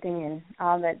tempting and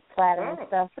all that flattering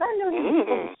stuff, but I knew he was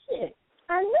full of shit.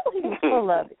 I knew he was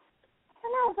full of it.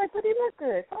 And I was like, but he looked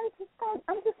good, so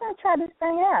I'm just gonna try this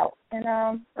thing out. And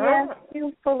he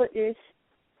was full of ish,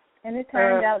 and it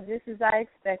turned out just as I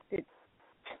expected.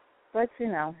 But you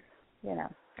know,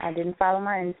 I didn't follow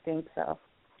my instinct, so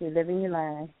you live and you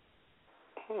learn.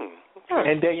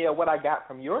 And Danielle, what I got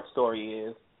from your story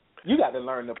is you got to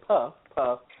learn to puff,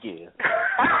 give.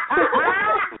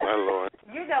 My Lord.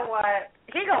 You know what?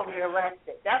 He gonna be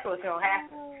arrested. That's what's gonna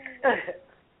happen.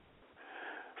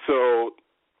 So,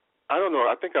 I don't know.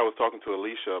 I think I was talking to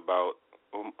Alicia about,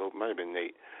 it might have been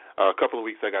Nate. A couple of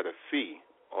weeks I got a C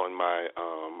on my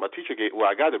teacher gave. Well,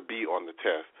 I got a B on the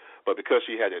test, but because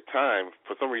she had it timed,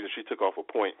 for some reason she took off a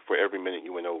point for every minute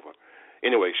you went over.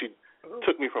 Anyway, she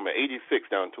took me from an 86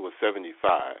 down to a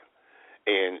 75,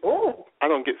 and I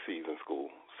don't get C's in school,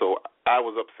 so I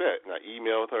was upset, and I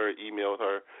emailed her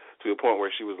to the point where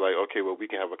she was like, okay, well, we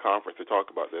can have a conference to talk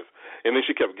about this, and then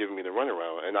she kept giving me the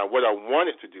runaround, and what I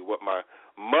wanted to do, what my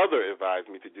mother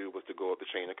advised me to do, was to go up the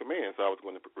chain of command, so I was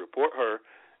going to report her,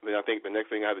 and then I think the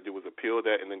next thing I had to do was appeal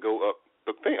that and then go up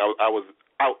the thing. I was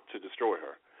out to destroy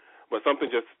her, but something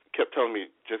just kept telling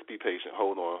me, just be patient,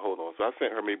 hold on, so I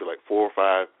sent her maybe like 4 or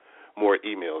 5 more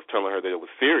emails telling her that it was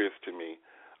serious to me,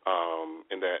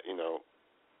 and that,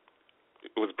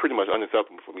 it was pretty much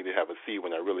unacceptable for me to have a C when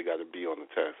I really got a B on the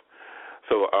test.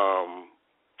 So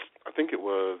I think it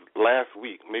was last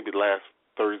week, maybe last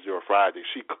Thursday or Friday,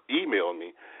 she emailed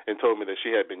me and told me that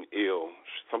she had been ill.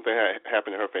 Something had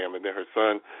happened in her family. Then her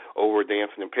son, over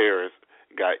dancing in Paris,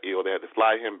 got ill. They had to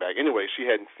fly him back. Anyway, she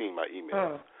hadn't seen my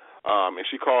email. And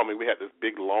she called me. We had this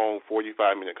big, long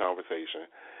 45-minute conversation.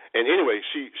 And anyway,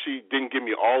 she didn't give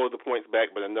me all of the points back,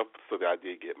 but enough so that I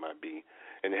did get my B.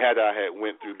 And had I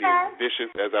went through being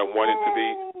vicious as I wanted to be,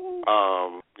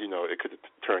 it could have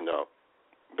turned out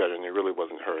better. And it really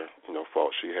wasn't her,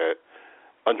 fault. She had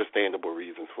understandable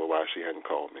reasons for why she hadn't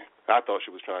called me. I thought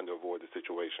she was trying to avoid the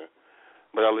situation,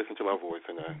 but I listened to my voice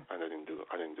and I didn't do it.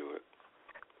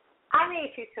 I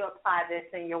need you to apply this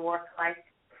in your work life.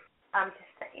 I'm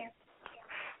just saying.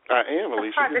 I am,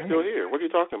 Alicia. You're still here. What are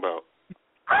you talking about?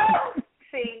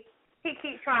 See, he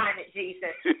keeps trying it,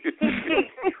 Jesus. He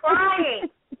keeps trying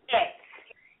it.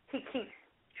 He keeps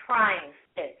trying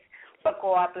it. But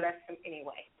God bless him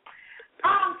anyway.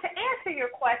 To answer your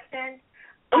question,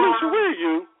 Alicia, where are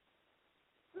you?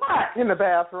 What? In the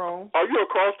bathroom. Are you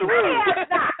across the room?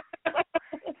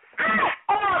 I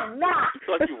am not. It's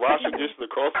like you washing dishes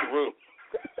across the room.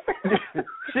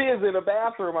 She is in the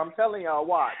bathroom. I'm telling y'all,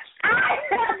 watch. I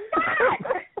am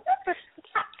not.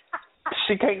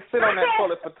 She can't sit on that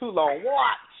toilet for too long.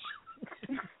 Watch.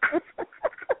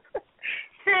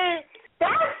 See,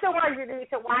 that's the one you need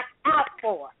to watch out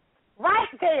for. Right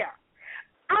there.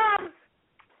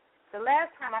 The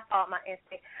last time I thought my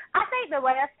instinct, I think the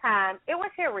last time, it was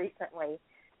here recently,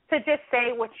 to just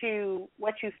say what you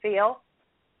feel.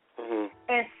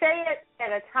 And say it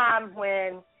at a time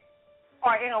when,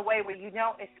 or in a way where you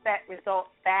don't expect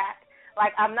results back.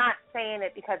 Like, I'm not saying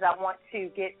it because I want to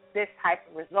get this type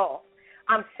of result.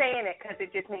 I'm saying it because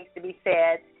it just needs to be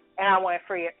said, and I want to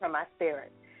free it from my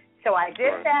spirit. So I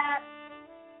did that.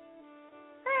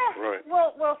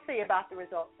 We'll see about the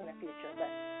results in the future,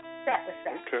 but that was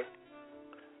that. Okay.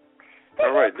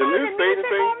 All right. Did Liz say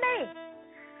anything?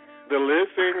 Did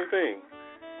Liz say anything?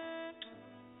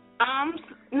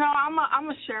 No, I'm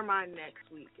gonna share mine next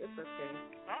week. It's okay.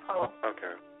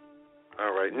 Okay.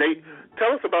 All right. Nate,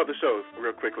 tell us about the shows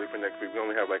real quickly for next week. We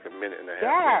only have like a minute and a half.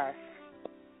 Yes.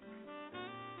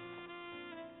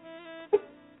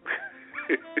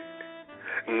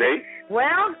 Nate?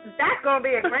 Well, that's going to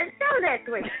be a great show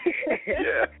next week.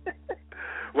 Yeah.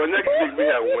 Well, next week we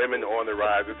have Women on the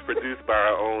Rise. It's produced by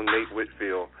our own Nate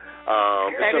Whitfield.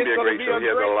 It's going to be a great show.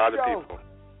 He has a lot of people.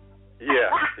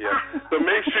 Yeah. So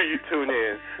make sure you tune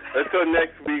in. Until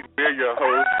next week, we're your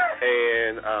hosts,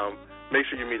 and make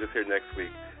sure you meet us here next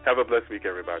week. Have a blessed week,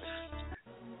 everybody.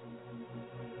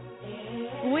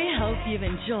 We hope you've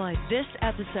enjoyed this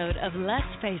episode of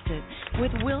Let's Face It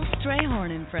with Will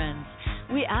Strayhorn and Friends.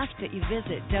 We ask that you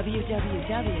visit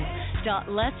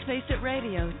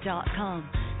www.letsfaceitradio.com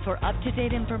for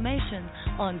up-to-date information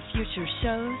on future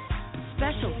shows,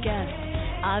 special guests,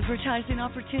 advertising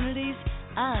opportunities,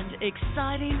 and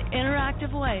exciting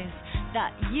interactive ways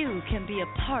that you can be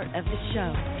a part of the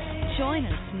show. Join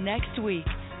us next week,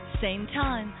 same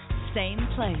time, same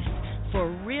place, for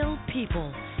real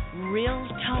people, real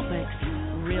topics,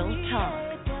 real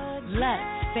talk.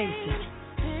 Let's face it.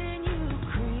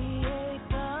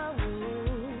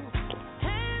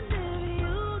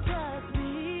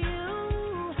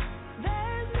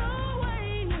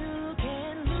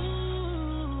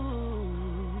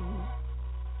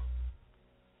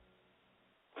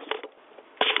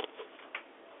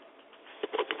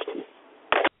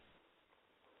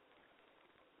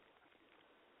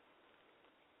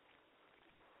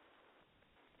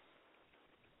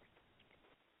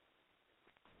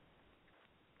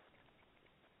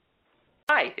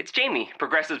 Hi, it's Jamie,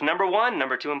 Progressive's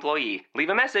 #1, #2 employee. Leave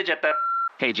a message at the...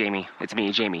 Hey, Jamie, it's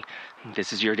me, Jamie.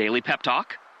 This is your daily pep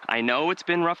talk. I know it's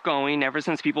been rough going ever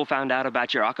since people found out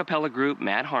about your a cappella group,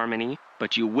 Mad Harmony,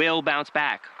 but you will bounce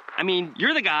back. I mean,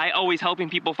 you're the guy always helping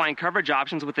people find coverage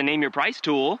options with the Name Your Price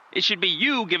tool. It should be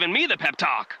you giving me the pep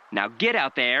talk. Now get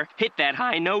out there, hit that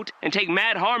high note, and take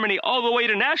Mad Harmony all the way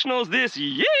to nationals this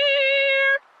year!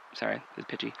 Sorry, it's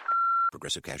pitchy.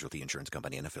 Progressive Casualty Insurance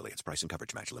Company and Affiliates. Price and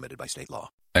coverage match limited by state law.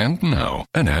 And now,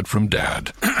 an ad from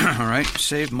Dad. All right,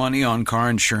 save money on car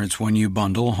insurance when you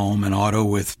bundle home and auto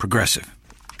with Progressive.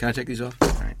 Can I take these off? All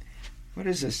right. What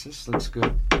is this? This looks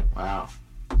good. Wow.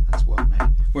 That's well made.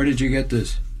 Where did you get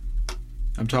this?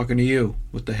 I'm talking to you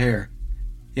with the hair.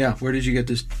 Yeah, where did you get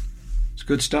this? It's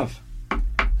good stuff.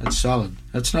 That's solid.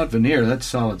 That's not veneer. That's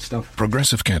solid stuff.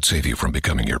 Progressive can't save you from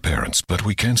becoming your parents, but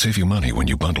we can save you money when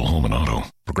you bundle home and auto.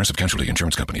 Progressive Casualty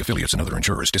Insurance Company, Affiliates, and other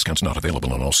insurers. Discounts not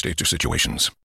available in all states or situations.